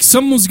 last week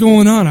something was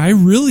going on. I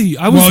was.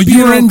 Well,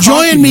 you were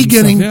enjoying me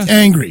getting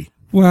angry.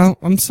 Well,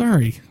 I'm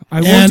sorry. I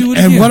won't do it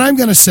again. And what I'm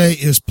going to say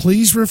is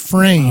please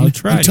refrain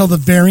until the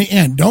very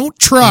end. Don't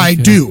try,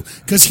 do.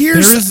 Because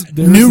here's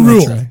new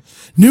rule.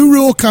 New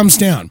rule comes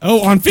down.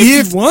 Oh, on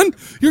 51?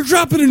 You're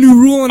dropping a new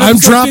rule on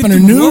episode 51? I'm dropping a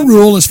new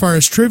rule as far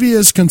as trivia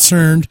is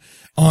concerned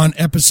on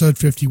episode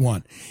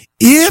 51.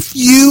 If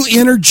you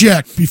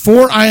interject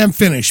before I am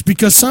finished,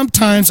 because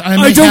sometimes I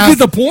don't get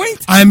the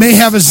point? I may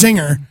have a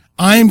zinger,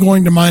 I am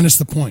going to minus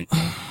the point.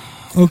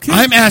 Okay.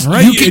 I'm asking.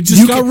 Right. It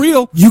just got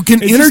real. You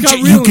can interject.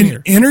 You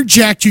can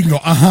interject. You can go.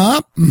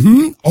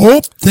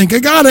 Oh, think I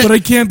got it. But I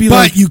can't be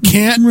But you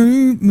can't.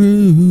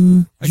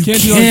 You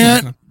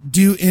can't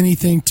do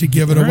anything to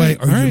give it away,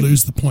 or you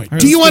lose the point.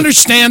 Do you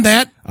understand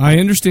that? I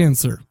understand,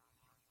 sir.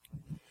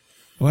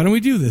 Why don't we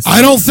do this?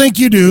 I don't think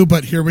you do,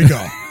 but here we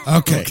go.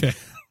 Okay.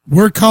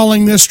 We're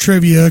calling this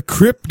trivia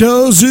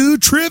Cryptozoo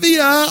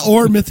Trivia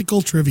or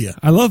Mythical Trivia.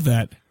 I love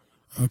that.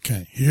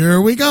 Okay, here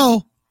we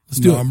go. Let's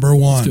do Number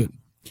one. Let's do it.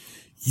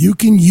 You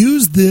can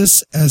use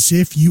this as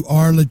if you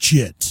are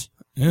legit.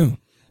 Yeah.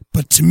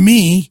 But to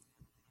me,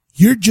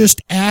 you're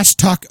just ass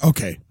talk.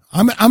 Okay,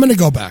 I'm going to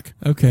go back.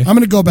 Okay. I'm going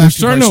to go back. We're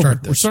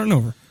starting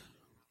over.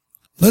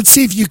 Let's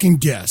see if you can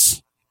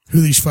guess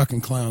who these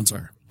fucking clowns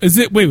are. Is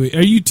it? Wait.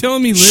 Are you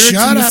telling me lyrics?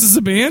 Shut and up. This is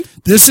a band.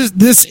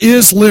 This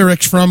is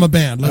lyrics from a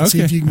band. Let's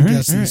see if you can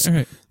guess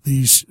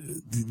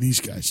these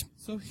guys.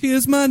 So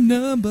here's my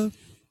number.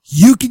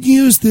 You can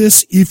use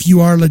this if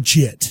you are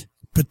legit,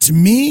 but to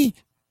me,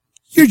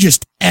 you're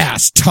just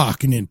ass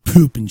talking and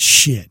pooping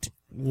shit.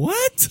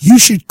 What? You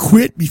should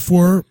quit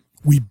before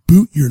we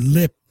boot your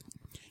lip.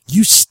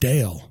 You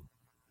stale.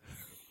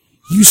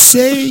 You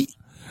say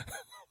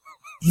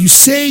you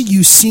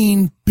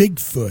seen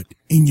Bigfoot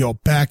in your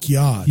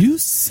backyard. You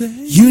say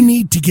you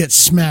need to get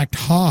smacked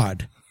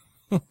hard.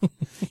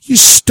 You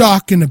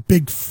stalking a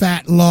big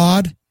fat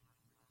lord.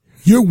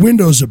 Your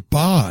windows are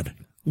barred.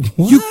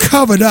 What? You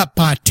covered up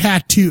by a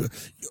tattoo.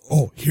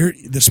 Oh, here,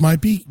 this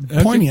might be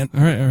poignant.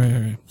 All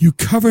right. You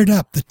covered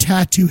up the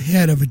tattoo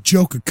head of a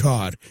Joker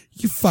card.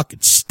 You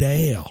fucking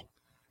stale.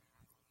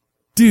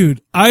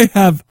 Dude, I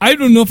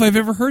don't know if I've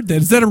ever heard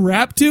that. Is that a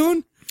rap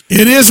tune?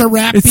 It is a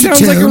rap tune. It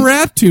sounds like a tune.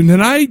 rap tune.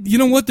 And you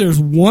know what? There's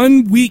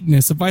one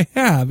weakness if I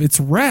have. It's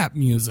rap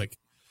music.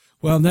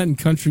 Well, that and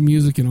country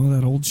music and all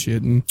that old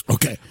shit. And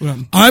okay.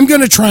 I'm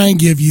going to try and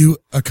give you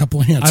a couple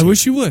of hints. I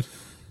wish you would.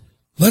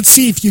 Let's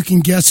see if you can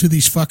guess who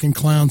these fucking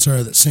clowns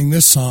are that sing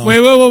this song. Wait,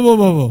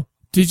 whoa.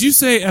 Did you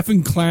say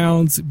effing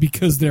clowns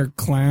because they're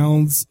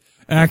clowns?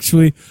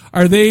 Actually,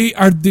 do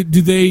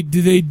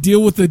they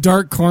deal with the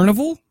dark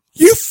carnival?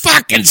 You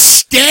fucking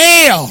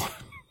stale.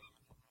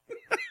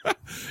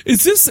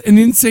 Is this an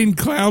Insane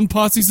Clown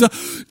Posse song?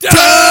 Turn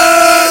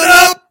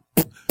up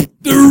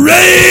the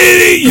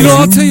radio. You know,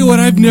 I'll tell you what.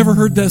 I've never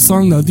heard that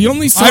song though. The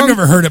only song I've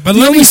never heard it, but the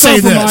let only me say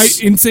song from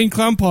this. my Insane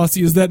Clown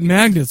Posse is that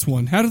Magnets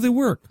one. How do they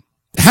work?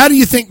 What do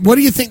you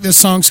think this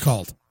song's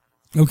called?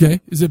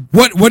 Okay, is it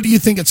What do you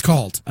think it's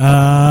called?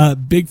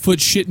 Bigfoot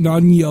shitting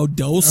on your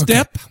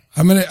doorstep?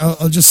 Okay.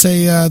 I'll just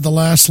say the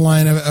last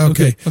line of it.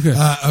 Okay.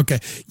 Okay.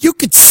 You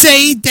could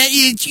say that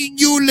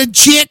you're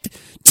legit.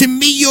 To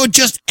me, you're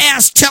just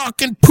ass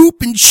talking,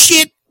 poop and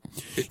shit.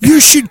 You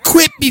should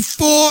quit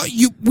before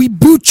we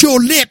boot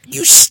your lip.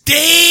 You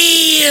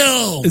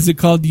stale. Is it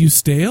called You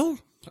Stale?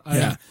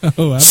 Yeah.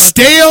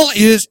 Stale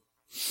is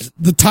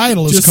the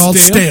title is just called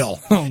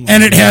Stale,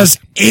 and it has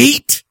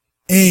 8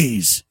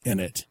 A's in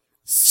it.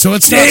 So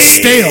it's not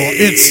stale,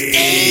 it's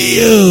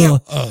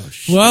stale. Oh,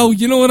 shit. Well,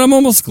 you know what? I'm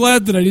almost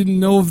glad that I didn't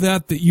know of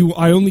that.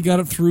 I only got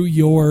it through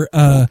your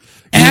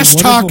ass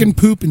talking,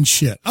 poop and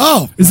shit.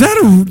 Oh, is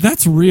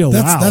that's real?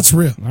 Wow, that's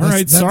real. All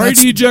right, sorry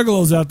to you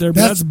juggalos out there,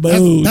 but that's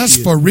bullshit. That's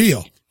for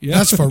real. Yeah.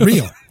 That's for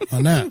real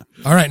on that.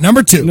 All right,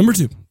 number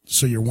two.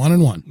 So you're 1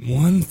 and 1.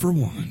 1 for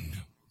 1.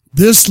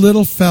 This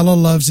little fella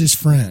loves his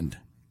friend.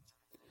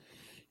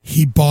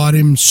 He bought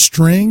him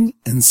string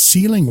and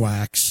sealing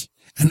wax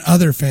and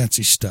other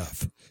fancy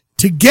stuff.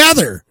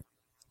 Together,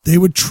 they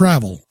would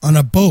travel on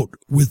a boat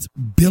with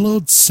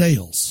billowed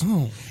sails.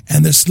 Oh.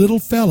 And this little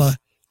fella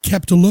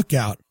kept a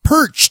lookout,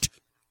 perched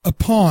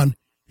upon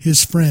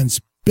his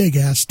friend's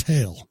big-ass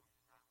tail.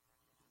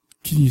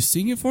 Can you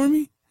sing it for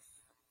me?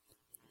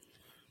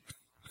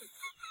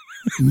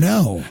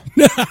 No.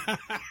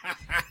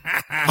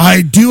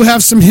 I do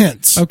have some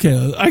hints.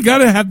 Okay, I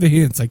gotta have the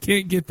hints. I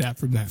can't get that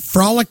from that.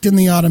 Frolicked in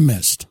the autumn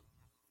mist.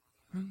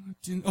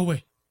 Oh,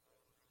 wait.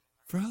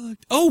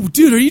 Frolicked. Oh,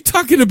 dude, are you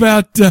talking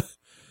about the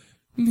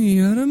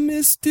autumn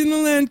mist in a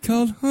land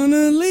called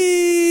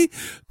Honolulu?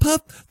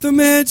 Puff the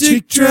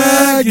magic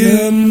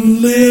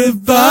dragon,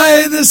 live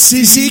by the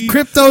sea. See,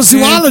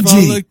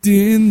 Cryptozoology. Frolicked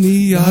in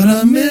the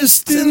autumn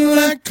mist in a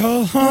land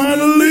called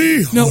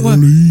Honolulu. No, what?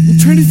 I'm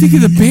trying to think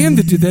of the band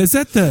that did that. Is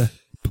that the...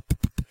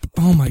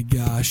 Oh, my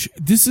gosh.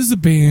 This is a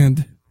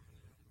band...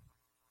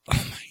 Oh,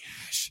 my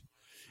gosh.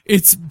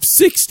 It's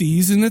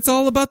 60s, and it's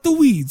all about the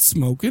weed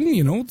smoking,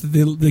 you know,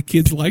 the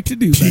kids like to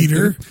do.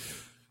 Peter.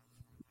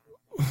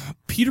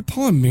 Peter,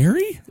 Paul, and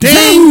Mary? Dang. Is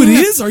that who it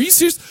is? Are you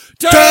serious?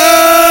 Turn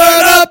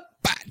up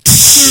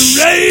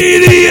the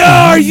radio!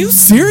 Are you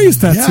serious?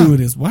 That's who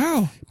it is.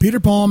 Wow. Peter,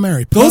 Paul, and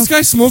Mary. Those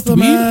guys smoked the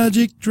weed?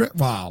 Magic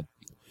wow.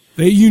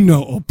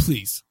 Oh,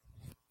 please.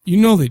 You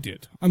know they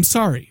did. I'm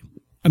sorry.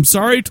 I'm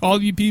sorry to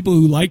all you people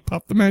who like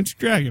Puff the Magic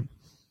Dragon.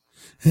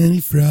 And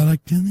he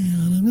frolicked in the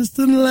autumn mist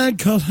in a land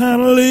called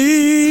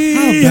Honolulu.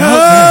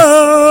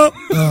 How about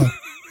that?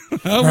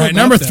 All right,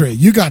 number 3.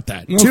 You got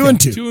that. Okay. 2 and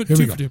 2. Two Here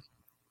we for go. 2.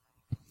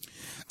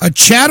 A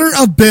chatter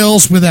of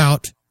bells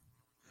without,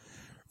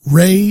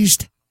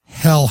 raised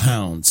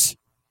hellhounds,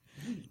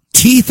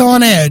 teeth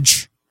on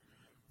edge,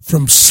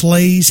 from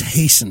sleighs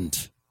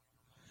hastened,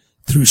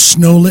 through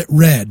snowlit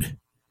red,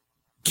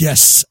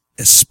 guests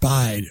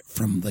espied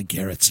from the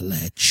garret's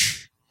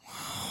ledge.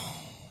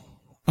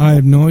 I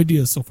have no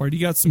idea so far. Do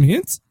you got some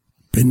hints?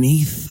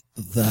 Beneath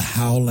the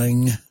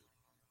howling.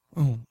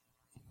 Oh.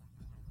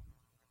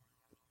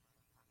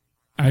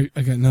 I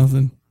got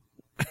nothing.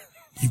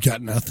 You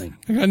got nothing.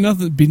 I got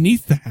nothing.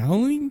 Beneath the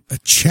howling? A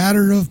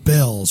chatter of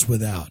bells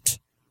without,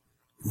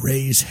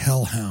 raise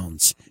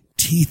hellhounds,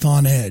 teeth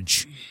on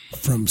edge,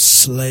 from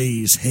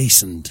sleighs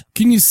hastened.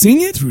 Can you sing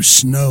it? Through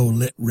snow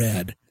lit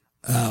red.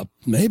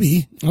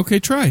 Maybe. Okay,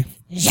 try.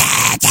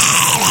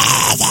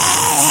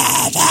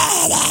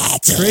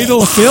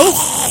 Cradle of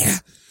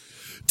Filth?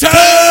 Turn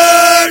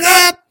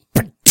up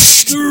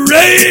the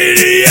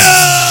radio!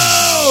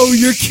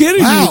 You're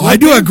kidding me. Wow, I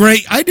do a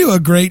great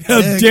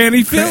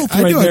Danny Filth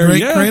I right do a there,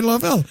 great yeah. Cradle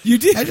of Filth. You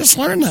did? I just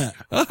learned that.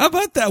 How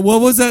about that?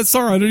 What was that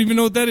song? I don't even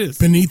know what that is.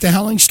 Beneath the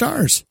Howling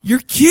Stars. You're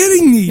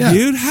kidding me, Yeah.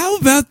 dude. How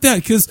about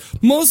that? Because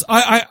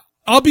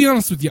I'll be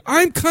honest with you.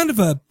 I'm kind of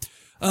I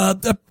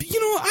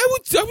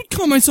would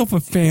call myself a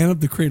fan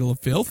of the Cradle of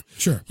Filth.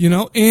 Sure. You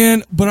know,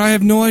 but I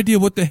have no idea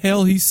what the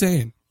hell he's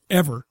saying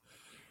ever.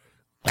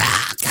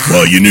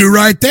 Well, you knew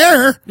right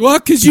there. Well,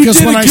 because you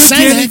did when a I good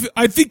sang Danny.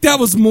 I think that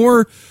was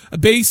more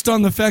based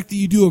on the fact that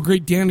you do a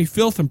great Danny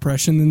Filth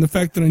impression than the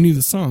fact that I knew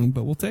the song.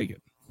 But we'll take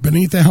it.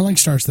 Beneath the Howling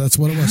Stars. That's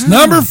what it was.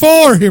 Number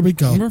 4. Here we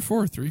go. Number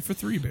 4, 3 for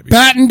 3, baby.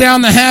 Batten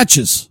down the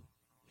hatches.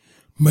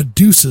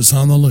 Medusa's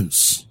on the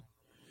loose.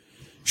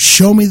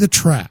 Show me the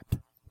trap.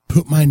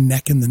 Put my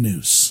neck in the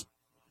noose.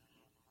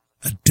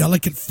 A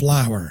delicate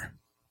flower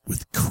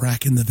with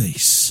crack in the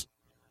vase.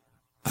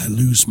 I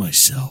lose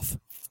myself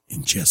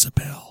in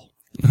Jezebel.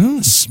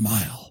 A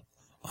smile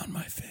on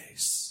my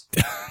face.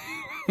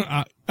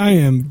 I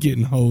am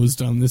getting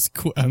hosed on this.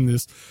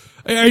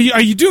 Are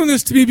you doing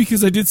this to me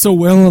because I did so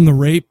well on the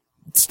rape?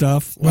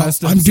 stuff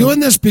last I'm episode. doing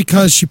this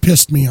because you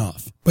pissed me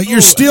off, but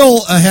you're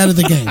still ahead of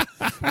the game.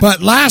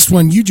 But last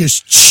one, you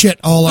just shit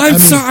all. I'm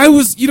sorry. I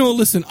was,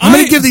 listen. I'm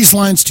going to give these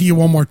lines to you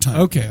one more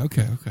time. Okay.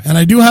 And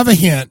I do have a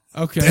hint.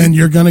 Okay. And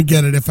you're going to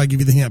get it if I give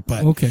you the hint.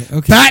 But okay.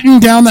 Batten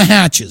down the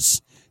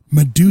hatches.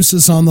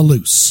 Medusa's on the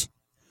loose.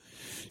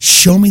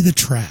 Show me the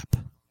trap.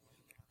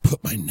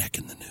 Put my neck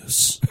in the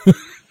noose.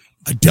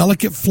 A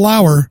delicate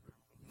flower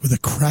with a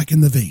crack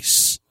in the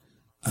vase.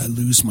 I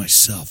lose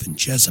myself in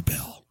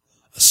Jezebel.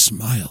 A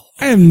smile.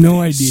 I have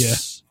no idea.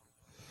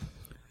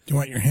 Do you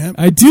want your hint?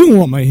 I do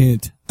want my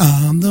hint.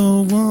 I'm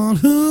the one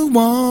who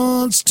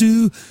wants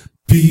to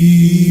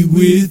be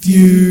with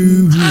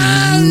you.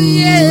 Oh,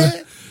 yeah.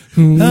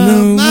 You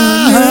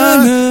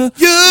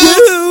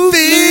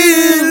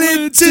feel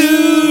it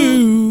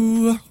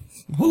too.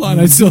 Hold on,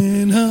 I still.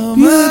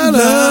 My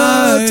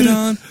light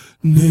on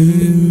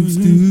news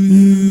to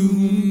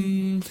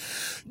you.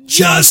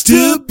 Just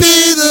to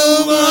be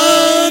the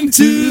one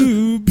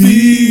to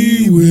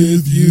be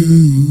with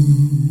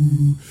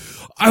you.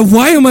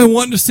 Why am I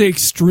wanting to say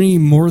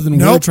extreme more than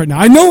words right now?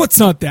 I know it's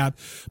not that,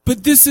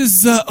 but this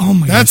is, oh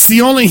my God. That's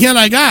the only hint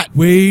I got.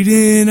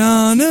 Waiting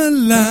on a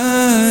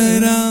light.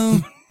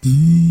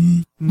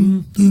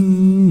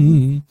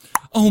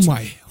 Oh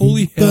my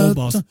holy hell,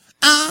 boss.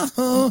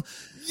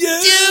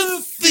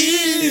 You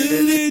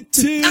feel it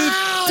too.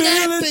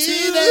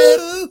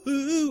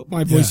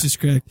 My voice is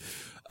cracked.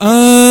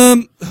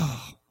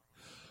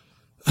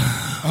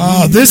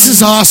 Oh, this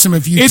is awesome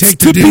if you take the It's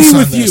deuce to be on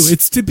with this. you.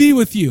 It's to be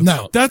with you.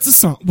 No. That's a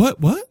song. What?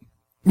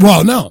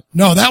 Well, no,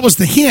 that was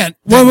the hint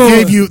that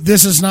gave you,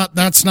 that's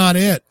not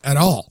it at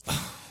all.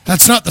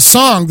 That's not the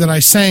song that I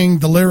sang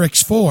the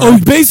lyrics for. Oh,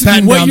 basically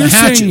Batten what down you're the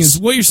hatches.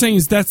 saying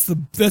is that's the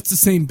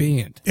same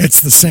band.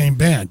 It's the same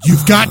band.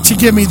 You've got to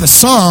give me the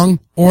song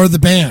or the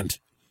band.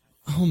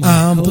 Oh my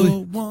I'm holy. the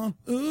one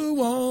who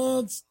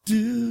wants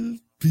to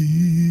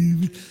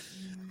be.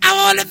 I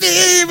want to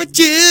be with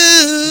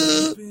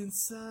you.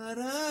 Inside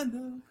I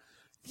know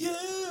you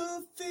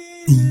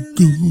I'm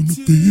gonna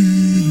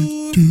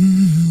be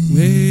too.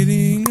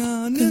 waiting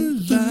on the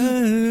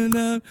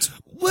line.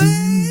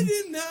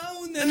 Waiting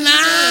on the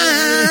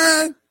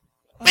line.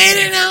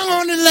 Waiting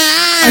on the line.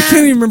 I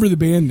can't even remember the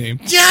band name.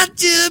 Just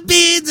to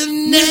be the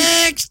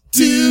next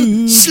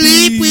to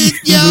sleep with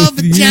your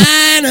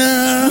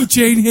vagina. Which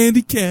ain't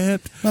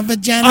handicapped. My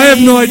vagina. I have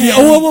no idea.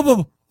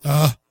 Oh,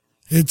 whoa.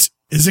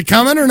 Is it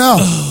coming or no?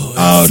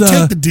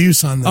 Take the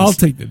deuce on this. I'll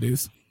take the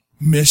deuce.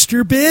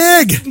 Mr.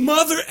 Big.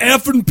 Mother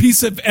effing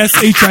piece of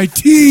shit.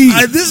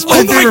 This is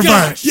my favorite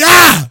part.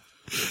 Yeah.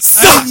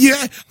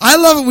 I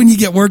love it when you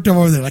get worked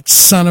over there, like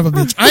son of a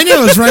bitch. I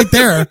knew it was right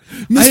there.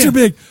 Mr.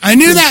 Big. I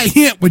knew that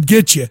hint would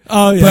get you.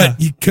 Oh, yeah.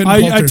 But you couldn't.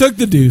 I took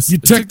the deuce. You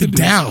took the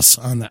douse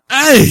on that.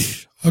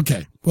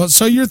 Okay. Well,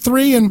 so you're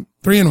 3 and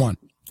 1.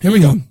 Here we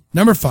go.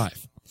 Number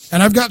 5.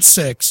 And I've got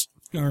 6.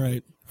 All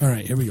right.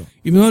 Here we go.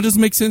 Even though it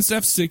doesn't make sense to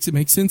have 6, it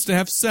makes sense to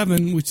have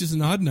 7, which is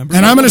an odd number.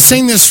 And I'm going to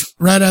sing this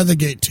right out of the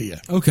gate to you.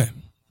 Okay.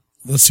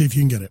 Let's see if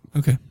you can get it.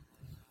 Okay.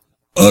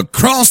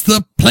 Across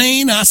the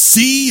plain, I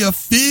see a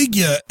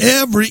figure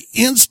every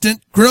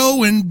instant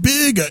growing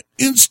bigger.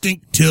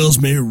 Instinct tells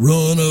me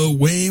run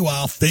away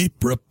while fate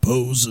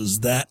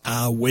proposes that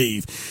I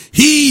wave.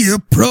 He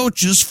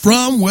approaches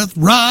from with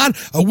rod,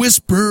 a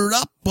whisper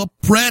up a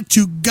prayer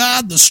to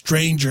God. The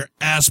stranger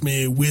asks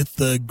me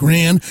with a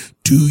grin,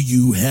 do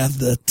you have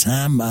the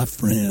time, my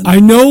friend?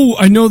 I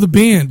know the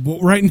band. Well,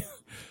 right now,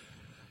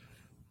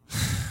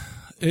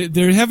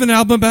 they have an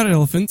album about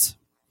elephants.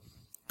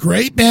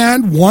 Great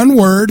band, one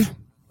word.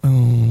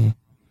 Oh.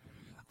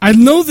 I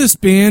know this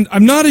band.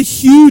 I'm not a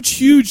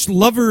huge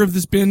lover of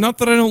this band. Not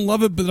that I don't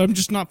love it, but I'm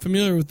just not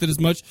familiar with it as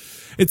much.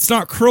 It's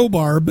not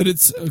Crowbar, but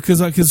it's because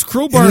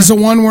Crowbar It is a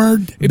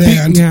one-word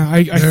band.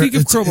 I think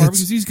of Crowbar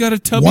because he's got a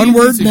tubby.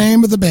 One-word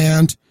name of the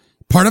band.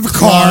 Part of a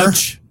car.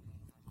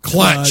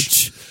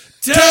 Clutch.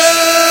 Turn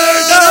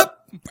up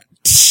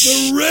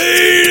the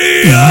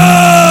radio!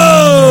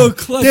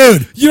 Clutch.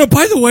 Dude.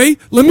 By the way,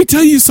 let me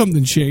tell you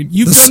something, Shane.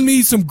 You've done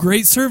me some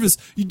great service.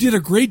 You did a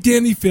great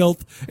Danny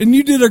Filth, and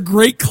you did a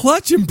great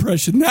Clutch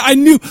impression. I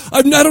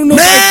don't know.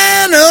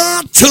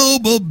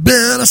 October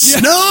better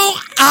snow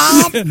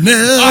out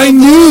never. I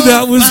knew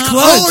that was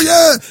Clutch. Oh,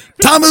 yeah.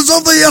 Time is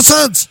of the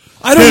essence.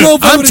 I don't know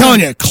if I'm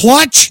telling you,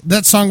 Clutch,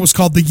 that song was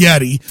called The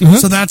Yeti,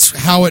 so that's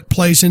how it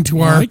plays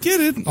into our I get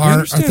it. I our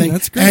understand. thing.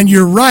 That's great. And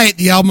you're right,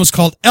 the album was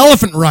called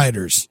Elephant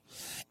Riders.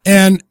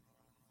 And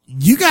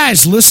you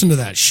guys listen to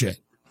that shit.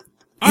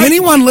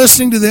 Anyone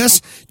listening to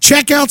this,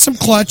 check out some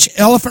Clutch,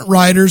 Elephant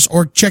Riders,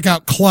 or check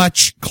out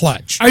Clutch.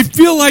 I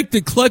feel like the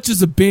Clutch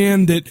is a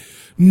band that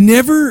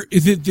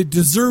that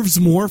deserves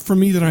more from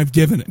me than I've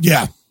given it.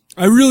 Yeah.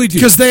 I really do.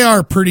 Because they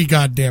are pretty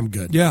goddamn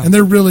good. Yeah. And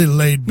they're really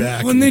laid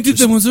back. When they did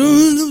that one,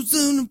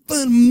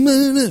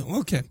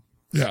 okay.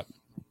 Yeah.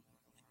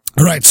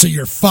 All right, so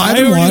you're 5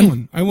 and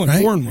 1. I won.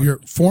 Right? 4 and 1. You're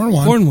 4 and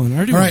 1. 4 and 1. I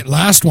already All won. right,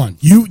 last one.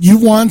 You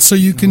won, so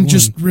you can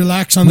just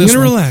relax on this I'm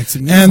one. gonna relax.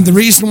 And the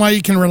reason why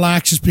you can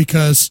relax is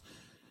because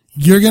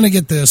You're going to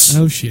get this.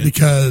 Oh, shit.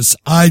 Because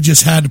I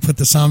just had to put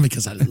this on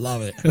because I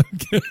love it.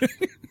 Okay.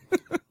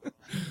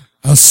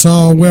 I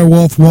saw a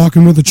werewolf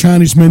walking with a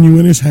Chinese menu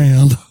in his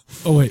hand.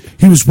 Oh, wait.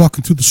 He was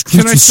walking through the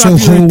streets Can I of stop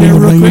Soho you right there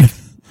in the real rain. quick?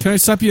 Can I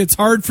stop you? It's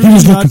hard for He me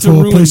was not looking to for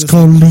a ruin place this.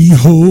 called Lee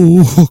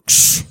Ho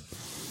Hooks.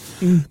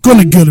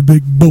 Gonna get a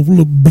big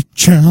bowl of big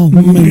chow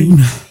mein.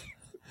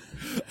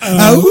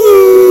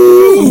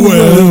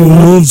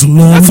 Werewolves of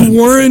London. That's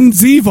Warren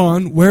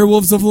Zevon,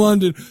 Werewolves of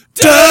London.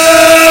 Turn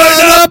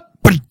up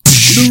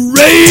the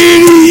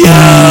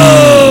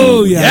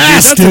radio. Yeah,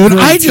 yes, dude.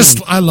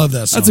 dude. I love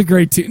that song. That's a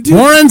great tune. Dude,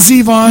 Warren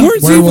Zevon, Warren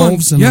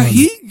Werewolves Zevon. in Yeah, London.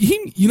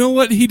 he. You know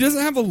what? He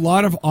doesn't have a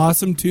lot of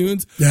awesome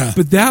tunes. Yeah.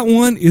 But that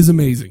one is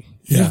amazing.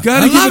 Yeah. You've got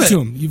to I give love it to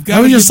him. You've got.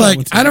 I was to just give that like,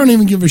 one to I him. don't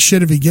even give a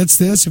shit if he gets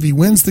this. If he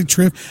wins the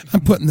trip,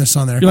 I'm putting this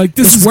on there. You're like,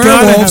 this It's has got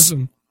to werewolves.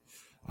 happen.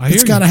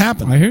 It's got to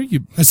happen. I hear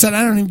you. I said,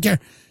 I don't even care.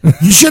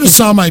 You should have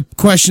saw my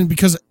question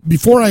because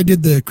before I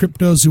did the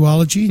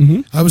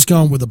cryptozoology, I was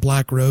going with the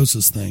Black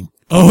Roses thing.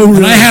 Oh, really?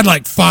 And I had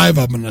like 5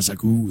 of them, and I was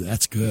like, ooh,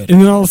 that's good. And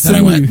then all of a Then I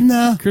sudden, went,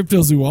 no.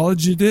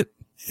 Cryptozoology did.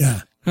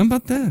 Yeah. How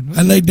about that?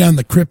 I laid down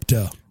the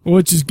crypto.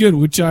 Which is good,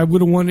 which I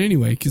would have won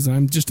anyway, because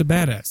I'm just a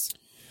badass.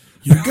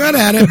 You're good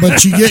at it,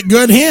 but you get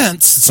good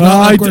hints. It's not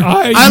like we're-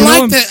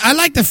 I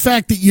like the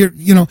fact that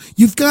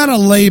you've got to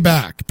lay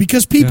back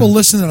because people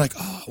listen. They're like,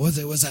 oh,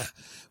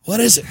 what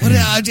is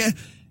it?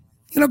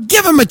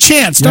 Give them a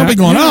chance. Don't be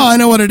going, oh, I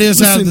know what it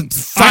is out of the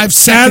 5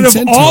 seconds out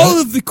of into all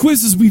it. of the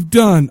quizzes we've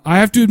done, I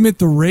have to admit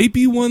the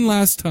rapey one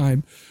last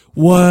time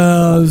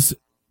was,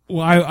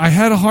 well, I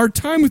had a hard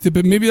time with it,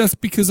 but maybe that's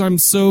because I'm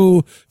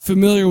so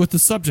familiar with the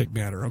subject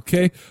matter,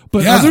 okay?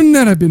 But other than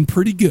that, I've been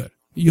pretty good.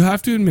 You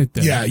have to admit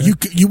that. Yeah,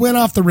 okay? you went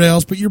off the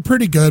rails, but you're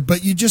pretty good.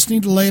 But you just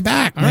need to lay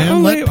back, man.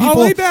 I'll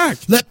lay back.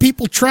 Let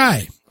people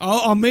try.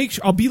 I'll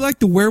be like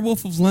the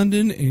Werewolf of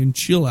London and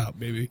chill out,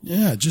 baby.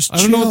 Yeah, just I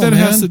don't know what that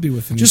has to do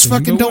with anything. Just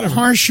fucking but don't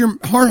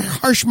whatever.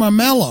 harsh my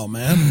mellow,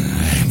 man.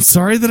 I'm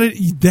sorry that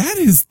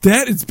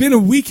it's been a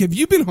week. Have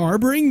you been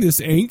harboring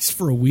this angst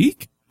for a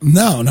week?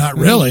 No, not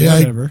really.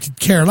 Whatever. I could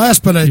care less,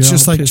 but it's You're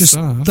just all like, pissed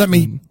off. let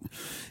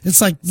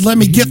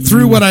me get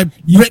through what I've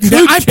written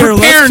down. I care less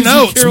prepare 'cause you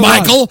notes, care a lot.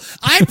 Michael.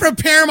 I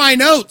prepare my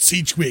notes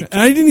each week. And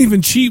I didn't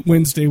even cheat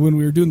Wednesday when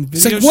we were doing the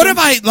It's video. like, what if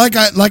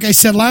like I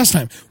said last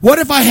time, what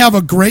if I have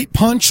a great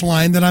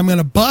punchline that I'm going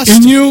to bust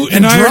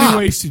and I drop, already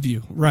wasted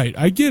you? Right,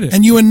 I get it.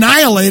 and you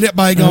annihilate it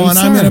by going,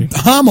 I'm going to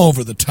hum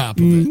over the top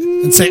of it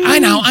Mm-hmm. and say, I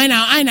know.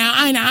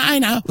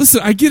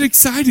 Listen, I get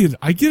excited.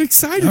 All All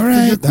for your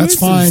right, that's quizzes.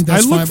 fine.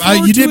 That's I look fine.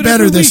 forward You to did it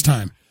better every this week.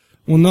 time.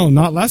 Well, no,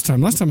 not last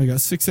time. Last time I got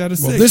 6 out of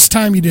 6. Well, this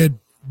time you did.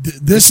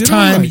 This did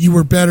time all right. you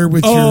were better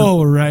with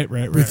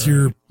right.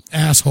 your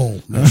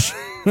asshole.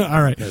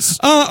 All right. Yes.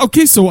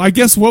 Okay, so I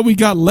guess what we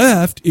got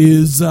left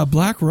is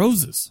Black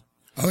Roses.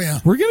 Oh yeah.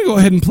 We're gonna go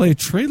ahead and play a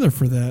trailer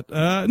for that,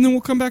 and then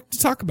we'll come back to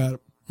talk about it.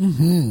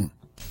 Mm-hmm.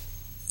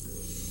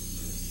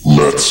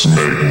 Let's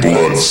make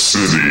Blood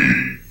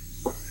City.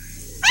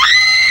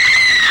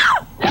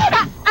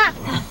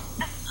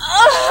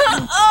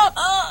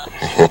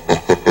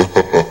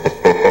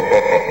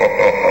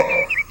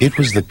 It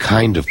was the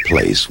kind of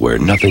place where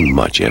nothing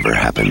much ever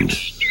happened.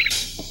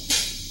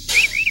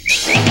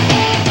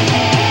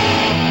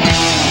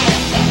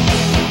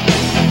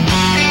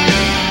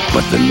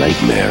 But the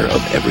nightmare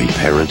of every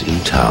parent in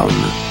town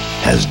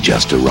has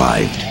just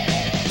arrived.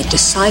 The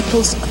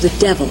disciples of the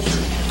devil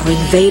are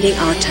invading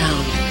our town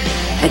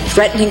and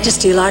threatening to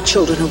steal our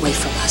children away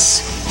from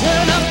us.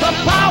 Turn up the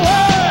power,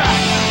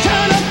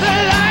 turn up the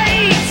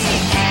lights.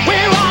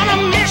 We're on a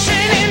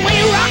mission and we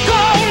rock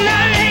all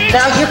night.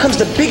 Now here comes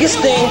the biggest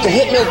thing to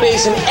hit Mill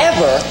Basin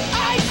ever,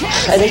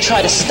 and they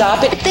try to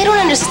stop it. They don't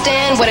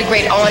understand what a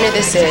great honor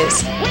this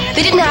is.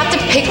 They didn't have to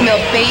pick Mill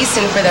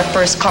Basin for their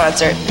first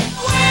concert.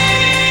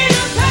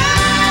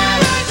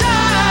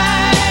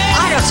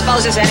 I don't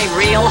suppose there's any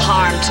real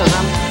harm to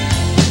them.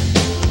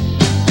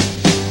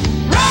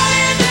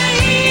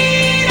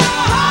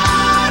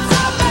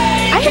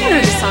 I haven't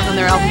heard this song on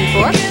their album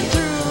before.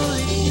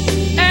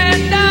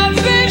 And our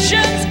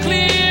vision's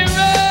clearer.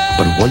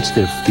 But once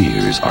their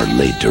fears are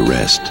laid to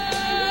rest,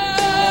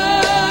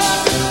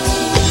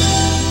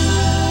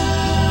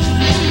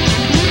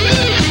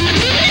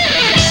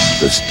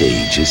 the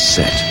stage is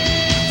set,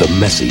 the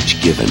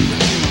message given.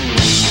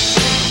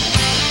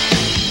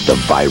 The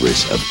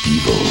virus of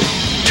evil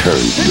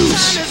turned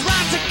loose.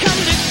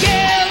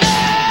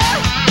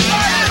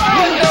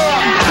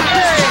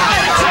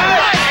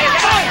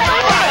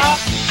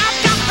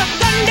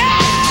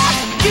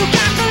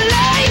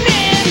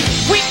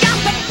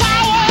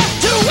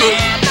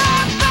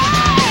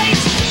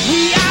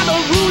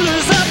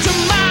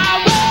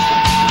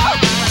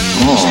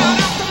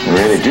 You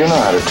really do know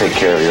how to take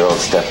care of your old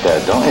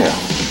stepdad, don't you?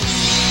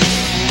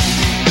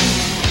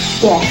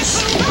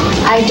 Yes,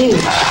 I do.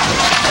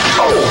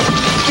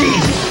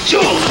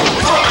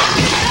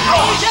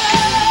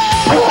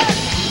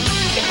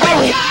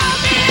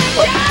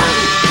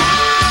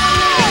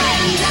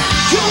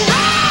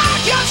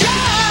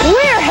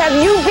 Where have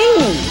you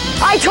been?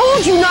 I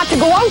told you not to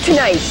go out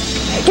tonight.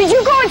 Did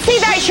you go and see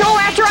that show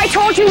after I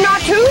told you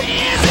not to?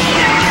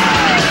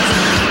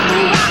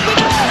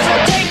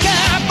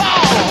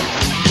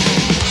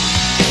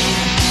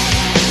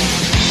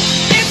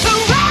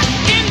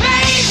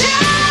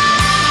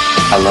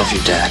 I love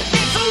you, Dad.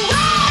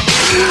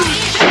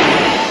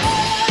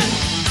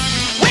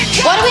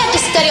 Why do we have to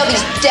study all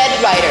these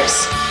dead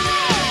writers?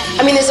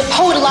 I mean, there's a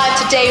poet alive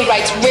today who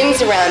writes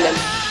rings around him.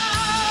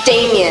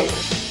 Damien.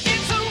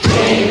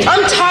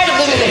 I'm tired of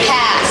living in the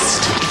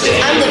past.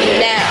 I'm living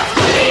now.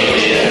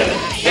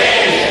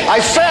 I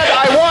said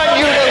I want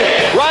you to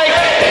write.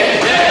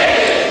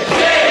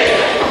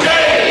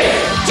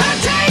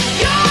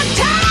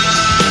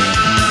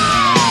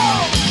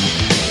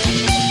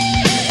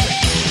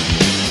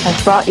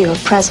 I've brought you a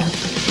present.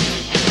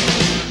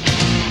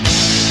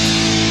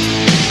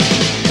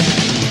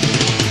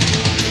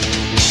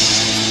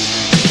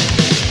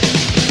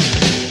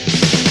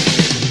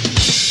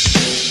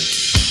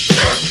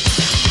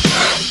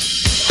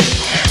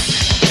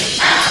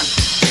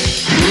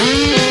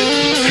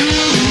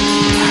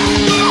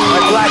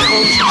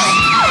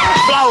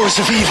 Flowers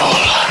of evil.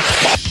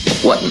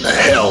 What in the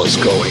hell is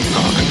going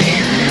on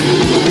here?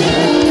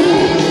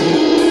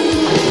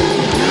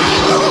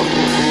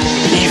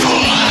 Evil.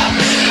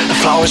 The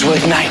flowers will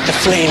ignite the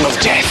flame of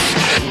death.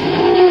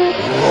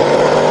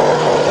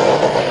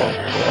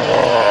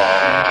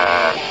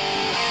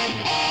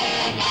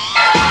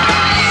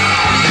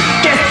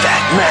 Get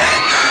that man.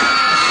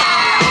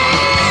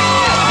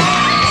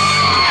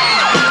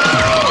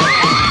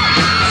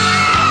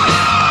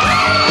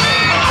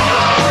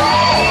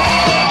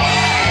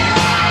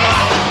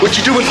 What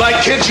you do with my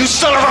kids, you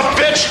son of a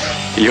bitch?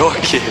 Your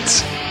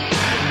kids.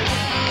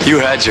 You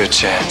had your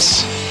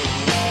chance.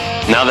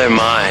 Now they're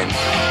mine.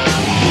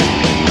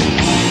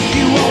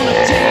 You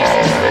wanna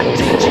taste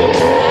danger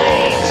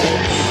tonight?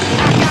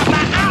 I got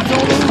my eyes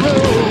on the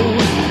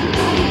road.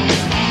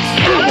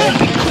 I'll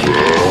be quick to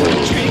pull the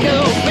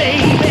trigger,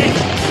 baby.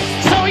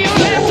 So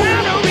you'll have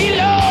time to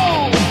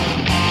reload.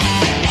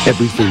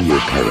 Everything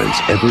your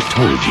parents ever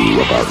told you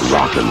about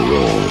rock and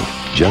roll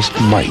just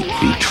might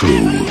be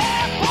true.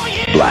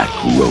 Black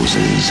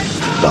Roses,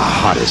 the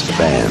hottest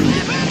band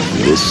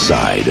this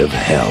side of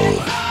hell.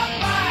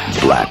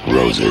 Black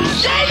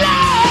Roses.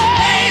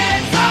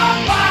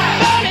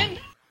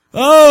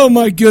 Oh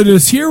my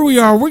goodness, here we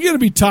are. We're going to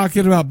be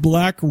talking about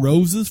Black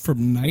Roses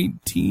from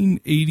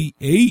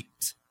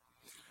 1988.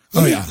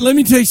 Let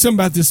me tell you something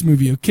about this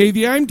movie, okay?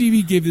 The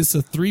IMDb gave this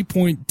a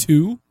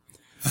 3.2.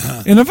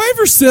 And have I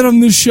ever said on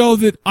this show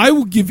that I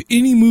will give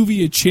any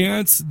movie a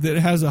chance that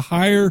has a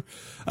higher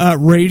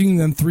rating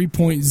than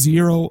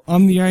 3.0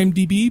 on the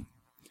IMDb?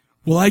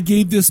 Well, I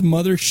gave this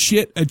mother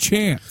shit a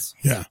chance.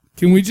 Yeah.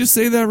 Can we just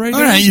say that right now?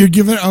 All right, you're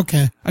giving it,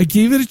 okay. I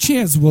gave it a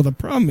chance. Well, the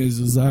problem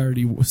is I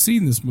already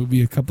seen this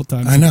movie a couple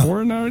times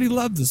before, and I already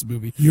love this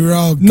movie. You're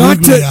all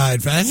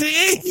googly-eyed.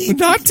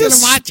 Not to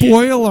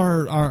spoil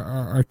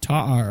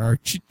our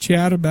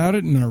chit-chat about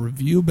it and our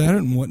review about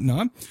it and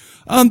whatnot.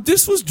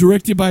 This was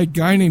directed by a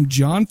guy named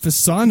John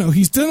Fasano.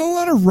 He's done a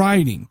lot of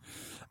writing.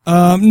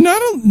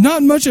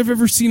 Not much I've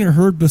ever seen or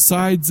heard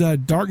besides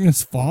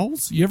Darkness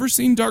Falls. You ever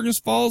seen Darkness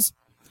Falls?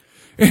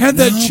 It had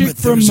that chick but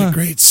from... there was a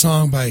great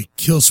song by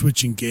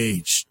Killswitch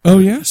Engage. Oh,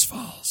 yeah? Darkness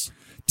Falls.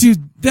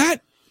 Dude,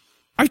 that...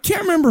 I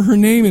can't remember her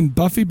name in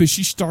Buffy, but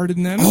she starred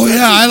in that.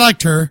 I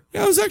liked her.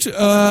 Yeah, it was actually...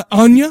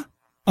 Anya.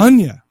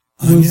 Anya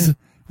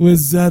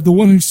was the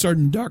one who starred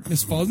in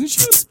Darkness Falls, and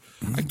she was...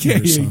 I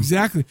can't hear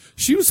exactly.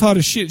 She was hot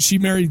as shit. She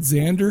married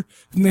Xander,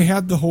 and they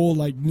had the whole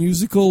like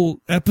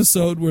musical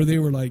episode where they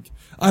were like,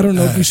 I don't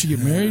know if we should get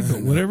married,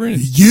 but whatever.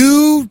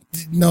 You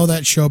know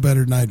that show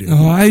better than I do.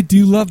 Oh, I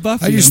do love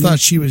Buffy. I just thought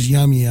she was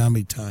yummy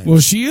times. Well,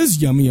 she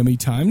is yummy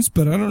times,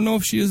 but I don't know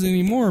if she is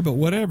anymore, but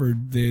whatever.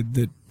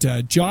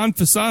 John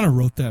Fasano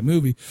wrote that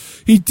movie.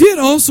 He did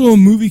also a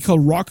movie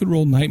called Rock and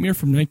Roll Nightmare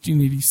from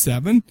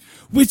 1987,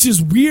 which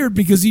is weird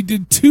because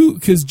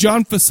because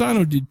John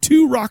Fasano did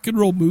 2 rock and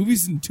roll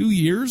movies in 2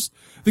 years.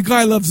 The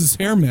guy loves his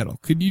hair metal.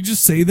 Could you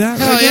just say that?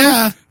 Hell right yeah.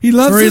 now? He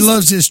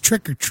loves his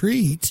Trick or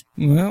Treat.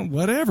 Well,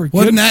 whatever.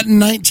 Wasn't that in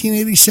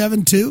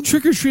 1987 too?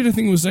 Trick or Treat, I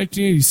think, was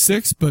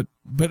 1986, but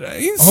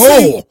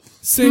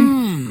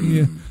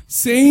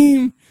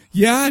same.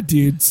 Yeah,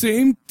 dude.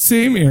 Same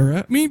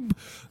era. I mean,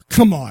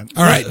 come on.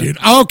 All right, dude.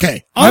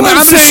 Okay. I'm going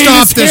to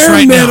stop this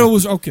right now.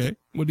 Was okay.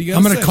 What do you got?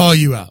 I'm going to call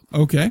you out.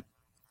 Okay.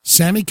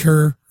 Sammy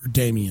Kerr or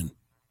Damien?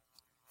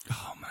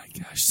 Oh my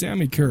gosh,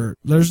 Sammy Kerr.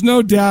 There's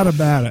no doubt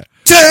about it.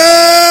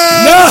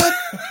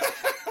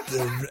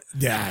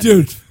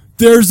 Dude,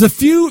 there's a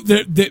few.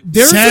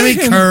 There's Sammy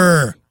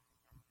Kerr.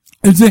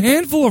 There's a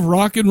handful of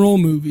rock and roll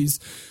movies.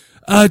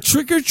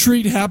 Trick or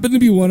Treat happened to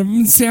be one of them.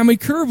 And Sammy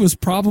Kerr was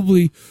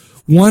probably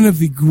one of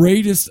the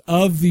greatest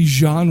of the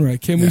genre.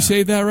 Can we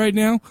say that right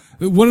now?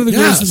 One of the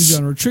greatest of the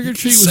genre. Trick or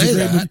Treat was a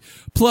great movie.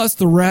 Plus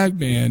the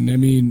Ragman. I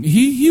mean,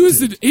 he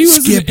was an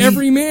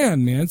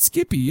everyman, man.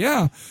 Skippy,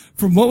 yeah.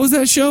 From what was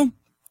that show?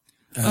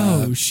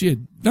 Oh shit!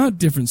 Not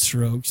Different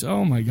Strokes.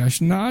 Oh my gosh!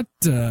 Not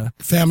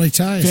Family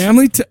Ties.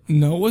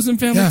 No, it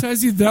wasn't Family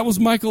Ties either. That was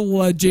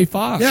Michael J.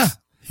 Fox. Yeah.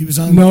 He was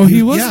on. No,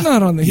 he was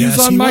not on there. He Yes,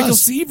 was on he Michael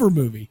was. Seaver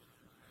movie.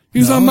 He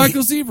was on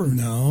Michael Seaver.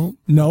 No.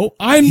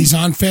 He's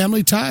on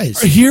Family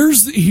Ties. Here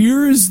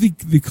is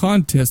the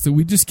contest that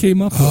we just came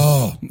up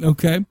with.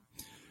 Okay.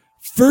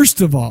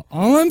 First of all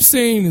I'm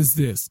saying is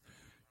this: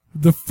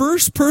 the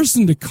first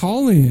person to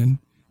call in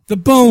the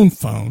Bone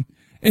Phone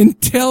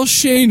and tell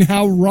Shane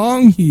how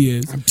wrong he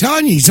is. I'm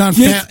telling you, he's on.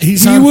 He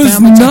was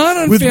Family not Ties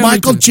on with Family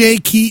Michael Ties. J.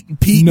 Keaton.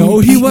 No,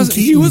 he Pete was.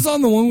 Keaton. He was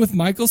on the one with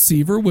Michael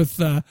Seaver with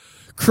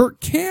Kirk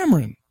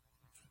Cameron.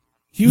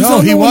 He was No,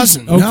 on the he one-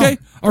 wasn't. No. Okay,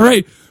 all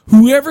right.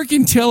 Whoever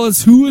can tell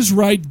us who is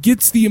right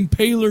gets the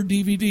Impaler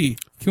DVD.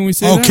 Can we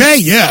say that? Okay,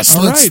 yes.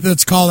 All right.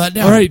 Let's call that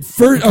down. All right.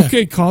 First,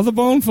 okay, call the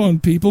Bone Phone,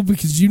 people,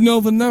 because you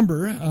know the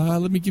number.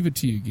 Let me give it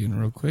to you again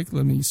real quick.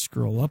 Let me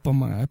scroll up on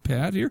my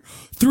iPad here.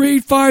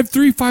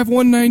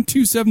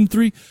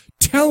 385-351-9273.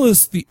 Tell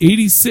us the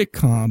 80s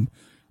sitcom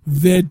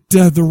that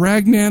the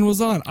Ragman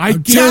was on.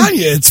 I'm telling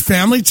you, it's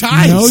Family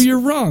Ties. No, you're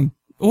wrong.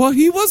 Well,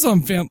 he was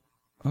on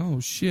Oh,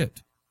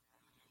 shit.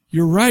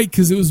 You're right,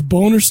 because it was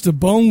Boners to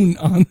Bone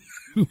on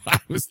who I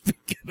was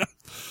thinking of.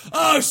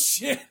 Oh,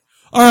 shit.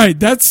 All right,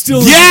 that's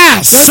still...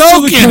 Yeah,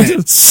 soak in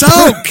it.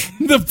 Soak.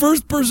 The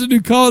first person who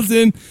calls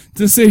in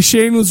to say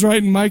Shane was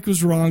right and Mike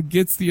was wrong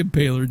gets the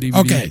Impaler DVD.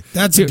 Okay,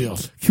 that's a deal.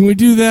 Can we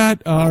do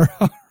that? Don't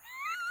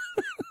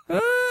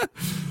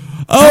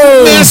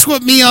mess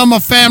with me on my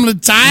Family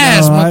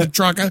Ties, mother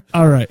trucker.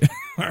 All right.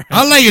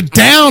 I'll lay you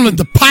down at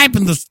the pipe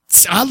and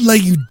I'll lay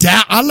you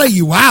down. I'll lay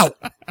you out.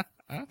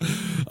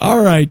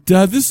 All right.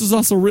 This is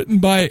also written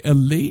by a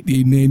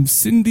lady named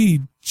Cindy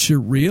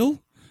Chiril.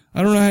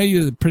 I don't know how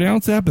you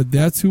pronounce that, but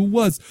that's who it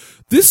was.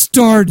 This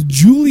starred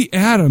Julie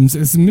Adams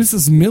as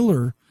Mrs.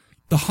 Miller,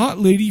 the hot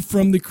lady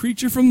from The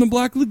Creature from the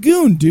Black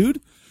Lagoon,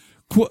 dude.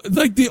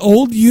 Like the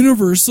old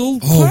Universal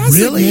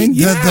classic, really? man.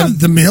 Yeah.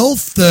 The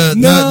MILF? The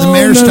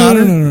mayor's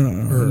daughter?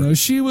 No.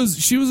 She was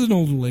an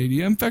older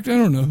lady. In fact, I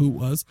don't know who it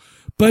was.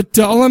 But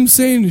all I'm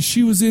saying is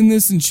she was in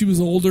this and she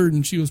was older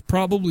and she was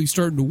probably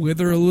starting to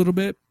wither a little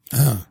bit.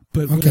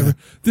 But whatever.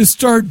 This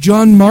starred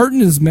John Martin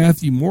as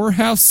Matthew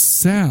Morehouse,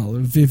 Sal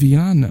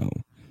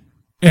Viviano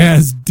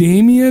as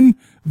Damien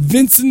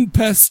Vincent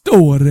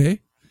Pastore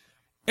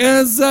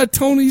as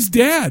Tony's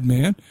dad,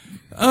 man.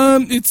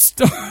 It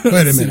starts.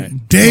 Wait a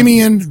minute.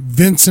 Damien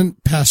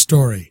Vincent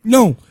Pastore.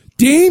 No,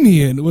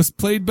 Damien was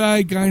played by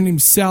a guy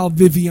named Sal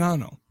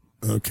Viviano.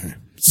 Okay.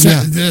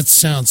 Yeah. That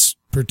sounds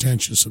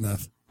pretentious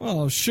enough.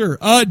 Oh, sure.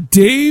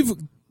 Dave,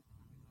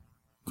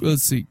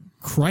 let's see,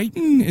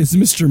 Crichton is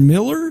Mr.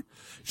 Miller.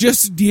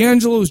 Jesse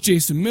D'Angelo is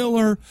Jason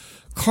Miller.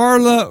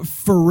 Carla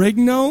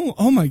Ferrigno.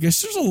 Oh my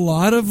gosh, there's a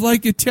lot of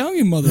like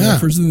Italian mother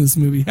effers in this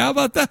movie. How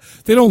about that?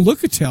 They don't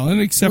look Italian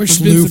except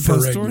for Lou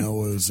Vincent Pastore.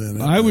 Ferrigno was in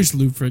it. I wish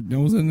Lou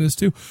Ferrigno was in this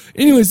too.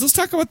 Anyways, let's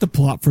talk about the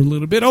plot for a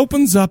little bit.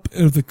 Opens up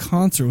with a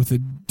concert with a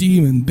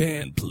demon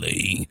band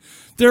playing.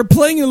 They're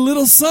playing a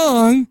little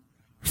song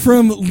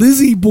from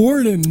Lizzie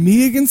Borden,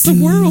 Me Against the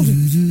World.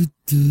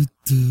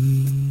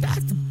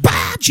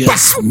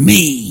 Just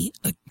me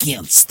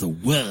against the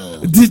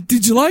world.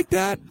 Did you like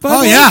that?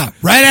 Oh, yeah.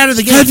 Right out of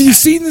the gate. Have you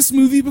seen this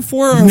movie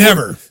before?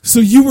 Never. So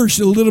you were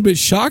a little bit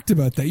shocked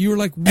about that. You were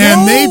like, whoa.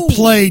 And they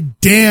played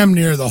damn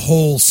near the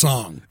whole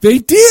song. They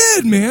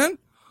did, man.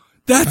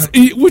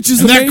 Which is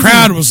and amazing. that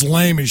crowd was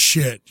lame as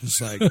shit. Just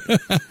like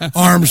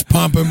arms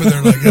pumping, but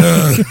they're like,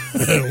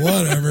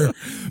 whatever.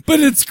 But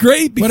it's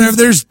great because whatever.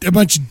 There's a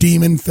bunch of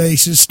demon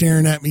faces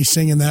staring at me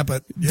singing that.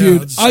 But yeah,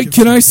 dude,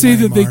 can I say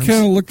that they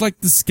kind of looked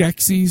like the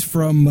Skeksis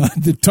from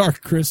the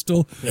Dark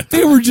Crystal? Yeah.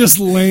 They were just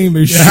lame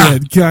as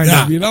shit, kind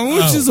of, you know,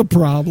 which is a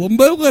problem.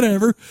 But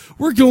whatever.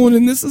 We're going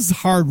in. This is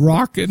hard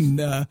rock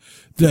and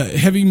the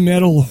heavy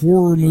metal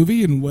horror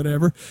movie and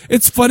whatever.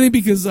 It's funny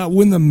because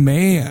when the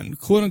man,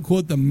 quote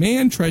unquote, the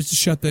man tries to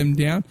shut them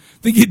down,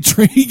 he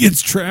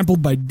gets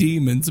trampled by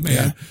demons, man.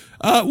 Yeah.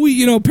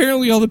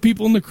 Apparently all the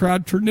people in the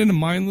crowd turned into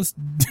mindless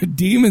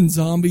demon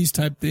zombies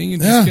type thing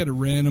and just kind of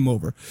ran them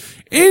over.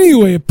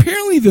 Anyway,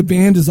 apparently the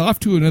band is off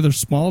to another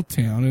small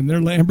town in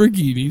their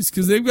Lamborghinis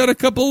because they've got a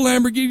couple of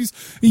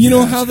Lamborghinis. And you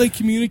know how they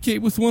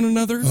communicate with one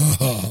another?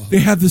 Oh. They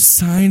have the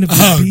sign of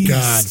the beast.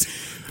 God.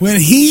 When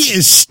he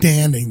is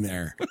standing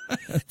there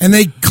and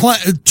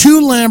two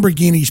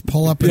Lamborghinis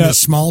pull up in this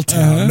small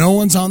town, no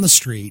one's on the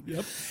street,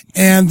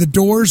 and the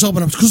doors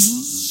open up,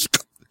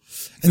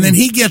 and then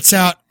he gets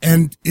out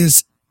and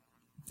is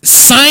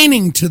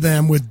signing to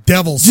them with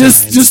devil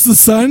signs. Just the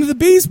sign of the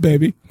beast,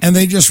 baby. And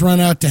they just run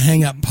out to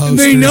hang up posters. And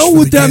they know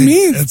what that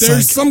means. It's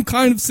There's some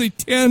kind of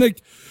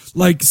satanic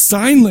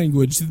sign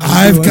language.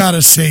 I've got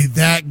to say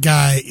that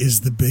guy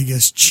is the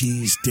biggest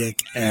cheese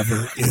dick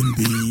ever in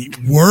the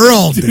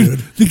world, dude.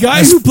 The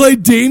guy who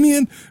played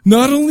Damien,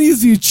 not only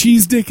is he a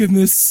cheese dick in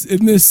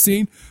this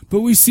scene, But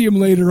we see him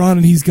later on,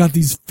 and he's got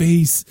these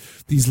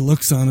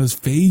looks on his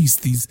face,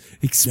 these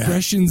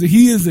expressions. Yeah.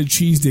 He is a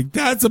cheese dick.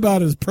 That's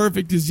about as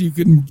perfect as you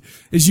can.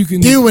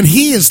 Dude, when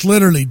he is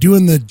literally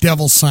doing the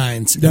devil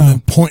signs and then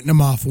pointing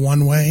them off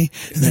one way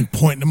and then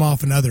pointing them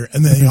off another,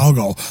 and then they all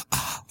go,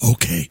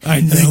 okay.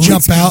 And they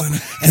jump out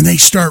and they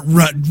start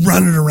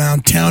running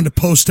around town to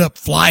post up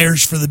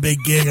flyers for the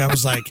big gig. I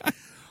was like,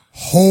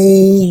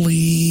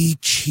 holy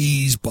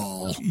cheese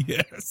ball.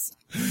 Yes.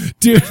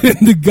 Dude,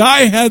 the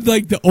guy had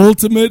like the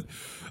ultimate,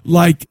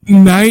 like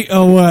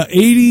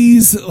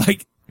 80s,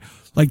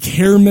 like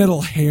hair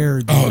metal hair.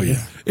 Dude. Oh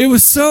yeah, it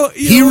was so.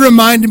 He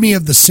reminded me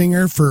of the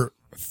singer for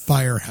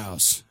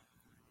Firehouse,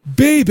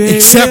 baby.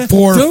 Except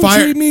for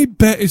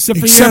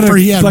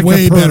he had like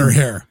way better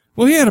hair.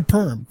 Well, he had a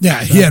perm.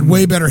 Yeah, he had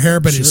way better hair,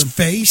 but his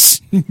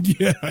face,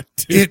 yeah,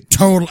 dude.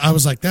 I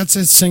was like, that's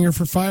a singer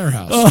for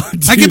Firehouse. Oh,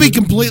 I could be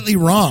completely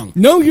wrong.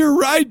 No, you're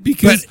right,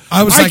 because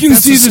I can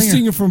see the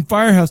singer from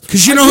Firehouse.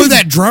 Because you know who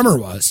that drummer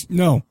was?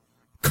 No.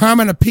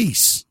 Carmen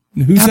Appice.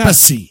 Who's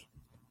Appice.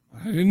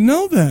 That? I didn't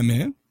know that,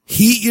 man.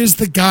 He is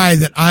the guy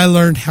that I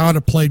learned how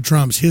to play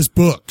drums. His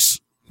books.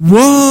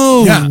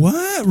 Whoa! Yeah.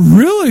 What?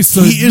 Really?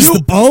 So he is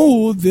a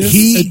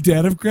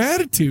debt of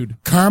gratitude.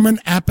 Carmen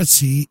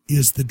Appice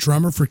is the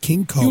drummer for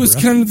King Cobra. He was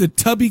kind of the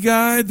tubby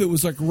guy that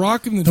was like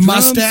rocking the drums.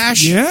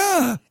 Mustache.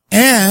 Yeah.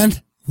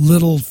 And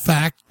little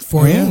fact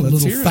for you, little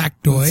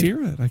factoid. Let's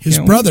hear it. His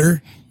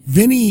brother,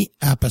 Vinny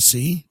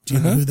Appice. Do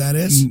you know who that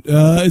is?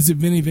 Is it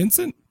Vinny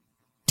Vincent?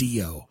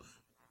 Dio.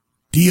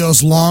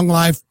 Dio's long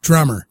life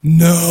drummer.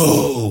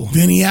 No.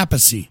 Vinny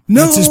Appice.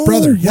 No. That's his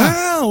brother.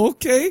 Yeah. Wow.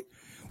 Okay.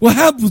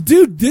 Well,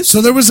 dude, this.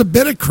 So there was a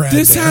bit of cred.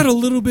 This there. had a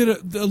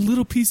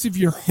little piece of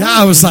your heart. Yeah,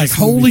 I was like,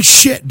 holy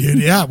shit, dude.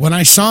 Yeah, when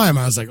I saw him,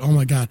 I was like, oh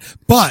my God.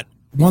 But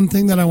one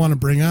thing that I want to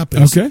bring up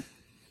is, do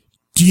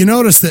you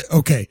notice that?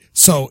 Okay,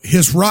 so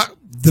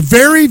the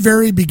very,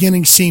 very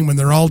beginning scene when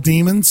they're all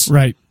demons,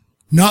 right?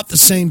 Not the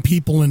same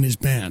people in his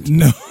band,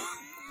 no,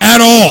 at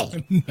all,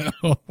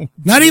 no,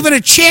 not even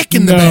a chick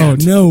in the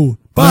band, no.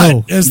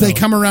 But as they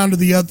come around to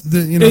the other,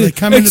 they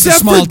come into the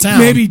small town.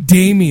 Maybe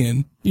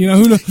Damien. You know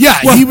who knows? Yeah,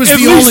 he was the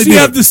only. At least he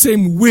had the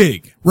same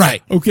wig,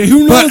 right? Okay,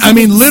 who knows? But I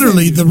mean,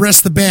 literally, the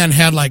rest of the band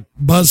had like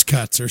buzz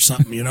cuts or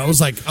something. You know, it was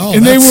like, oh,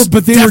 and they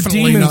were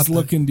demons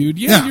looking, dude.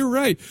 Yeah, you're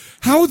right.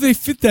 How would they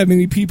fit that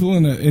many people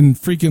in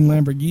freaking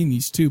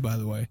Lamborghinis too? By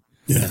the way,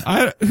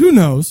 yeah, who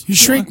knows? You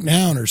shrink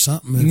down or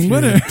something. If you're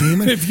a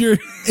demon,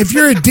 if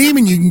you're a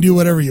demon, you can do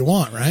whatever you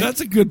want, right?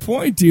 That's a good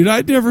point, dude.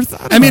 I never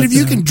thought. I mean, if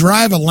you can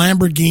drive a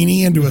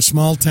Lamborghini into a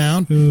small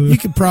town, you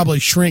could probably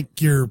shrink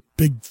your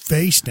big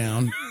face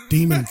down,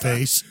 demon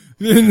face.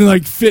 And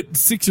like fit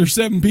 6 or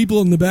 7 people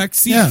in the back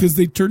seat because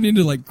they turned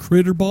into like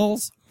critter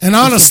balls. And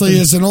honestly,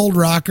 as an old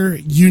rocker,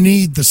 you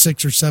need the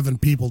 6 or 7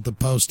 people to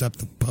post up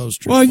the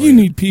posters. Well, you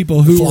need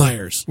people who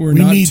flyers. Who are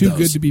not too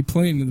good to be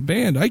playing in the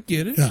band. I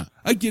get it. Yeah.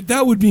 I get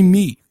that would be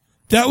me.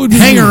 That would be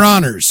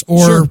hanger-oners,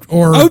 or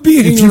I would be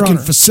if you can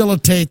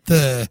facilitate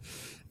the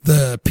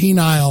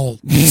penile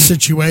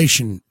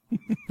situation.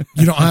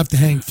 You don't have to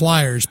hang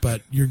flyers,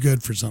 but you're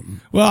good for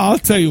something. Well, I'll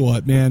tell you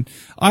what, man.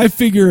 I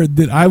figured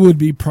that I would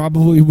be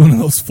probably one of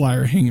those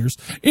flyer hangers.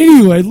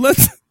 Anyway,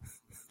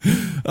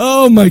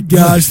 oh my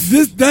gosh,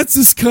 that's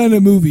this kind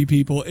of movie,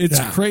 people. It's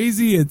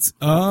crazy. It's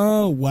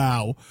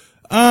wow.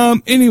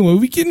 Anyway,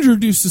 we get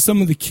introduced to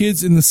some of the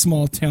kids in the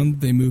small town that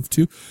they moved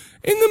to.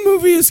 And the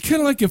movie is kind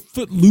of like a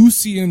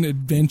Footloosian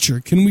adventure.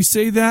 Can we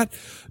say that?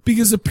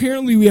 Because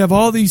apparently we have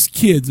all these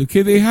kids,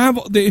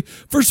 okay?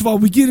 First of all,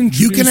 we get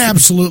introduced. You can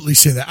absolutely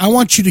say that. I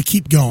want you to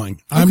keep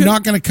going. I'm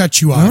not going to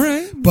cut you off. All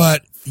right.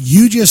 But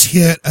you just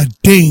hit a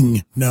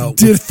ding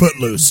note with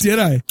Footloose. Did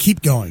I?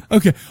 Keep going.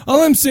 Okay.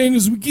 All I'm saying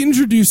is we get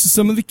introduced to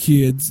some of the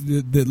kids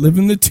that live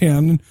in the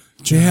town, and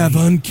they have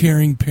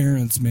uncaring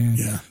parents, man.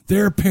 Yeah.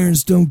 Their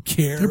parents don't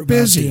care. They're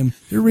busy. Them.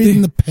 They're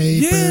reading the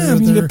paper. Yeah, I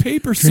mean, the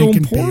paper's so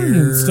important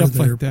and stuff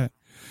like that.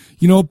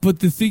 You know, but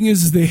the thing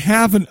is they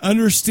have an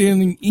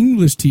understanding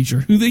English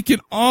teacher who they can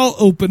all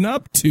open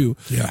up to.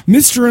 Yeah.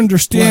 Mr.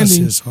 Understanding, bless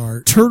his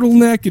heart.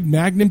 Turtleneck and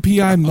Magnum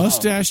PI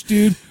mustache,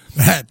 dude.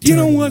 That you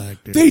know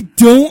what? Dude. They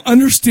don't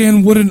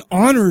understand what an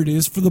honor it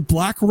is for the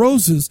Black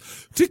Roses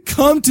to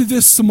come to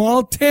this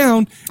small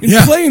town and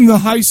play in the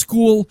high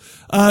school,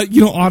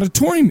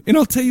 auditorium. And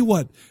I'll tell you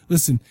what,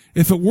 listen,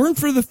 if it weren't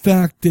for the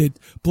fact that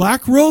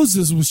Black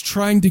Roses was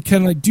trying to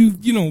kind of like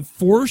do,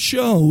 4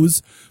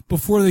 shows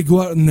before they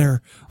go out on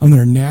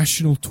their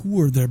national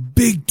tour, their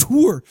big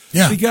tour.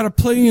 Yeah. They got to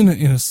play in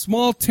a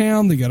small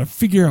town. They got to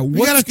figure out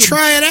we got to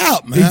try it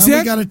out, man. Exactly.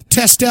 We got to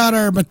test out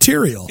our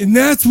material. And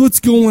that's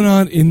what's going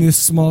on in this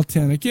small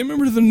town. I can't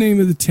remember the name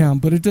of the town,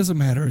 but it doesn't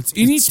matter. It's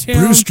any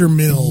town. Brewster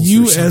Mills,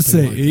 USA. Or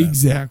something like that.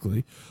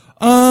 Exactly.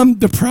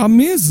 The problem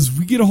is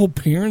we get a whole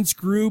parents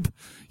group.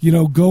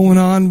 going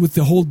on with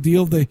the whole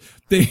deal. They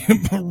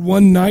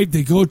one night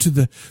they go to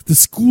the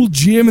school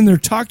gym and they're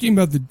talking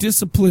about the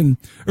disciples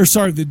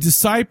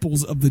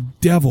of the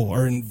devil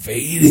are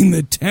invading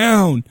the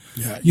town.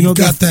 Yeah, you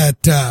got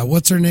that.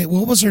 What's her name?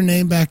 What was her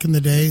name back in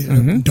the day?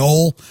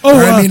 Dole.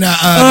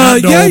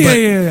 Not Dole,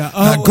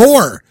 yeah.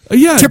 Gore.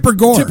 Yeah, Tipper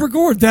Gore. Tipper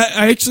Gore. That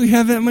I actually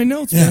have that in my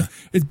notes. Yeah. Man.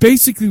 It's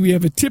basically we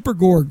have a Tipper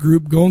Gore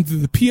group going through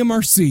the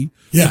PMRC,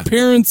 the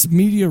Parents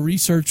Media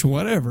Research,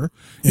 whatever.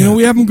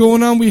 We have them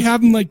going on. We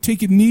have them like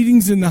taking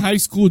meetings in the high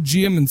school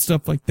gym and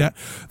stuff like that.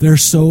 They're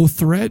so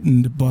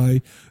threatened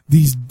by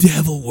these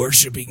devil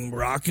worshipping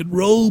rock and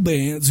roll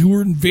bands who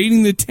are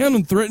invading the town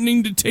and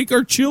threatening to take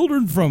our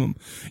children from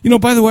them.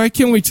 By the way, I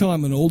can't wait till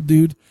I'm an old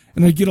dude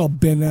and I get all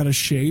bent out of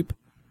shape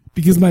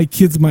because my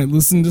kids might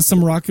listen to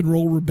some rock and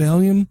roll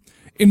rebellion.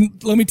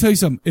 And let me tell you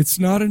something. It's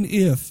not an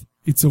if,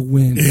 it's a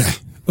when. Yeah.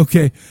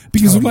 Okay?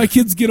 Because when my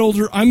kids get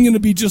older, I'm going to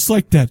be just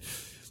like that.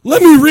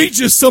 Let me read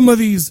you some of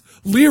these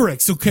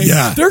lyrics, okay?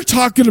 Yeah. They're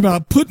talking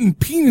about putting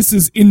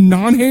penises in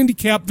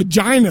non-handicapped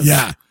vaginas.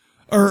 Yeah.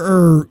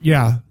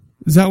 Yeah.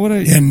 Is that what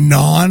in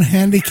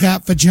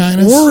non-handicapped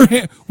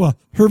vaginas? Well,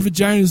 her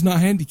vagina is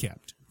not handicapped.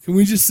 Can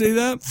we just say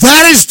that?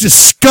 That is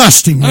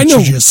disgusting what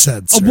you just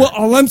said, sir. Well,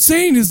 all I'm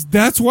saying is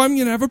that's why I'm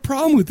going to have a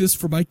problem with this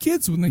for my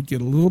kids when they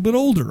get a little bit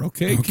older,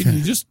 okay? Can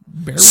you just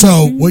bear with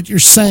me? What you're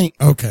saying,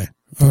 okay,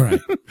 all right.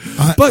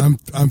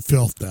 I'm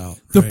filthed out.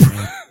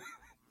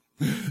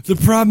 The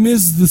problem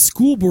is the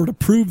school board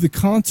approved the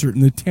concert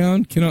and the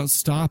town cannot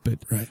stop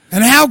it. Right.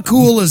 And how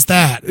cool is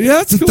that? Yeah,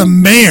 it's that cool. The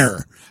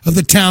mayor of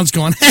the town's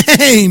going,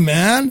 hey,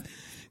 man.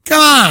 Come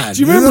on.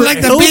 Do you remember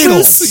like the Elvis?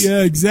 Beatles?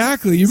 Yeah,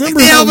 exactly. You remember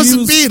like how Elvis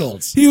and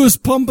Beatles? He was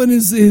pumping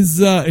his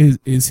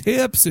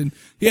hips and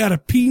he had a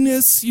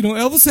penis.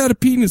 Elvis had a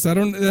penis.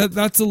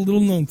 That's a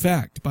little known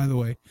fact, by the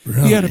way.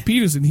 Really? He had a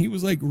penis and he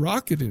was like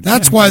rocketing.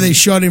 That's why they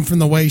shot him from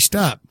the waist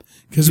up.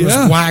 Because it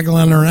was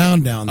waggling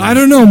around down there. I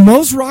don't know.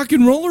 Most rock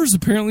and rollers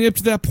apparently up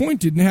to that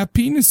point didn't have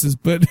penises,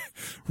 but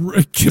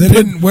they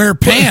didn't wear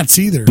pants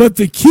either. But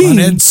the king, on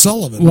Ed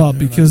Sullivan. Well,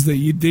 because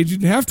they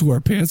didn't have to wear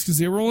pants because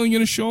they were only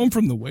going to show them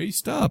from the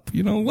waist up.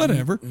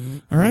 Whatever.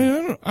 All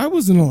right, I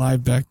wasn't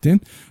alive back then,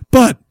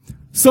 but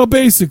so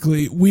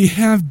basically we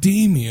have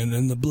Damien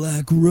and the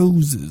Black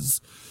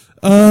Roses.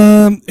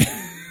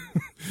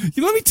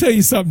 Let me tell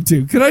you something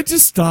too. Can I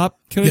just stop?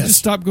 Can I just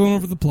stop going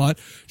over the plot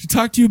to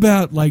talk to you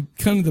about like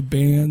kind of the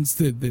bands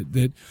that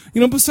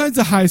besides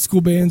the high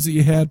school bands that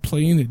you had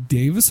playing at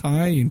Davis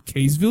High in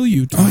Kaysville,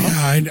 Utah? Oh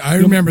yeah, I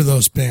remember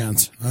those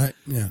bands.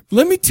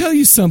 Let me tell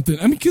you something.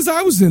 because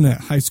I was in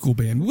that high school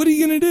band. What are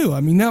you gonna do?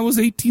 That was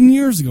 18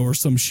 years ago or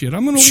some shit.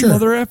 I'm an old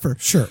mother effer.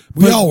 Sure,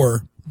 we all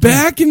were.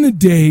 Back in the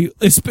day,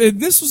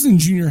 this was in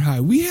junior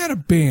high. We had a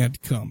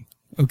band come.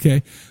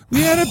 Okay,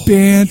 we had a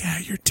band. Yeah,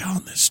 you're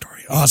telling this story.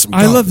 Awesome.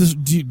 I love this.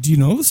 Do you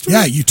know the story?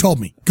 Yeah, you told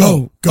me.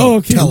 Go. Oh,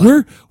 okay. Tell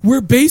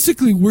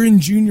we're in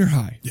junior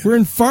high. Yeah. We're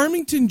in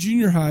Farmington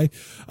Junior High.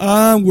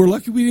 We're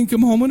lucky we didn't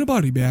come home in a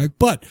body bag.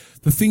 But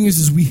the thing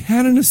is we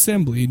had an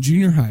assembly in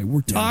junior high.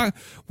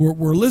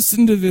 We're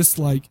listening to this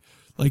like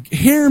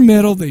hair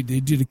metal. They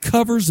did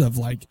covers of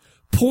like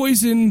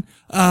Poison,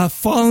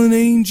 Fallen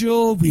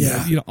Angel. We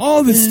had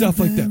all this stuff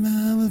like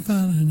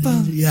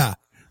that. Yeah.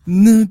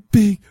 Not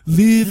big,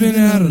 living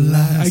out a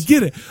lie. I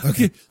get it.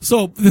 Okay.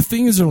 So the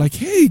thing is, they're like,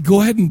 hey,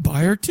 go ahead and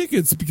buy our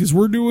tickets because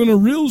we're doing a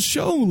real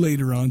show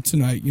later on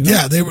tonight.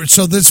 Yeah, they were.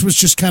 So this was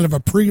just kind of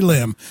a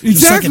prelim. Exactly.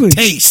 Just like a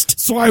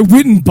taste. So I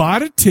went and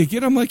bought a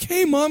ticket. I'm like,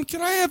 hey, Mom,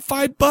 can I have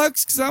 $5?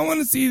 Because I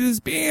want to see this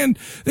band.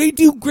 They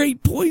do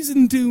great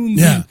Poison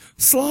tunes and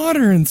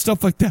Slaughter and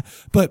stuff like that.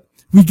 But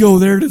we go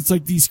there and it's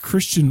like these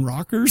Christian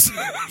rockers.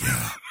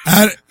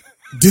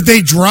 Did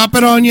they drop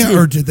it on you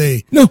or did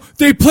they? No,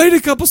 they played a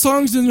couple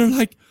songs and they're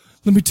like,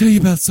 let me tell you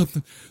about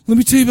something. Let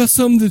me tell you about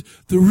something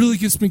that really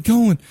gets me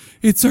going.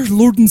 It's our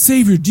Lord and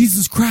Savior,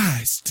 Jesus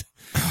Christ.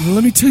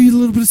 Let me tell you a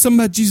little bit of something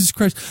about Jesus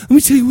Christ. Let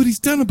me tell you what he's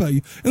done about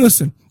you. And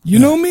listen, you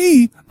know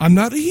me, I'm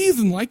not a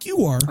heathen like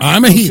you are.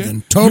 I'm a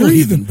heathen, total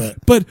heathen.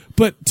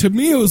 But to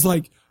me it was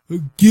like,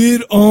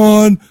 get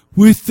on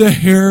with the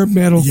hair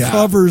metal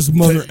covers,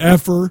 mother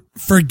effer.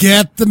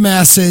 Forget the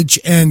message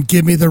and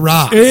give me the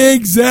rock.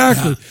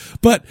 Exactly. Yeah.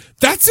 But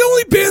that's the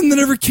only band that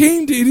ever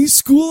came to any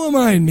school of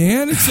mine,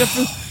 man, except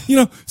for,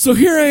 so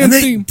here I am.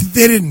 And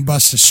they didn't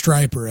bust a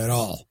striper at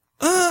all.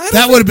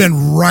 That would have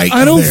been right.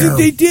 I don't think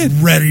they did.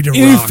 Ready to rock.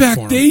 In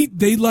fact,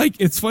 they like.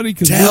 It's funny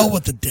because hell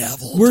with the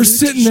devil. We're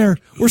sitting there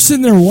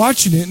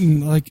watching it,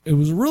 and like it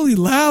was really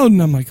loud,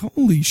 and I'm like,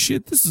 holy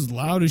shit, this is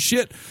loud as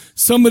shit.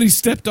 Somebody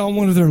stepped on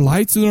one of their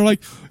lights, and they're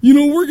like,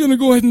 we're gonna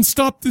go ahead and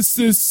stop this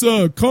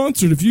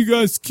concert if you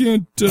guys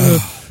can't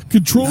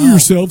control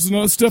yourselves and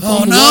not step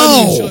on the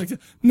light and shit like that.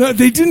 No,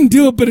 they didn't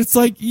do it, but it's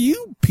like,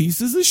 you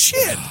pieces of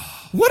shit.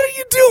 What are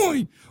you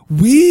doing?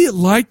 We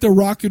like the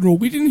rock and roll.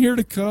 We didn't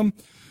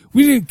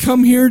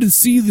come here to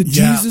see the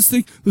Jesus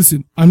thing.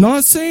 Listen, I'm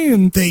not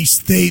saying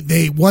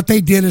they what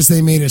they did is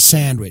they made a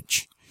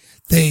sandwich.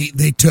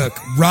 They took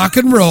rock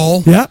and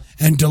roll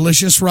and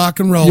delicious rock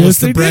and roll as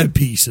the bread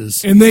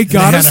pieces. And they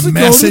got had a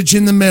message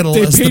in the middle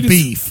as the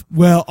beef.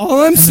 Well,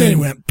 all I'm saying...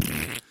 They went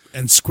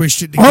and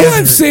squished it together. All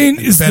I'm saying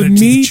is the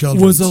meat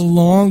was a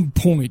long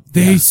point.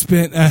 They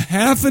spent a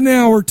half an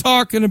hour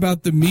talking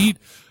about the meat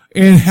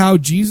and how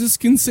Jesus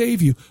can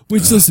save you.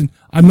 Which, listen,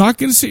 I'm not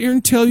going to sit here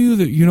and tell you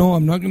that,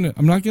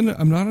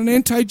 I'm not an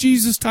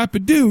anti-Jesus type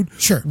of dude.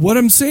 Sure. What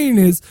I'm saying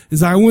is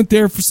I went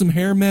there for some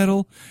hair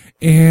metal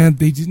and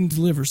they didn't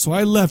deliver. So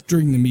I left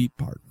during the meat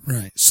part.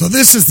 Right. So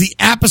this is the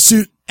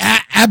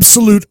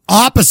absolute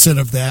opposite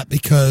of that,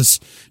 because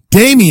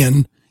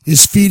Damien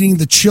is feeding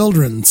the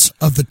children's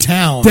of the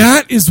town.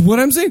 That is what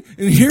I'm saying.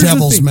 And here's the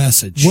devil's the thing.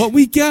 message. What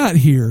we got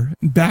here,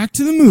 back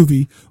to the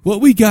movie, what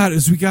we got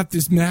is we got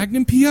this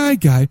Magnum PI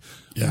guy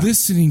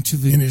listening to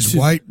in his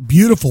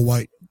beautiful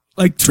white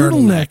like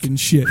turtleneck and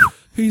shit.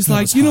 He's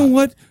like, you know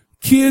what,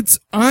 kids,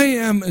 I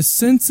am a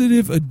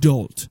sensitive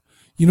adult.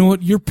 You know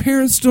what, your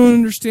parents don't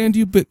understand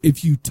you, but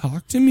if you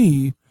talk to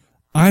me,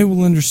 I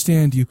will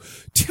understand you.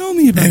 Tell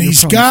me about And your he's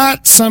problems.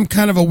 got some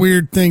kind of a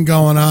weird thing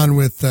going on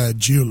with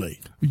Julie.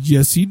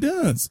 Yes, he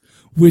does,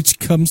 which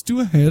comes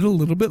to a head a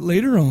little bit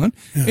later on.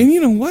 Yeah. And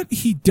you know what?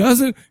 He's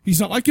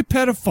not like a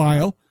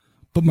pedophile,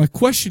 but my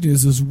question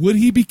is would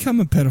he become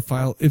a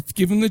pedophile if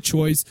given the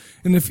choice?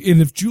 And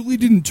if Julie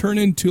didn't turn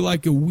into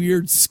like a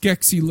weird,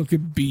 skexy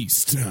looking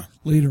beast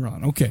later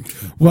on. Okay.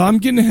 Well, I'm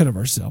getting ahead of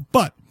ourselves,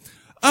 but,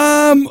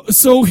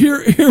 so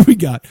here we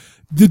got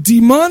the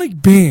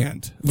demonic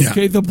band.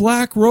 Okay. The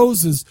Black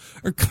Roses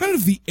are kind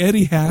of the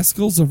Eddie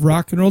Haskells of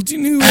rock and roll. Do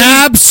you know?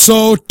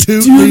 Absolutely.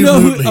 Do you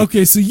know who,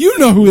 okay. So you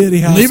know who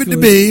Eddie Haskell is. Leave it to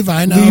Beav.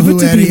 I know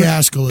who Eddie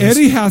Haskell is.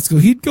 Eddie Haskell.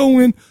 He'd go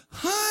in.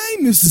 Hi,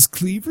 Mrs.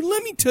 Cleaver.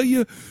 Let me tell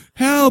you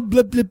how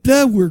blah, blah,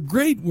 blah. We're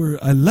great.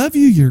 I love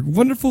you. You're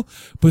wonderful.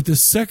 But the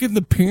second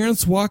the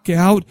parents walk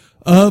out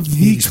of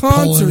the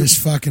concert, pulling his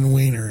fucking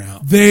wiener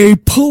out. They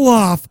pull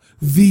off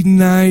the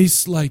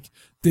nice, like,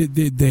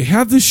 They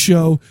have the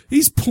show.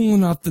 He's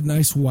pulling off the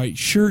nice white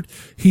shirt.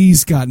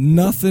 He's got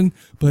nothing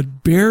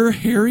but bare,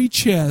 hairy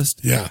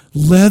chest,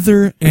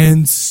 leather,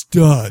 and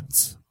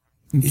studs.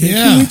 Okay?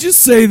 Yeah. Can we just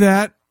say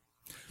that?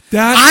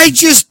 I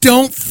just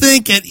don't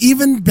think it,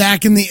 even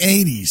back in the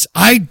 80s,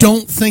 I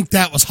don't think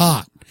that was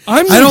hot.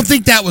 I don't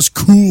think that was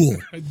cool.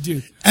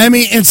 Dude. I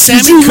mean, and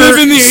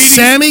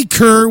Sammy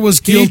Kerr was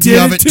guilty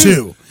of it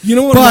too. You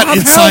know what? But Rob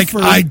it's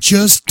Halford, like, I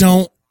just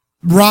don't.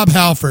 Rob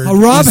Halford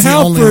Rob is the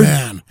Halford, only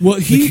man. Well,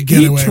 he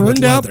turned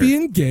turned out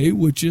being gay,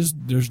 which is,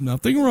 there's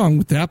nothing wrong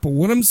with that. But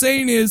what I'm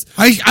saying is,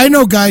 I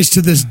know guys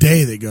to this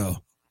day that go,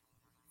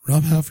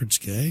 Rob Halford's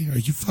gay? Are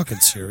you fucking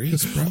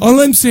serious, bro?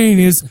 All I'm saying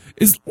is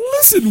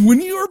listen,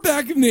 when you were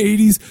back in the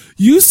 80s,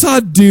 you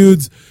saw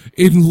dudes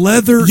in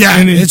leather. Yeah,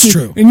 and it's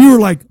true. And you were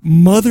like,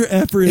 mother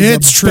effer is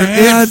It's true.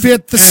 bad It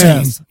fit the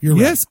ass. scene. You're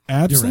right. Yes,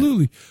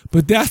 absolutely.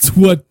 But that's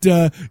what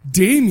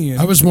Damien.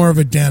 I was more of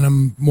a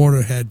denim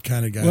Motorhead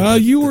kind of guy. Well,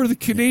 you were the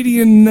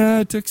Canadian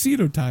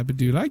tuxedo type of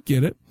dude. I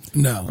get it.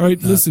 No. All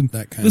right, listen.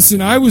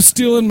 Of I was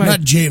still in my.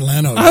 Not Jay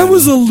Leno. I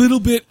was a little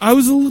bit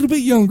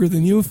younger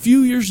than you, a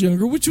few years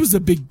younger, which was a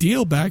big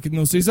deal back in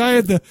those days. I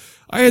had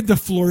the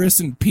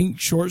fluorescent pink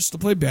shorts to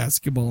play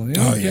basketball in.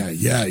 Oh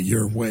yeah.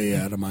 You're way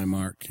out of my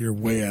mark. You're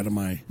way out of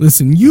my.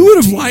 Listen, you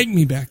would have liked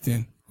me back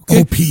then. Okay?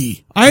 OP.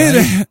 I had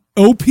a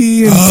OP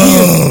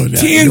and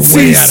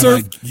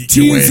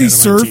TNC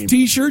surf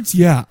t-shirts.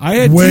 Yeah, I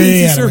had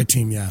way TNC out surf. of my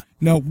team. Yeah.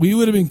 No, we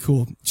would have been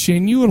cool.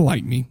 Shane, you would have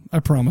liked me. I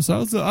promise. I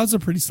was a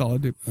pretty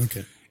solid dude.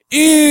 Okay.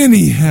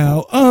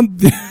 Anyhow,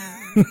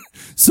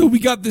 so we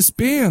got this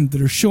band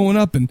that are showing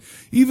up, and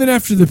even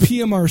after the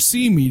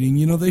PMRC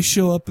meeting, they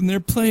show up and they're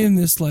playing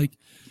this like,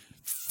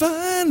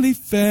 finally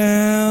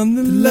found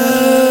the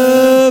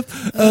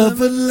love of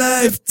a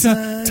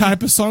lifetime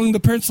type of song. The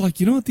parents are like,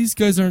 you know what? These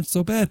guys aren't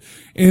so bad.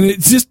 And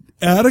it's just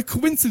out of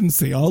coincidence.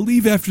 They all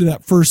leave after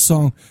that first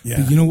song. Yeah.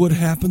 But you know what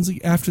happens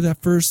after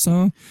that first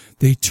song?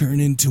 They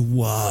turn into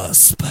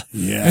Wasp.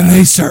 Yeah. And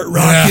they start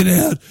rocking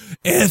out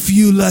F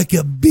you like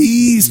a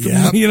beast,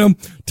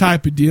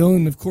 type of deal.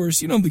 And of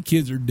course, the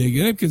kids are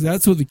digging it because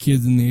that's what the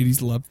kids in the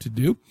 80s love to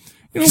do.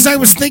 Because I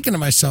was thinking to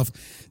myself,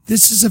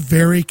 this is a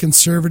very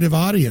conservative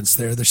audience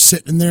there. They're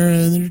sitting there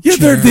in their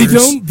chairs.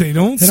 They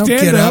don't stand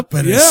get up.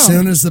 But yeah. as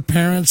soon as the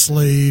parents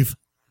leave,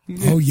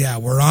 oh yeah,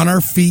 we're on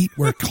our feet.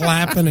 We're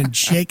clapping and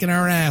shaking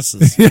our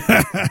asses.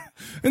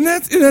 And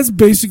that's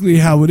basically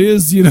how it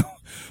is,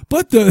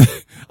 But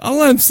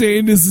all I'm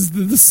saying is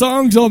that the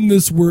songs on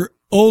this were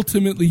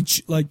ultimately,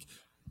 like,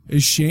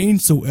 as Shane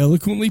so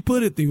eloquently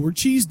put it, they were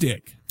cheese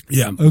dick.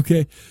 Yeah.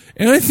 Okay.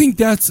 And I think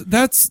that's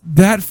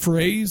that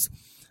phrase,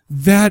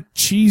 that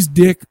cheese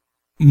dick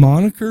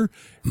moniker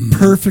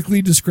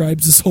perfectly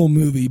describes this whole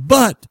movie.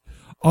 But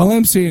all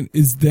I'm saying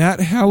is that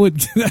how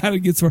it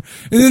gets more.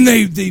 And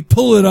then they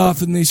pull it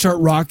off and they start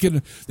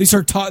rocking. They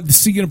start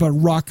singing about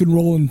rock and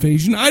roll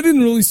invasion. I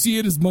didn't really see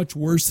it as much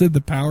worse than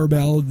the power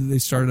ballad that they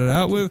started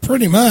out with.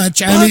 Pretty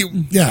much. I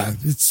mean, yeah,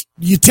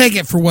 you take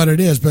it for what it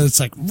is, but it's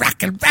like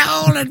rock and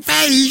roll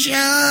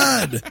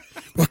invasion.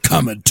 We're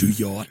coming to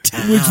your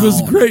town. Which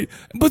was great.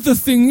 But the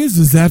thing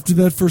is after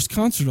that first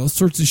concert, all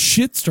sorts of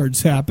shit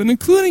starts happening,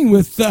 including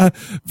with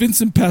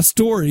Vincent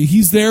Pastore.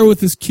 He's there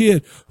with his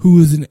kid, who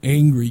is an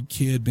angry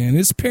kid, man.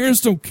 His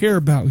parents don't care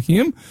about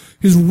him.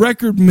 His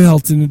record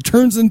melts, and it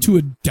turns into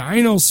a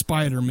dino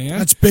spider, man.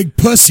 That's Big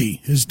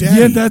Pussy, his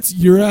daddy. Yeah,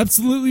 you're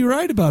absolutely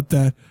right about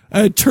that.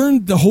 It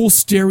turned the whole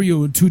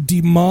stereo into a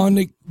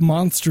demonic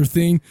monster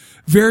thing,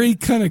 very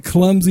kind of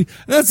clumsy.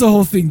 That's the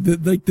whole thing.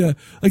 The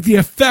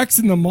effects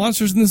and the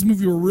monsters in this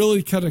movie were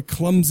really kind of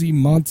clumsy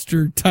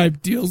monster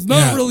type deals.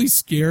 Not really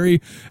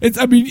scary.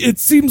 It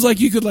seems like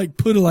you could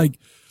put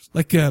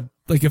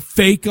a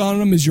fake on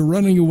them as you're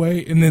running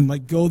away, and then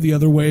go the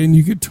other way, and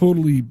you could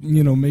totally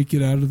make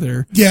it out of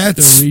their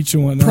it's their reach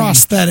and whatnot.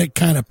 prosthetic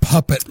kind of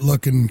puppet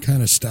looking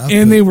kind of stuff.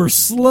 And they were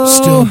slow,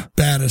 still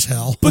bad as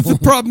hell. But the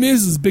problem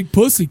is Big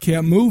Pussy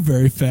can't move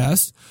very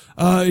fast.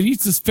 It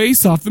eats his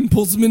face off and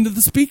pulls him into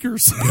the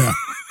speakers. Yeah.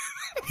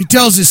 He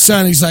tells his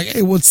son, he's like,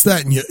 "Hey, what's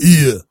that in your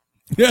ear?"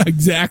 Yeah,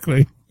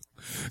 exactly.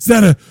 Is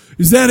that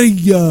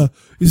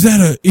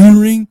a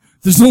earring?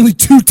 There's only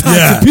two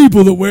types of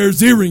people that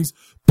wears earrings: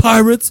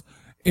 pirates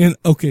and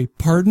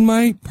pardon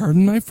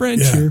my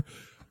French here.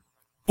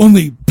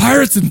 Only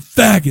pirates and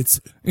faggots,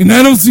 and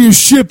I don't see a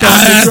ship.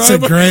 That's the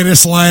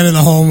greatest line in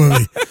the whole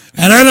movie.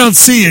 And I don't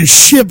see a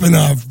ship in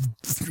a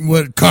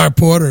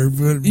carport or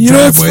driveway. You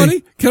know what's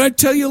funny? Can I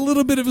tell you a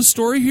little bit of a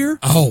story here?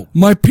 Oh,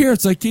 my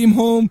parents. I came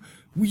home.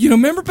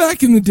 Remember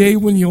back in the day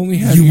when you only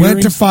had you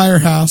went to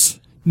Firehouse.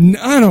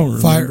 I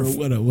don't remember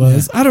what it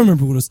was. Yeah. I don't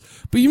remember what it was.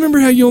 But you remember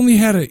how you only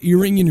had an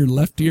earring in your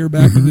left ear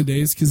back in the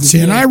days?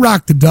 And I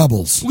rock the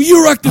doubles. Well,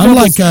 you rock the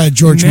doubles. I'm like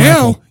George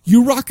Michael. Now,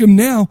 you rock them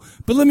now.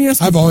 But let me ask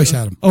you. I've always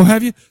had them. Oh,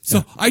 have you?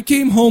 So I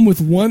came home with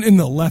one in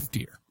the left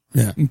ear.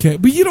 Yeah. Okay.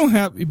 But you don't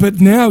have,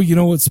 but now,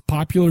 what's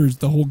popular is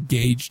the whole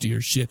gauged ear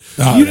shit.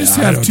 Oh, you just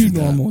have two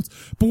normal ones.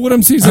 But what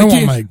I'm saying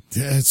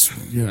is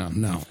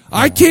no.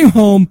 I came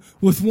home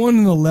with one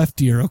in the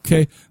left ear.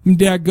 Okay. My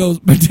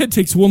dad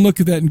takes one look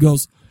at that and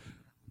goes,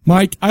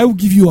 "Mike, I will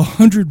give you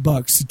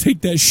 $100 to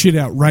take that shit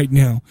out right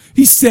now."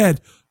 He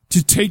said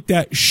to take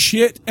that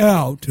shit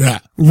out. Yeah.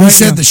 Right He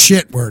said now. the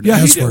shit word. Yeah,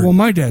 he S did. word. Well,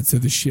 my dad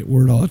said the shit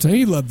word all the time.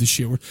 He loved the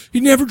shit word.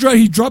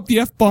 He dropped the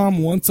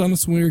F-bomb once on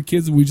us when we were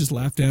kids, and we just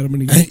laughed at him,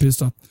 and he got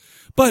pissed off.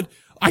 But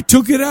I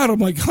took it out. I'm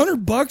like,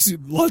 $100,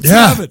 let's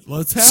have it.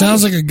 Let's have it.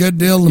 Sounds like a good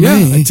deal to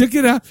me. me. I took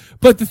it out.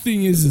 But the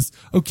thing is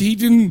he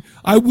didn't,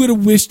 I would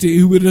have wished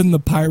he would have done the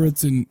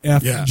Pirates and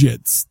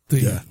F-Jits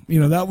thing.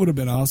 Yeah. That would have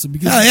been awesome.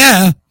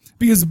 Because,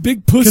 Because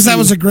Big Pussy. Because that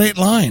was a great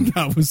line.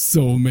 That was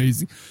so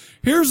amazing.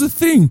 Here's the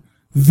thing.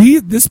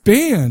 This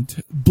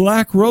band,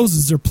 Black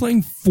Roses, they're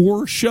playing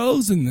 4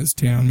 shows in this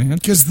town, man.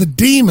 Because the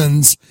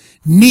Demons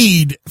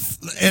need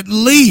at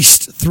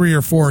least 3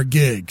 or 4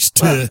 gigs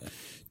to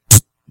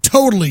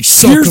totally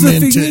soak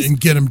them into and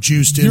get them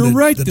juiced into You're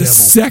right. the The devil.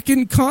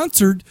 second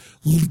concert,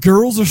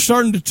 girls are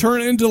starting to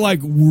turn into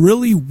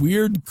really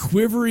weird,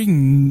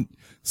 quivering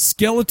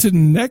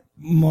skeleton neck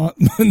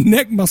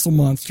muscle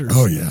monsters.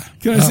 Oh yeah,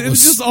 it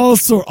was just all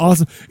so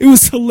awesome. It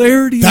was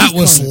hilarity. That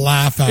was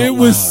laugh out loud. It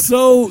was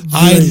so great.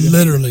 I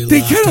literally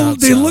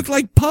laughed. They looked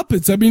like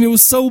puppets. I mean, it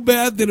was so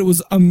bad that it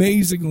was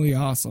amazingly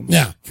awesome.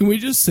 Yeah. Can we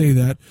just say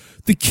that?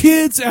 The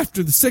kids,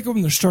 after the second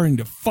one, they're starting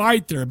to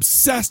fight. They're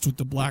obsessed with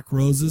the Black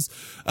Roses.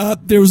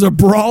 There was a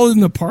brawl in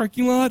the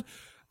parking lot.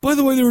 By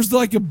the way, there was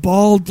a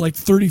bald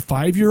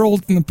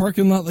 35-year-old in the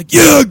parking lot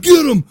yeah,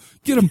 get him.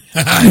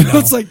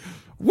 It's like,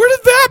 where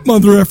did that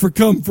mother effer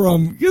come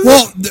from?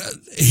 Well,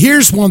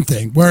 here's one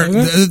thing where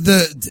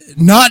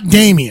not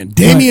Damien.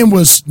 Damien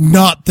was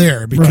not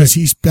there because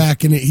he's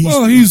back in it.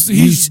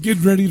 He's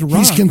getting ready to rock.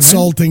 He's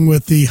consulting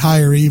with the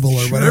higher evil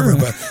or whatever.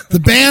 But the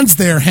band's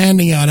there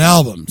handing out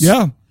albums.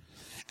 Yeah.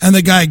 And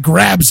the guy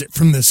grabs it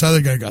from this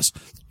other guy and goes,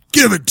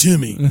 "Give it to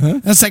me."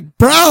 And it's like,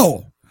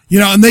 bro.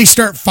 And they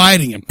start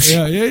fighting him.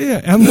 Yeah.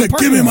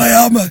 Give me my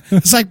album.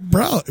 It's like,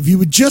 bro, if you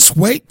would just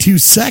wait 2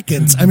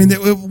 seconds. I mean,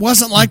 it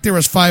wasn't like there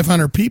was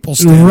 500 people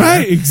standing right,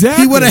 there.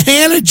 exactly. He would have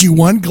handed you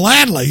one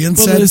gladly and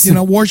said,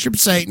 listen, worship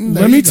Satan.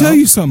 Let me tell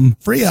you something.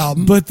 Free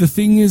album. But the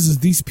thing is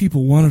these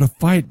people wanted to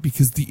fight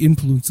because the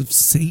influence of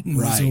Satan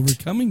was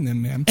overcoming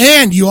them, man.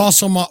 And you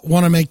also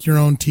want to make your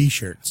own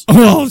T-shirts.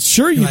 Oh,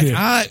 sure you do.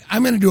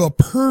 I'm going to do a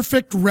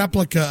perfect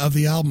replica of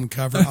the album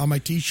cover on my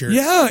T-shirt.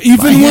 Yeah,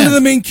 even one of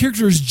the main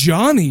characters,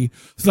 Johnny,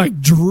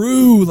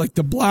 drew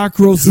the Black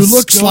Roses. Who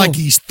looks like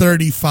he's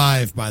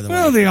 35, by the way.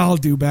 Well, they all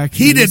do back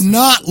He did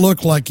not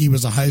look like he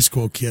was a high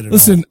school kid at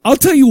Listen, I'll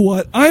tell you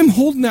what. I'm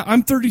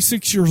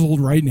 36 years old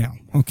right now,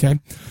 okay?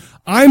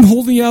 I'm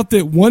holding out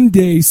that one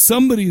day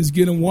somebody is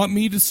going to want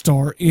me to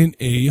star in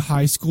a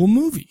high school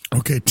movie.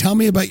 Okay, tell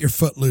me about your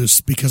Footloose,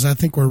 because I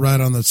think we're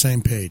right on the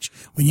same page.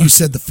 When you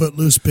said the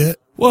Footloose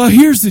bit. Well,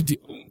 here's the deal.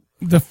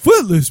 The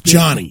Footloose bit.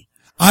 Johnny.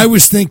 I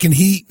was thinking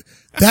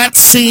that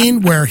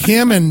scene where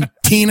him and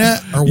Tina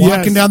are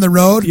walking down the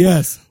road.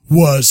 Yes.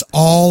 was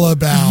all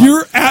about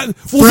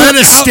Fred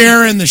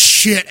Astaire the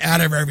shit out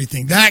of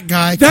everything. That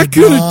guy that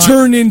could have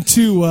turned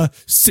into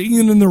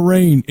Singing in the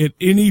Rain at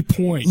any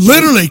point.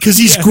 Literally, because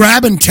he's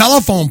grabbing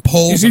telephone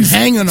poles and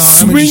hanging on them,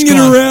 swinging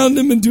around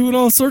them and doing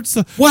all sorts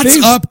of stuff.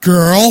 What's up,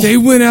 girl? They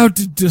went out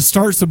to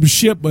start some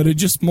shit, but it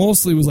just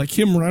mostly was like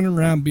him running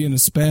around being a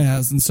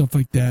spaz and stuff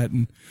like that.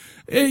 And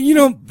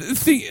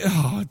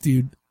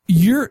dude,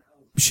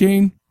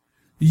 Shane.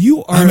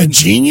 I'm a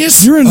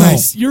genius. You're a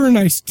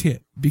nice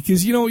tit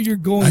because you're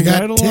going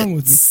right along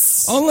with me.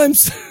 All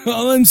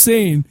I'm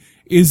saying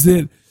is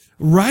that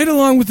right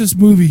along with this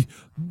movie,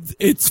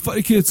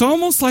 it's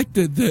almost like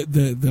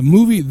the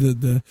movie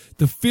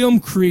the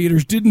film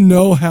creators didn't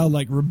know how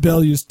like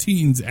rebellious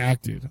teens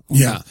acted.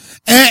 Yeah,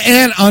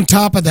 and on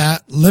top of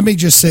that, let me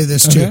just say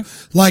this too: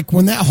 like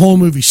when that whole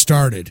movie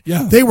started,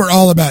 they were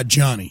all about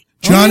Johnny.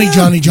 Johnny,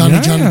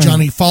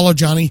 follow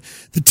Johnny.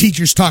 The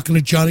teacher's talking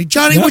to Johnny.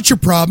 Johnny, what's your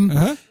problem?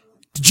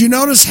 Did you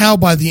notice how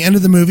by the end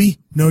of the movie,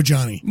 no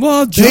Johnny?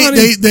 Well,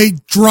 Johnny, they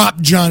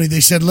dropped Johnny. They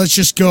said, let's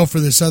just go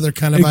for this other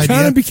kind of idea. It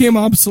kind of became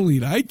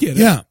obsolete. I get it.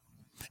 Yeah.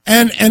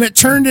 And it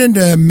turned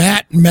into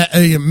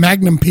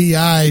Magnum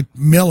P.I.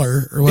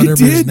 Miller or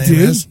whatever his name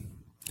is.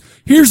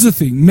 Here's the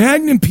thing.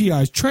 Magnum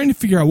P.I. is trying to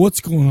figure out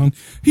what's going on.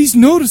 He's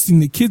noticing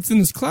the kids in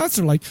his class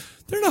are like,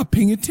 they're not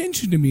paying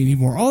attention to me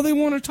anymore. All they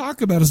want to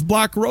talk about is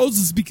black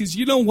roses because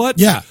you know what?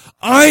 Yeah.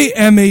 I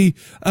am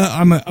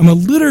I'm a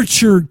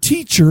literature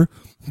teacher,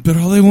 but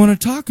all they want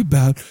to talk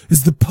about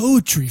is the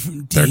poetry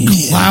from They're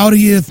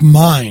cloudy of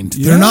mind.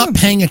 Yeah. They're not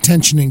paying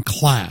attention in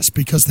class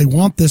because they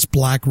want this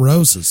black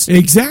roses.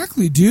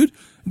 Exactly, dude.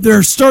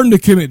 They're starting to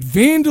commit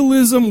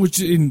vandalism, which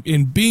in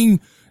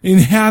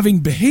having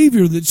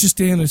behavior that's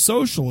just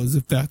antisocial, as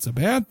if that's a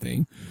bad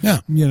thing. Yeah.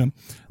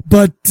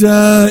 But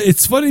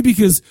it's funny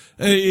because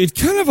it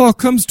kind of all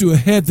comes to a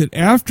head that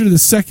after the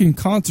second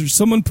concert,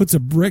 someone puts a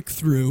brick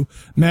through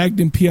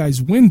Magnum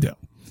P.I.'s window.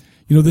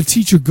 The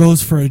teacher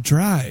goes for a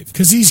drive.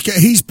 Because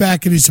he's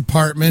back at his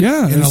apartment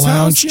in a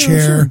lounge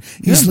chair.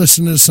 He's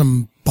listening to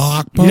some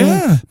Bach.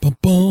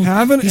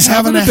 He's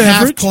having a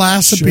half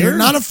glass of beer.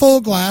 Not a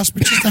full glass,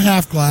 but just a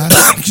half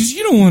glass. Because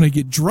you don't want to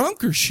get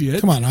drunk or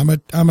shit. Come on, I'm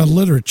a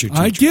literature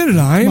teacher. I get it.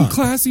 I am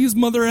classy as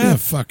mother F. You're a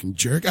fucking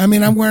jerk. I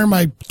mean, I'm wearing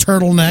my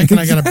turtleneck and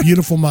I got a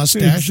beautiful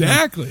mustache.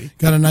 Exactly.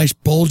 Got a nice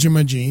bulge in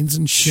my jeans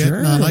and shit. Sure.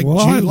 And I like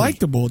I Julie. like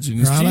the bulge in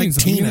his jeans. I like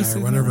Tina or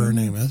whatever her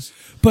name is.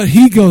 But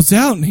he goes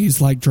out and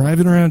he's like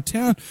driving around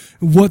town.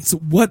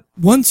 What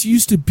once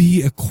used to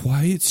be a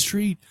quiet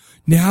street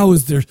now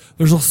is there's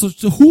all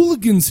sorts of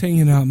hooligans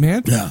hanging out,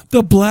 man. Yeah.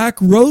 The Black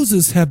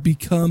Roses have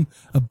become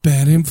a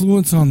bad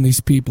influence on these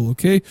people,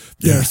 okay?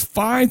 There's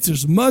fights,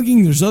 there's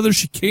mugging, there's other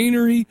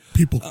chicanery.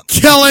 People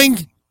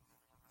killing.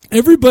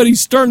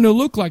 Everybody's starting to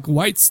look like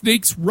White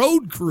Snake's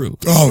road crew.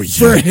 Oh, yeah.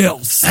 For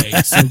hell's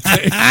sakes,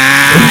 okay?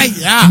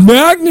 Yeah.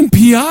 Magnum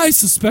P.I.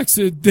 suspects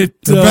that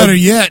or better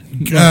yet,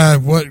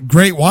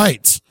 Great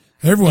Whites.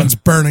 Everyone's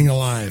burning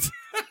alive.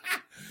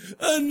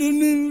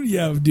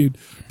 Yeah, dude.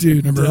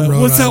 Remember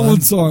what's that Island?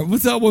 one song?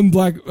 What's that one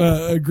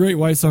Great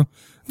White song?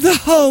 The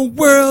whole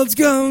world's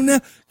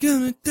gonna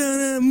the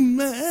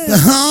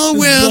whole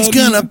world's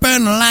gonna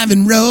burn alive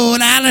in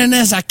Rhode Island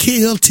as I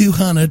kill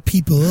 200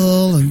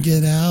 people and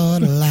get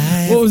out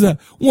alive. What was that?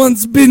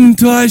 Once bitten,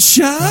 twice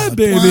shy,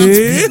 baby. Once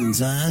bitten,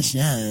 twice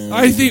shy.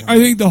 I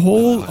think the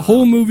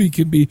whole movie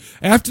could be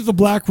after the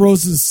Black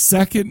Roses'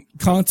 second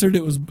concert.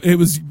 It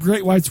was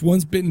Great White's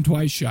Once Bitten,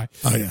 Twice Shy.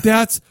 Oh yeah,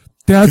 that's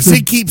because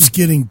it keeps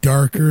getting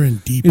darker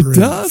and deeper. It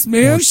does,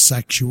 man. More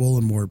sexual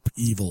and more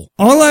evil.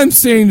 All I'm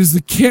saying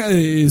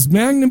is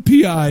Magnum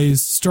P.I.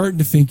 is starting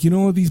to think,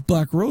 these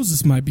Black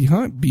Roses might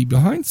be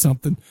behind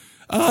something.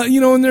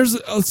 And there's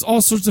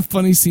all sorts of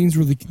funny scenes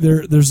where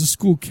there's a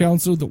school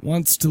counselor that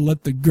wants to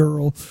let the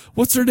girl,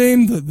 what's her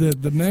name?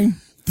 The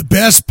name? The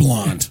best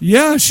blonde.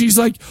 Yeah, she's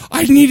like,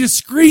 I need to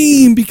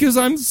scream because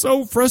I'm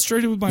so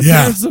frustrated with my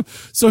parents.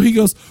 So he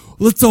goes,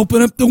 let's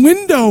open up the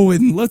window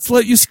and let's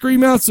let you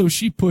scream out. So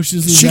she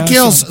pushes his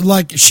ass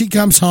up. She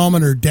comes home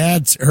and her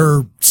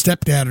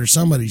stepdad or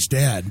somebody's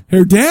dad.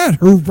 Her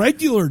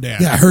regular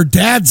dad. Yeah, her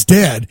dad's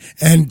dead.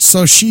 And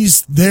so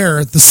she's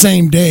there the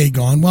same day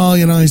going, well,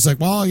 he's like,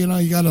 well, you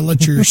got to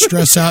let your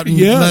stress out and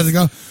let it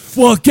go.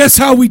 Well, guess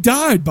how we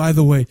died, by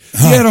the way? He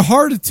had a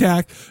heart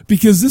attack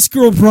because this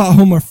girl brought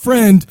home a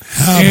friend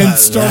and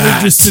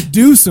started to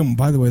seduce him.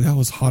 By the way, that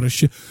was hot as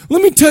shit.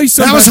 Let me tell you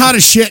something. That was hot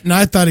as shit, and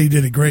I thought he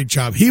did a great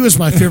job. He was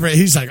my favorite.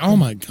 He's like, oh,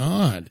 my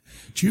God,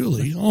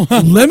 Julie. Oh,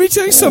 let me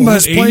tell you something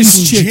about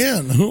 80s chicks.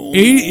 Gin. Oh,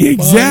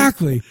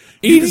 exactly.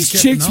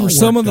 80s chicks were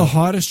some of the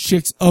hottest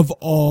chicks of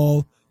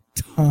all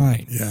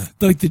time. Yeah.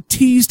 Like the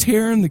teased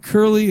hair and the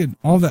curly and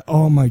all that.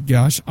 Oh, my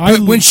gosh.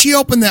 When she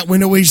opened that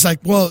window, he's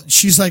like, well,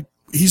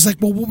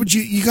 what would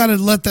you got to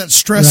let that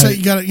stress out.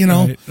 You got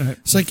to, Right.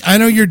 It's like, I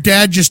know your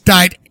dad just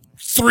died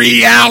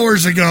 3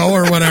 hours ago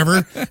or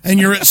whatever, and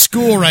you're at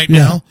school right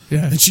now.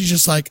 Yeah. And she's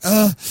just like,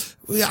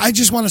 I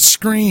just want to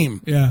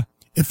scream. Yeah.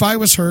 If I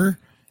was her,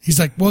 he's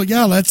like, well,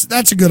 yeah,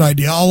 that's a good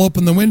idea. I'll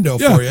open the window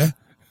for you.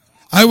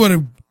 I would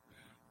have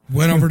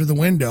went over to the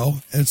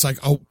window, and it's like,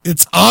 oh,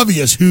 it's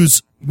obvious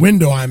whose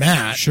window I'm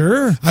at.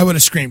 Sure. I would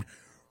have screamed,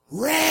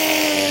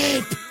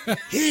 rape!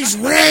 He's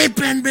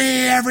raping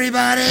me,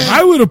 everybody!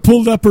 I would have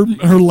pulled up her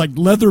like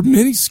leather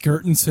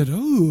miniskirt and said,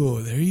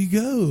 "Oh, there you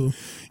go."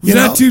 Was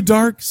that too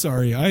dark?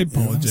 Sorry, I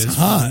apologize. It's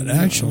hot,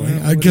 actually,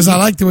 because I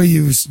like the way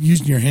you was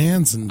using your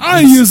hands. And I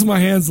use my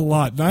hands a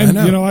lot. And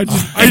I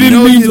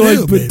didn't mean to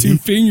like put 2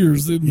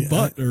 fingers in the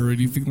butt or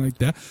anything like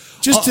that.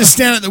 Just to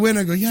stand at the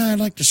window and go, yeah, I'd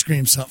like to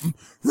scream something.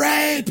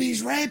 Rape!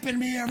 He's raping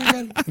me,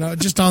 everybody!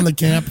 Just on the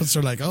campus,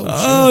 they're like,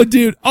 oh,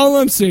 dude, all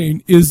I'm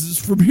saying is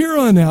from here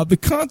on out, the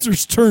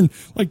concerts turn,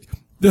 like,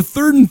 the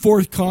third and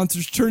fourth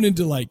concerts turn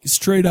into, like,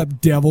 straight up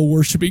devil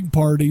worshipping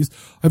parties.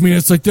 I mean,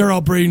 it's like they're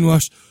all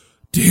brainwashed.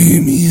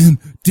 Damien,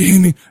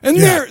 and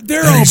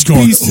they're all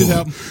beasted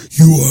up.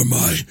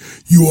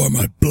 You are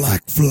my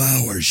black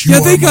flowers. You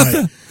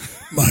are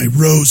my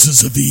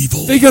roses of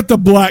evil. They got the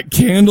black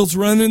candles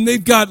running.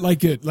 They've got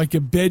like a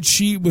bed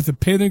sheet with a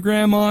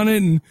pentagram on it,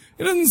 and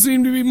it doesn't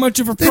seem to be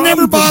much of a problem. They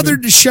never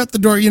bothered to shut the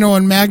door.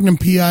 When Magnum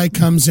PI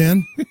comes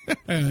in,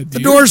 the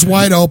door's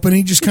wide open.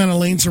 He just kind of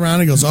leans around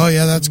and goes, "Oh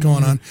yeah, that's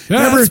going on."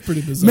 That's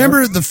pretty bizarre.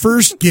 Remember the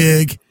first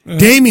gig?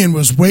 Damien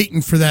was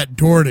waiting for that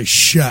door to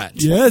shut.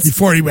 Yes.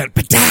 Before he went,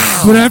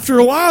 "Patow!" But after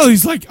a while,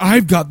 he's like,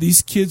 "I've got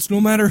these kids, no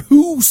matter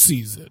who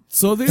sees it."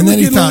 So they were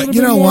getting a little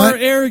bit more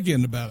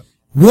arrogant about it.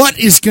 What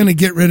is going to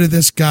get rid of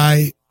this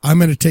guy? I'm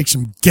going to take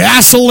some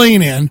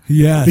gasoline in.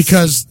 Yes.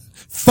 Because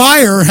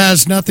fire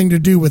has nothing to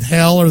do with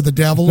hell or the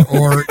devil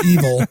or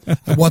evil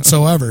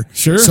whatsoever.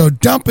 Sure. So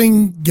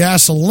dumping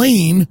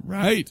gasoline.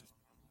 Right.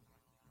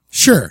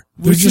 Sure.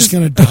 They're just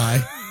going to die.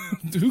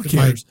 Who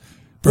cares?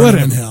 Burn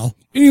in hell.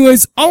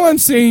 Anyways, all I'm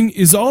saying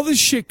is all this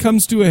shit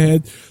comes to a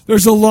head.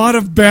 There's a lot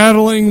of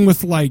battling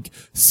with like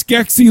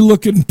Skexy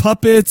looking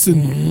puppets,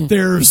 and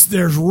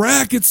there's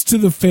rackets to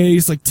the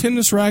face, like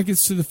tennis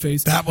rackets to the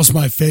face. That was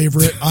my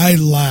favorite. I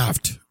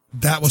laughed.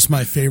 That was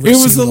my favorite. It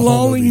was scene a of the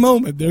whole lulling movie.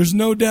 moment. There's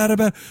no doubt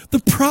about it. The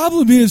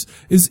problem is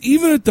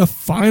even at the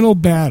final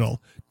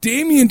battle,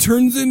 Damien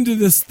turns into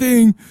this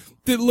thing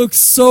that looks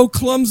so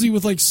clumsy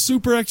with like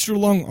super extra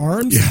long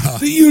arms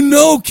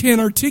that can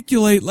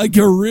articulate like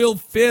a real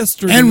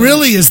fist. And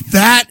really, is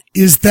that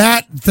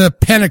the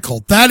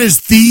pinnacle? That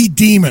is the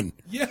demon.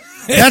 Yeah.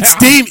 That's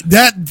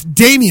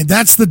Damien.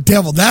 That's the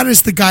devil. That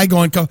is the guy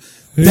going.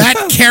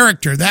 That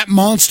character, that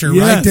monster,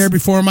 right there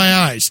before my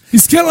eyes.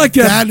 He's kind of like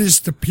that is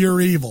the pure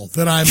evil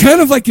that I'm.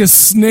 Kind of like a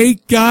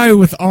snake guy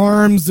with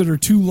arms that are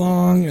too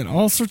long and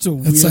all sorts of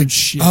weird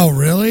shit. Oh,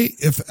 really?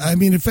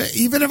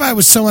 Even if I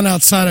was someone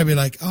outside, I'd be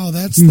like, oh,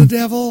 that's the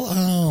devil.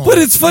 Oh, but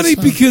it's funny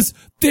because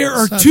there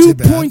are 2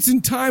 points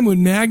in time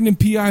when Magnum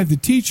PI, the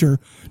teacher,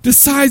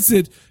 decides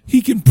that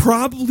he can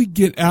probably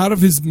get out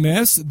of his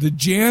mess, the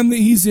jam that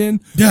he's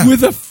in,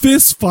 with a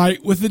fist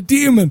fight with a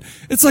demon.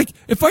 It's like,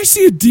 if I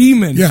see a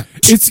demon,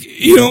 it's,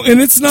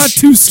 and it's not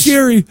too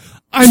scary,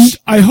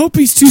 I hope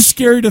he's too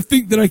scary to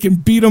think that I can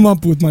beat him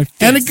up with my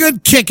fist. And a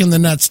good kick in the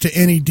nuts to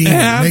any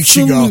demon makes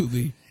you go.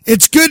 Absolutely.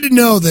 It's good to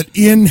know that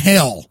in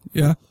hell,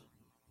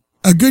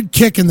 a good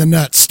kick in the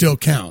nuts still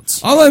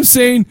counts. All I'm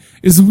saying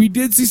is we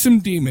did see some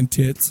demon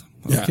tits,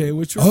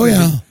 which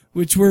were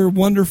which were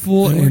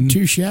wonderful They and weren't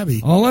too shabby.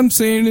 All I'm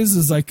saying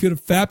is I could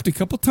have fapped a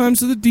couple times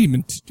to the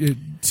demon tits.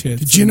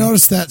 Did you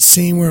notice that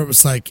scene where it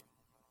was like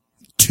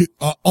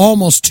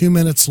almost 2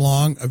 minutes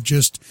long of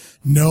just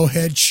no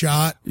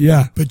headshot?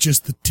 Yeah. But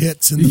just the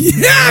tits and the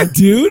mirror?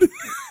 Dude.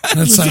 And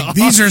it's like,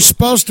 these are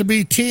supposed to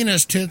be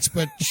Tina's tits,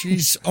 but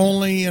she's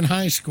only in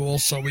high school,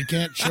 so we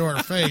can't show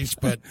her face.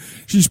 But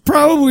she's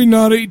probably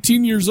not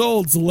 18 years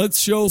old, so let's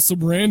show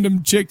some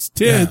random chick's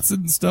tits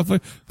and stuff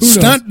like that.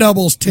 Stunt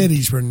doubles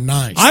titties were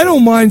nice. I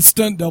don't mind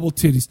stunt double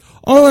titties.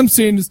 All I'm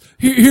saying is,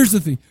 here's the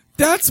thing.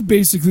 That's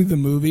basically the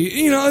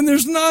movie, and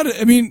there's not,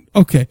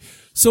 okay.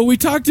 So we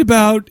talked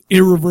about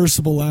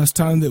Irreversible last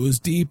time that was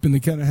deep and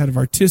it kind of had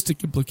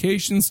artistic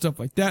implications, stuff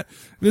like that.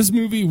 This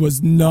movie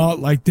was not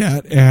like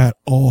that at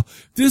all.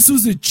 This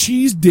was a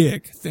cheese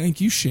dick. Thank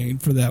you, Shane,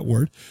 for that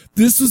word.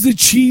 This was a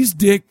cheese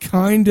dick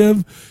kind of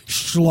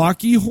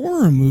schlocky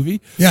horror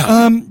movie.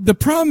 Yeah. The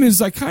problem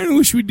is I kind of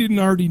wish we didn't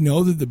already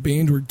know that the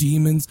band were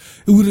demons.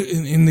 It would,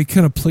 and they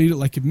kind of played it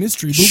like a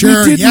mystery. But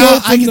sure, we did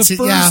know I from can the see,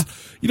 first,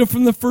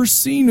 from the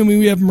first scene.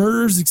 We have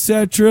murders,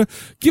 etc.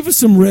 Give us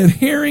some red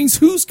herrings.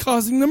 Who's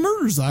causing the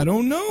murders? I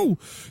don't know.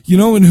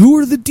 And who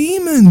are the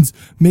demons?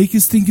 Make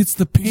us think it's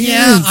the parents.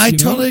 Yeah, I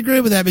totally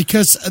agree with that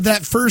because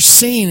that first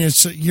scene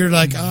you're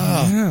like,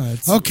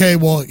 okay,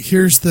 well,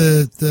 here's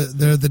they're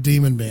the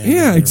demon band.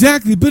 Yeah,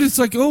 exactly. But it's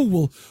like,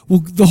 well,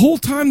 the whole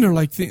time they're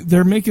like,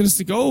 they're making us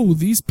think,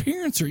 these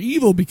parents are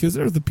evil because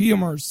they're the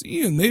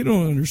PMRC and they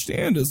don't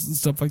understand us and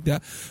stuff like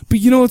that. But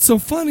what's so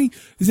funny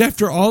is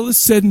after all is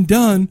said and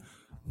done,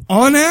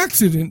 on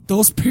accident,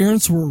 those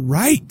parents were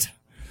right.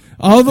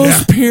 All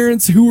those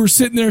parents who were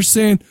sitting there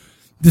saying,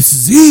 "This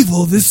is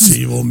evil. This is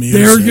evil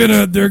music.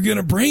 They're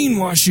gonna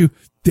brainwash you."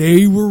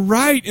 They were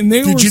right, and they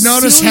were. Did you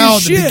notice silly how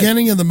as at the shit.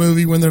 beginning of the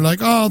movie when they're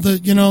like,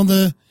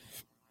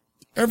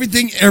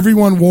 everything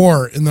everyone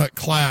wore in that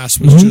class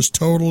was just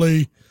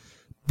totally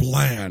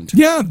bland.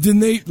 Yeah, then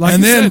they like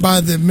and you then said,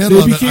 by the middle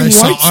of it, I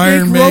saw Whitesnake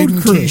Iron Road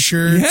Maiden Crew.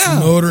 T-shirts,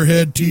 Yeah.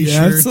 Motorhead T-shirts.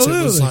 Yeah, it was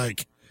absolutely.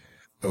 like,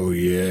 oh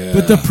yeah.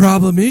 But the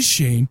problem is,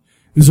 Shane,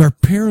 is our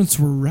parents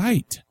were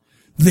right.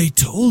 They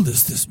told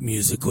us this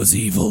music was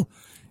evil,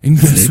 and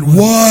guess it what?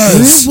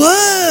 was. It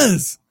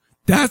was.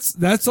 That's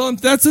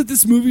what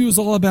this movie was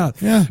all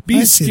about. Yeah, be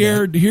I see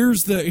scared.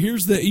 Here's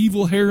the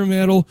evil hair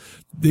metal.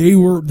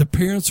 The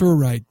parents were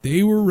right.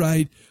 They were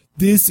right.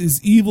 This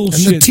is evil and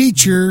shit. the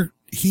teacher,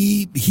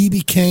 he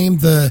became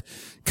the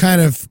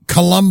kind of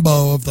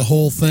Columbo of the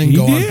whole thing. He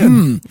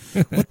Going,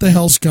 did. what the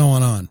hell's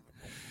going on,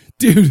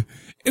 dude?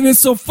 And it's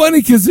so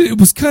funny because it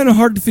was kind of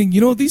hard to think.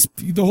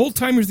 The whole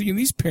time you're thinking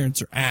these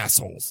parents are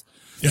assholes.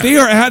 Yeah. They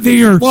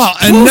are well,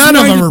 and none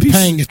of them are pieces.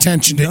 paying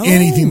attention to No,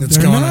 anything that's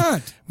they're going not.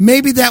 on.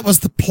 Maybe that was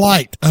the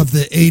plight of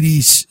the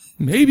 80s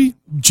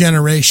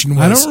generation.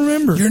 I Was, don't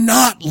remember. You're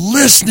not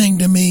listening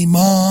to me,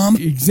 Mom.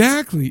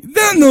 Exactly.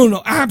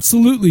 No,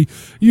 absolutely.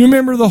 You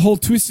remember the whole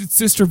Twisted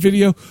Sister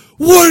video?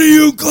 What are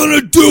you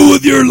gonna do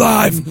with your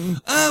life?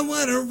 I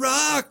wanna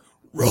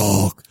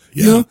rock.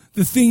 Yeah. You know,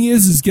 the thing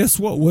is guess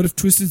what? What if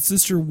Twisted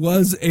Sister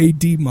was a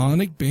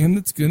demonic band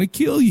that's going to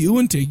kill you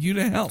and take you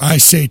to hell? I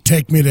say,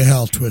 take me to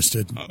hell,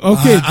 Twisted.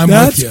 Okay, I'm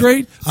that's with you.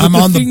 great. I'm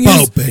on the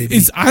boat, baby.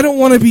 I don't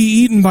want to be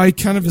eaten by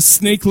kind of a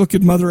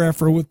snake-looking mother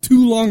effer with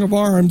too long of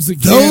arms. That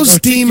Those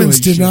demons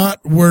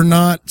were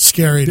not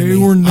scary to me. They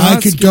were not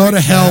I could go scary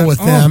to hell at with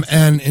all. them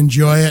and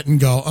enjoy it and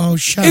go, oh,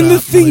 shut up. And the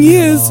thing leave me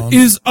alone.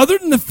 is other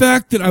than the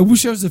fact that I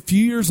wish I was a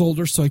few years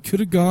older so I could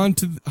have gone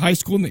to high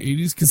school in the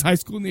 80s, because high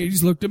school in the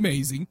 80s looked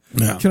amazing.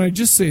 Yeah. Can I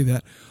just say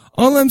that?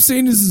 All I'm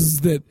saying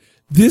is that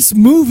this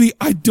movie,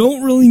 I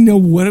don't really know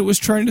what it was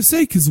trying to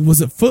say, because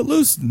was it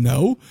Footloose?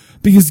 No.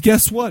 Because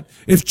guess what?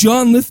 If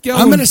John Lithgow...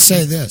 I'm going to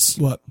say this.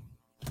 What?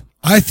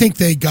 I think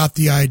they got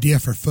the idea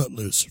for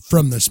Footloose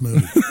from this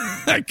movie.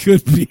 That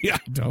could be. I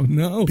don't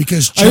know.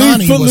 Because I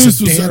think Johnny was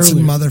Footloose a dancing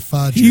earlier. mother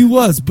fudger. He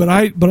was, but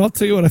I'll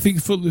tell you what, I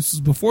think Footloose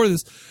was before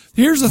this.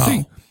 Here's the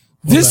thing.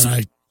 Well, This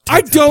then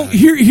I don't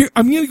here.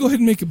 I'm going to go ahead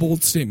and make a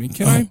bold statement.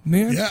 Can I,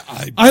 man? Yeah.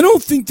 I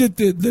don't think that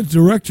the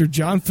director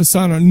John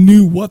Fasano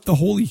knew what the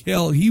holy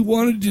hell he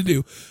wanted to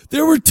do.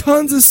 There were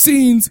tons of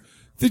scenes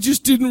that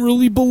just didn't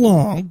really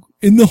belong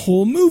in the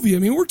whole movie. I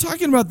mean, we're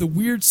talking about the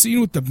weird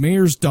scene with the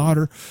mayor's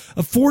daughter,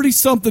 a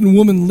 40-something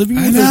woman living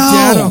with her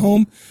dad at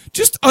home.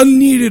 Just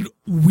unneeded,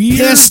 weird.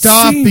 Pissed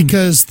off scene.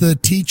 because the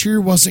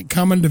teacher wasn't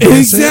coming to visit.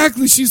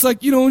 Exactly. She's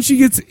like, when she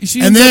gets,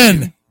 And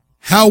then,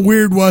 how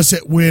weird was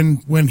it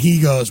when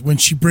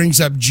she brings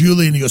up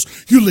Julie and he goes,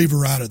 you leave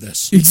her out of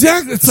this.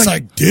 Exactly. It's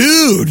like,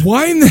 dude.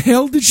 Why in the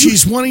hell did you?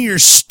 She's one of your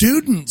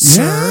students,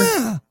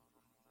 sir.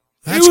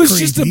 That's it was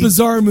creepy. just a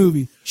bizarre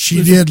movie.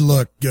 She did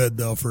look good,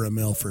 though, for a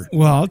MILFer.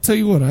 Well, I'll tell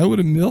you what, I would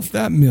have MILFed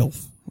that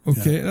MILF.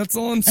 Okay, that's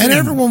all I'm saying. And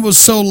everyone was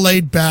so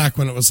laid back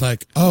when it was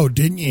like, oh,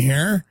 didn't you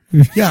hear?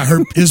 Yeah,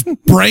 his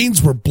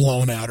brains were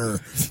blown out.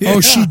 Yeah.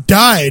 Oh, she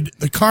died.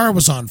 The car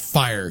was on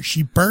fire.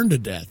 She burned to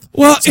death.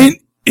 Well, and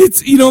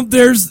it's,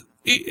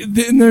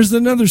 there's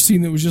another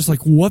scene that was just like,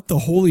 what the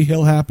holy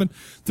hell happened?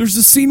 There's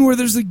a scene where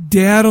there's a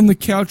dad on the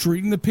couch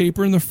reading the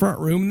paper in the front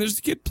room, and there's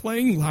a kid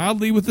playing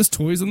loudly with his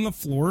toys on the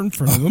floor in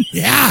front of him.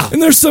 Yeah.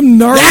 And there's some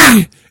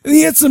gnarly, and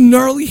he had some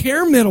gnarly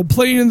hair metal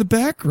playing in the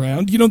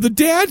background. The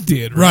dad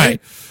did, right?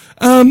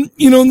 And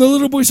the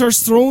little boy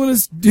starts throwing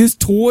his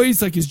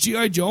toys, like his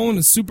G.I. Joe and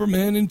his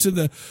Superman, into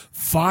the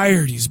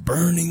fire. And he's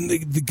burning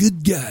the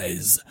good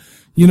guys.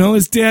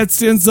 His dad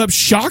stands up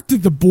shocked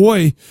that the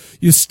boy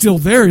is still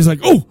there. He's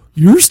like, oh,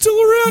 you're still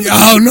around?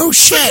 Oh, no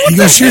shit. He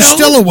goes, you're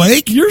still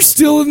awake? You're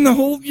still in the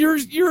whole,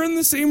 you're in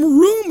the same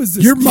room as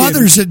this Your kid.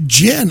 mother's a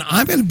gin.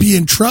 I'm going to be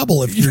in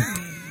trouble if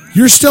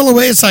you're still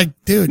away. It's like,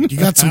 dude, you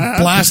got some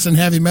blasting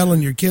heavy metal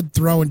and your kid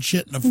throwing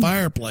shit in a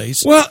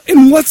fireplace. Well,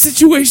 in what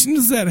situation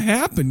does that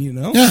happen,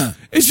 Yeah.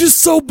 It's just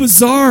so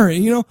bizarre,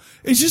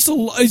 it's just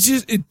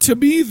to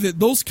me that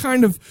those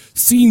kind of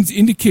scenes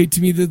indicate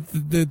to me that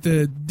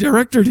the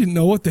director didn't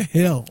know what the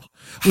hell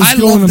was I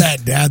going love on.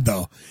 that dad,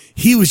 though.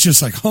 He was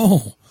just like,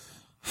 oh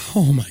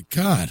my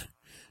God,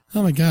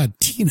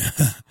 Tina,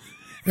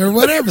 or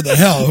whatever the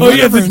hell. Oh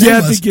yeah, whatever the her name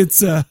dad was. that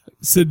gets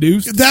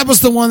seduced. That was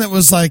the one that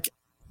was like,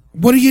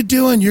 what are you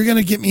doing? You're going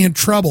to get me in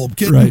trouble.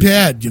 Get in Right.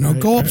 bed, Right,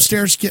 go right.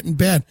 upstairs, get in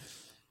bed.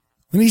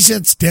 When he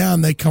sits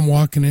down, they come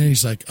walking in.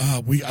 He's like,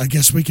 I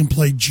guess we can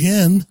play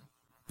gin.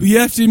 But you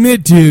have to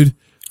admit, dude,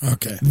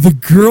 Okay. the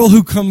girl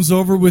who comes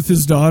over with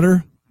his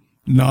daughter,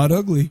 not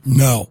ugly.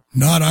 No,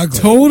 not ugly.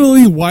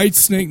 Totally White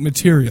Snake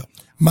material.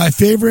 My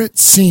favorite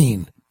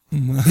scene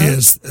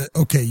is,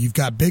 okay, you've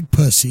got Big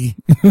Pussy.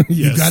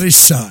 You've got his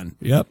son.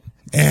 Yep.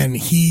 And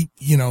he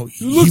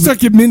Looks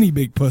like a mini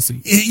Big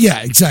Pussy.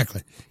 Yeah,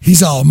 exactly.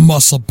 He's all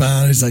muscle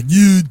bound. He's like,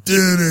 you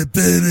did it,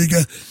 baby.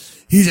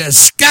 He's a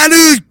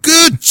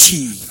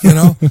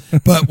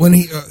Scaragucci, But when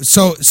he,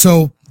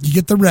 so you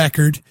get the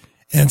record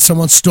and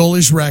someone stole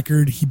his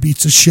record. He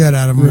beats the shit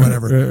out of him,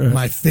 whatever. Right.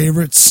 My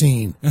favorite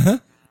scene,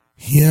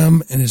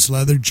 him and his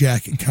leather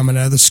jacket coming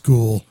out of the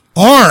school.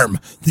 Arm,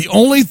 the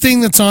only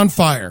thing that's on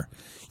fire.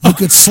 You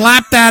could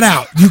slap that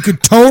out. You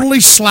could totally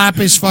slap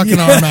his fucking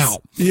arm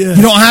out. Yes.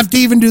 You don't have to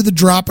even do the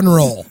drop and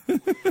roll.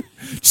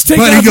 Just take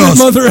But off he your goes-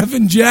 mother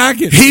effing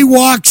jacket. He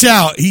walks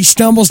out. He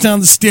stumbles down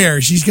the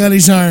stairs. He's got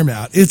his arm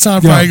out. It's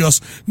on fire. Yeah. He goes,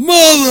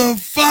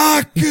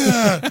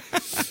 motherfucker.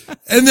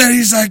 And then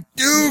he's like,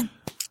 you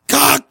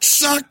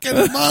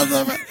cocksucking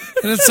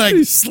motherfucker. And it's like,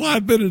 He's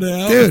slapping it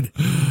out. dude,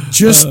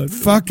 just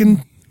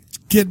fucking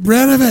get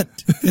rid of it.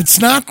 It's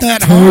not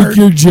that Take hard.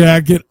 your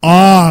jacket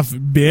off,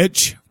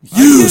 bitch.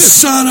 You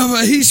son of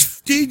a,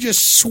 he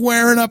just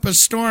swearing up a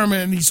storm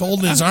and he's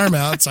holding his arm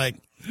out. It's like,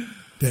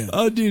 damn.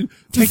 Oh, dude,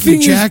 Take your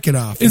jacket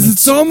off. Is and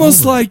it's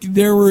almost over. like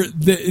there were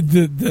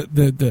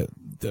the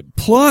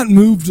plot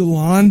moved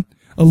along.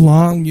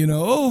 You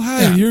know, oh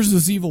hi, Yeah. here's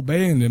this evil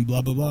band and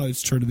blah blah blah.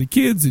 It's turning the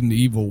kids into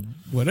evil,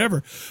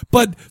 whatever.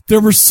 But there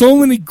were so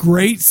many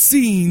great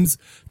scenes,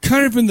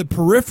 kind of in the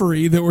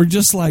periphery, that were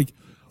just like,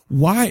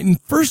 why? And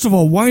first of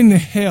all, why in the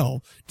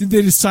hell did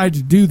they decide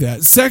to do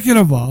that? Second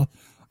of all,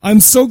 I'm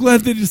so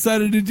glad they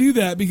decided to do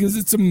that because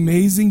it's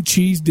amazing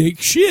cheese dick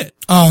shit.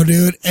 Oh,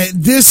 dude,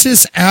 this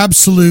is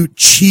absolute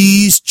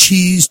cheese.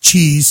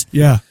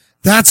 Yeah.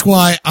 That's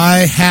why I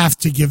have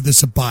to give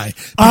this a buy.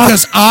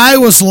 Because I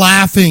was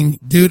laughing,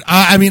 dude.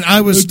 I mean,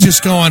 I was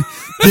just going,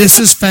 this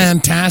is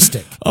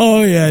fantastic.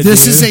 Oh, yeah.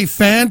 This dude. is a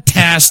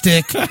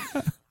fantastic.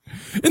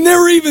 And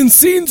there were even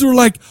scenes where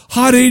like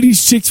hot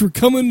 80s chicks were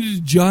coming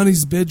into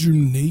Johnny's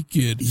bedroom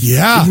naked.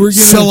 Yeah. And we're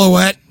gonna,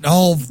 silhouette,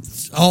 all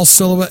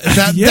silhouette.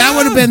 That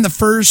would have been the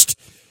first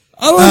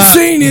all I'm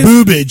saying is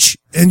boobage.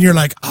 And you're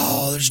like,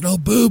 oh, there's no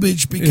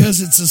boobage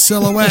because it's a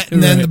silhouette.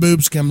 And then Right. the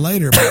boobs come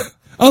later. But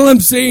all I'm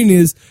saying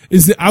is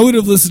that I would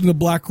have listened to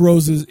Black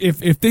Roses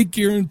if they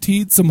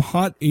guaranteed some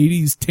hot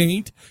 80s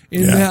taint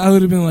in Yeah. that. I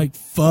would have been like,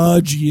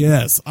 fudge,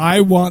 yes,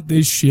 I want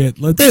this shit.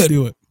 Let's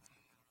do it.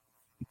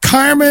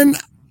 Carmen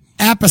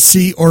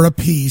Appice or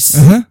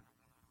Appice.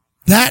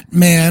 That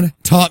man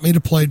taught me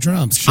to play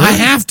drums. Sure. I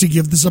have to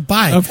give this a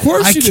buy. Of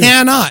course I you do.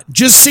 cannot.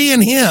 Just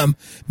seeing him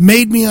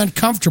made me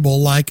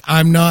uncomfortable. Like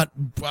I'm not.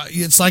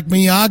 It's like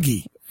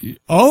Miyagi.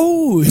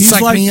 Oh, It's he's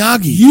like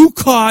Miyagi. You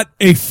caught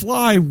a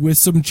fly with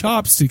some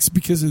chopsticks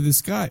because of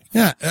this guy.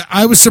 Yeah,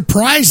 I was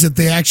surprised that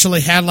they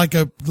actually had like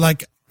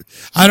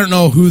I don't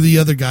know who the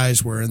other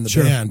guys were in the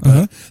Sure. band,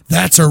 but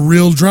that's a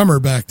real drummer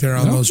back there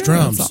on those Okay,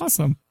 drums. That's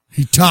awesome.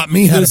 He taught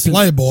me how Listen, to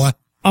play, boy.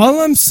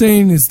 All I'm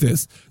saying is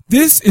this.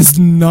 This is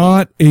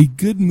not a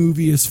good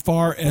movie as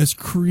far as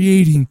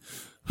creating,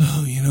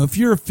 if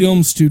you're a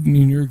film student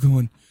and you're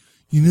going,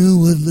 you know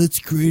what, let's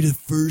create a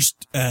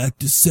first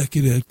act, a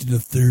second act, and a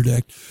third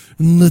act,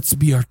 and let's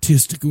be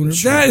artistic.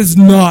 Sure. That is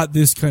not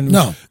this kind of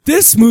No. movie.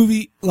 This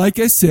movie, like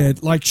I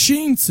said, like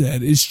Shane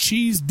said, is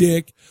cheese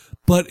dick,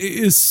 but it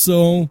is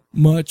so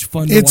much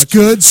fun to watch. It's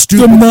good,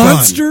 stupid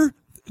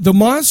The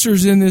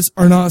monsters in this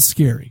are not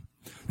scary.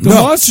 The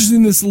monsters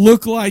in this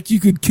look like you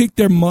could kick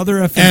their mother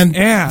effing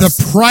ass.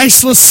 The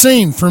priceless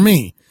scene for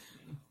me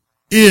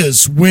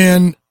is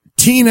when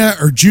Tina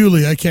or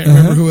Julie, I can't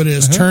remember who it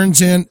is, turns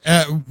in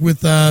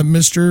with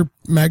Mr.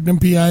 Magnum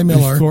P.I.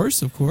 Miller. Of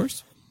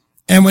course.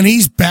 And when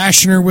he's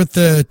bashing her with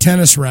the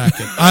tennis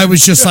racket, I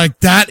was just like,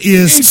 that And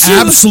is she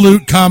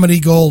absolute comedy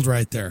gold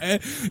right there.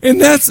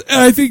 And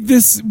I think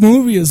this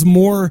movie is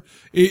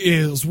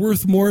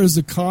worth more as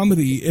a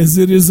comedy as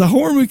it is a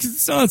horror movie 'cause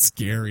it's not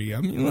scary.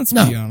 I mean, let's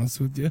be honest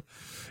with you.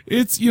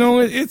 It's,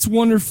 it's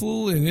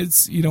wonderful and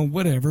it's,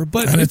 whatever,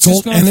 but And it's just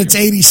old, not and it's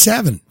scary.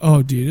 87.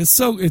 Oh, dude, it's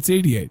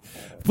 88.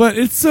 But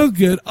it's so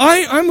good.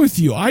 I'm with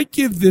you. I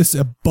give this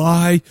a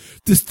buy.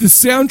 The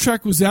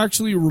soundtrack was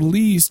actually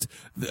released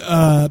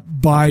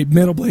by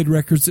Metal Blade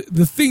Records.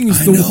 The thing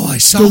is, I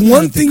saw the that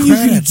one at the thing you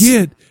can credits.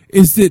 get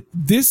is that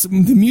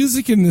the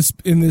music in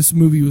this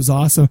movie was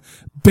awesome.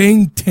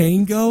 Bang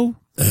Tango.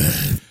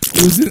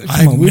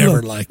 I've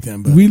never liked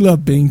them, but we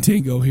love Bang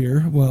Tango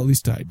here. Well, at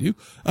least I do.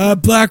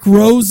 Black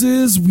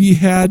Roses. We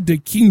had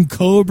King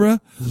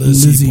Cobra,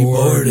 Lizzie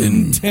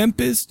Borden,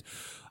 Tempest.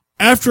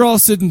 After all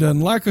said and done,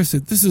 like I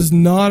said, this is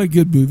not a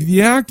good movie.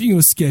 The acting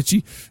was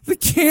sketchy. The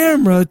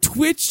camera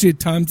twitched at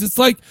times. It's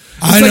like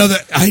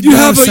you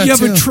have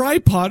a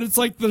tripod. It's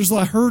like there's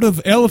a herd of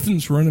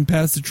elephants running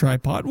past the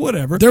tripod.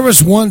 Whatever. There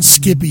was one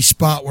skippy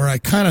spot where I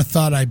kind of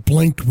thought I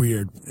blinked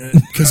weird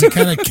because it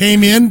kind of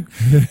came in,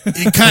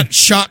 it kind of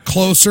shot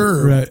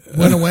closer or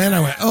went away, and I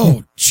went,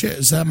 "Oh shit,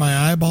 is that my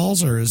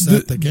eyeballs or is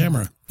that the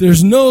camera?"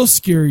 There's no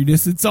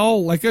scariness. It's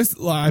all, like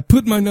I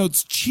put in my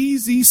notes,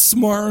 cheesy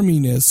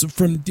smarminess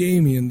from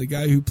Damien, the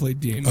guy who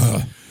played Damien.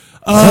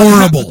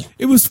 Horrible.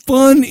 It was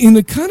fun in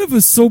a kind of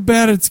a so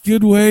bad it's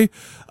good way.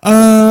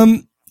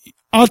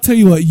 I'll tell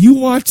you what, you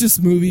watch this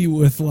movie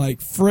with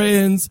like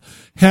friends,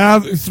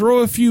 throw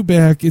a few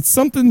back. It's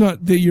something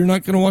that you're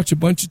not going to watch a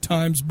bunch of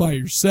times by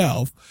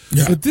yourself.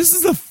 Yeah. But this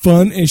is a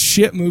fun as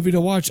shit movie to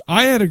watch.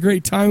 I had a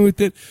great time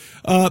with it.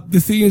 The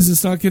thing is,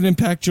 it's not going to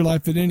impact your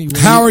life in any way.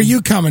 How are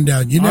you coming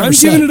down? You never I'm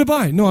said. giving it a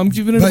buy. No, I'm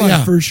giving it a But buy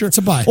yeah, for sure. it's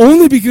a buy.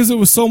 Only because it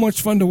was so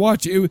much fun to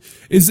watch. It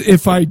is,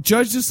 if I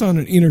judge this on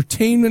an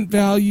entertainment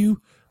value,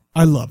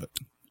 I love it.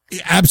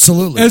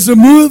 Absolutely. As a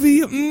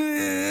movie,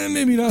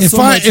 maybe not so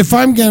much. If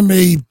I'm going to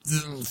be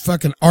the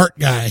fucking art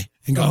guy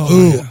and go,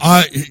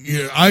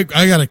 I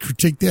got to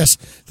critique this.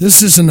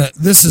 This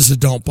is a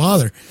don't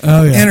bother.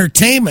 Oh, yeah.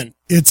 Entertainment,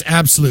 it's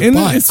absolute And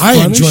fun. it's I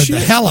fun as enjoyed shit.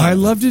 the hell out of it. I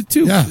loved it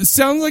too. Yeah. It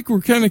sounds like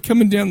we're kind of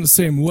coming down the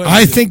same way.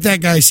 I think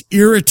that guy's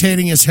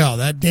irritating as hell.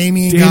 That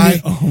Damien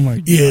guy oh my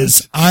God.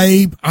 is.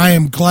 I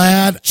am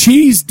glad.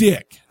 Cheese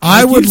dick.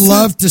 I Like would you said.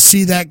 love to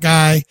see that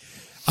guy.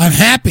 I'm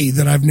happy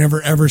that I've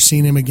never ever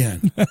seen him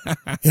again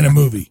in a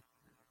movie,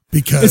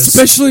 because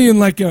especially in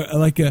like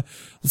a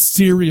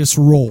serious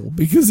role,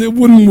 because it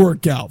wouldn't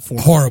work out for him.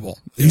 horrible.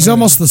 He's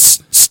almost the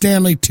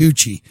Stanley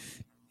Tucci.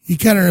 He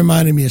kind of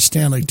reminded me of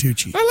Stanley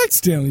Tucci. I like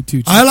Stanley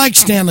Tucci. I like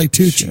Stanley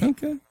Tucci.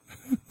 Okay.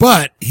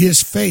 But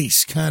his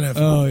face kind of,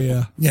 Oh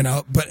yeah.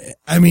 but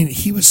I mean,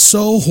 he was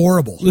so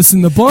horrible.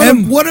 Listen, the bottom.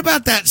 And what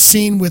about that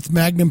scene with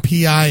Magnum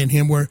P.I. and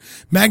him where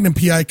Magnum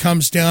P.I.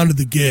 comes down to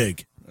the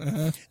gig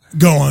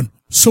going,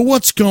 so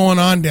what's going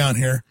on down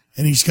here?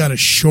 And he's got a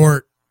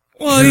short.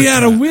 Well, he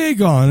had a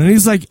wig on, and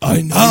he's like,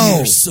 "I know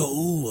your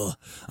soul.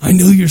 I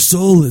know your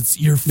soul.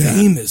 You're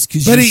famous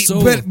because But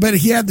you're but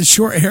he had the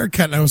short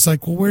haircut, and I was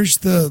like, well, where's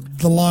the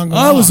long?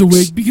 Oh, it was a locks?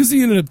 wig because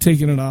he ended up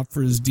taking it off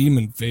for his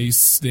demon face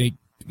snake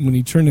when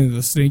he turned into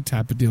the snake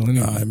type of deal.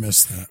 Anyway. Oh, I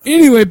missed that.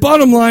 Anyway,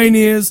 bottom line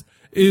is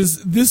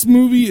this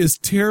movie is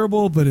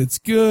terrible, but it's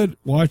good.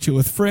 Watch it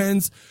with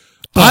friends.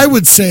 But I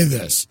would say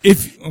this: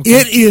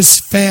 it is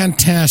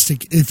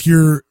fantastic if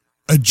you're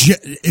a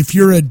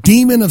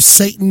demon of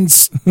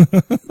Satan's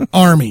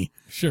army.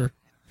 Sure.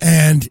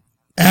 And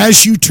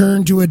as you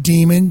turn to a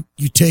demon,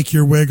 you take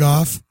your wig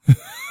off.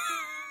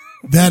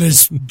 That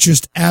is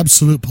just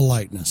absolute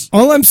politeness.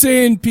 All I'm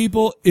saying,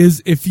 people,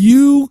 is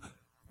the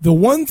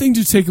one thing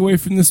to take away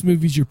from this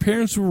movie is your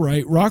parents were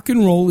right. Rock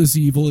and roll is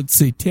evil. It's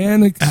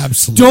satanic.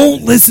 Absolutely.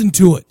 Don't listen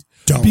to it.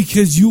 Don't.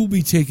 Because you will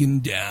be taken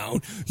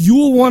down. You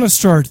will want to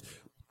start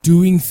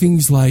doing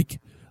things like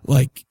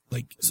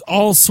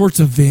all sorts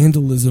of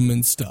vandalism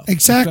and stuff.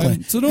 Exactly.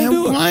 Okay? So don't and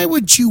do it. why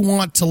would you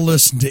want to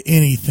listen to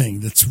anything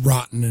that's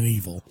rotten and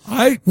evil?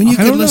 When you I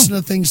can don't listen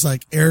know. to things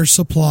like Air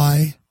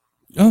Supply.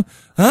 Oh,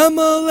 I'm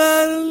all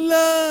out of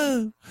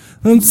love.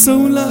 I'm so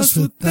lost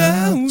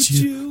without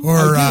you.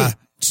 Or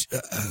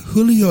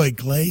Julio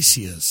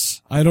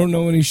Iglesias. I don't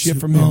know any shit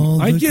from him. All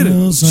I the get it.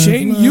 girls I've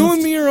Shane, you loved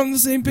and me are on the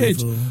same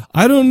page.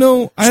 I don't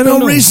know. I There's don't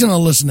no know. reason to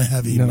listen to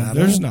heavy metal.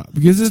 There's not,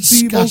 because it's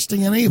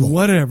disgusting and evil.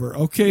 Whatever.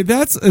 Okay,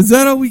 is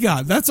that all we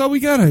got? That's all we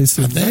got, I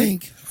assume. I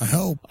think. I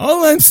hope.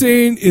 All I'm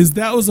saying is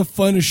that was a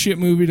fun as shit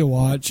movie to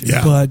watch.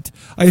 Yeah. But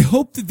I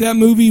hope that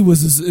movie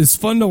was as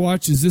fun to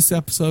watch as this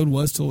episode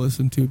was to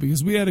listen to,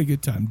 because we had a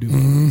good time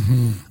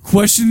doing it.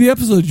 Question of the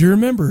episode. Do you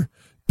remember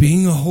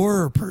being a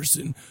horror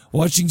person,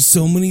 watching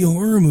so many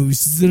horror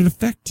movies? Has it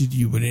affected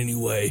you in any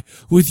way?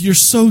 With your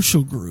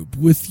social group,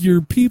 with your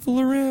people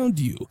around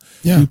you?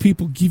 Yeah. Do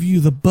people give you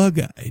the bug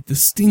eye, the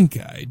stink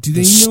eye? Do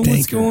they know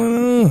what's stinker.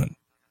 going on?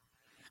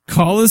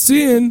 Call us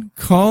in.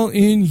 Call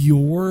in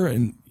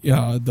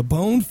the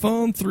Bone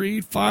phone,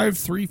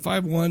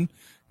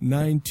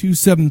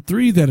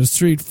 385-351-9273. That is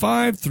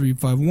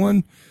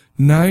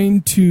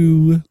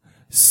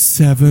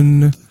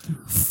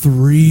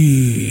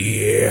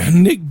 385-351-9273.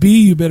 Nick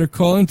B, you better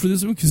call in for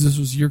this one, because this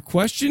was your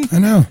question. I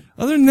know.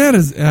 Other than that,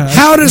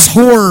 how does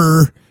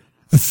horror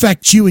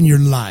affect you in your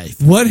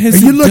life? What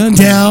has Are you it looked done?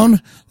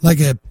 down like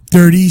a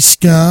dirty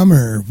scum,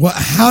 or what?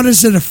 How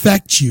does it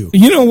affect you?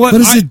 You know what?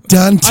 What has it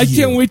done to I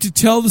you? can't wait to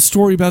tell the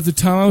story about the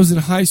time I was in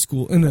high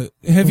school and a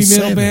heavy Well,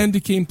 metal save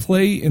band came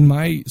play in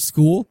my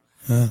school,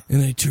 and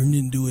I turned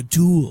into a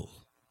tool.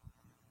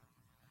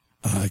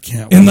 I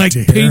can't And wait like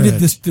to hear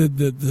painted it.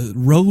 the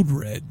road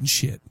red and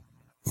shit.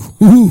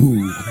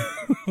 Ooh.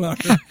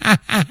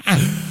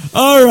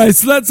 All right,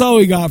 so that's all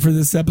we got for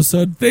this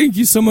episode. Thank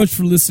you so much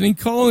for listening.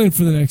 Call in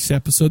for the next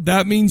episode.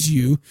 That means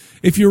you.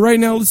 If you're right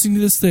now listening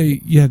to this,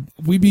 we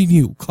mean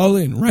you. Call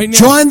in right now.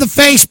 Join the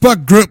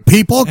Facebook group,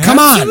 people. Come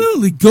on.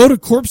 Absolutely. Go to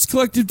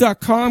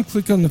corpsecollective.com,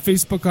 click on the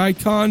Facebook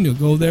icon. You'll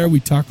go there. We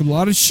talk a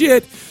lot of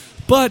shit.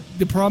 But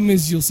the problem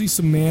is you'll see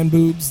some man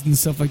boobs and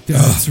stuff like that.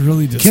 It's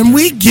really disturbing. Can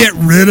we get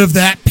rid of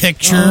that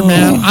picture,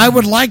 man? I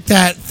would like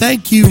that.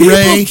 Thank you, People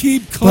Ray.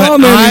 keep but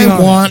commenting I on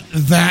it. want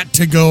that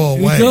to go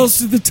away. It goes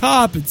to the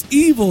top. It's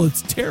evil.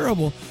 It's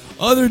terrible.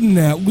 Other than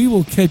that, we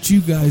will catch you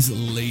guys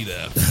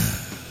later.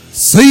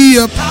 See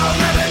ya. How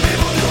many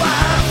people do I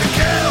have?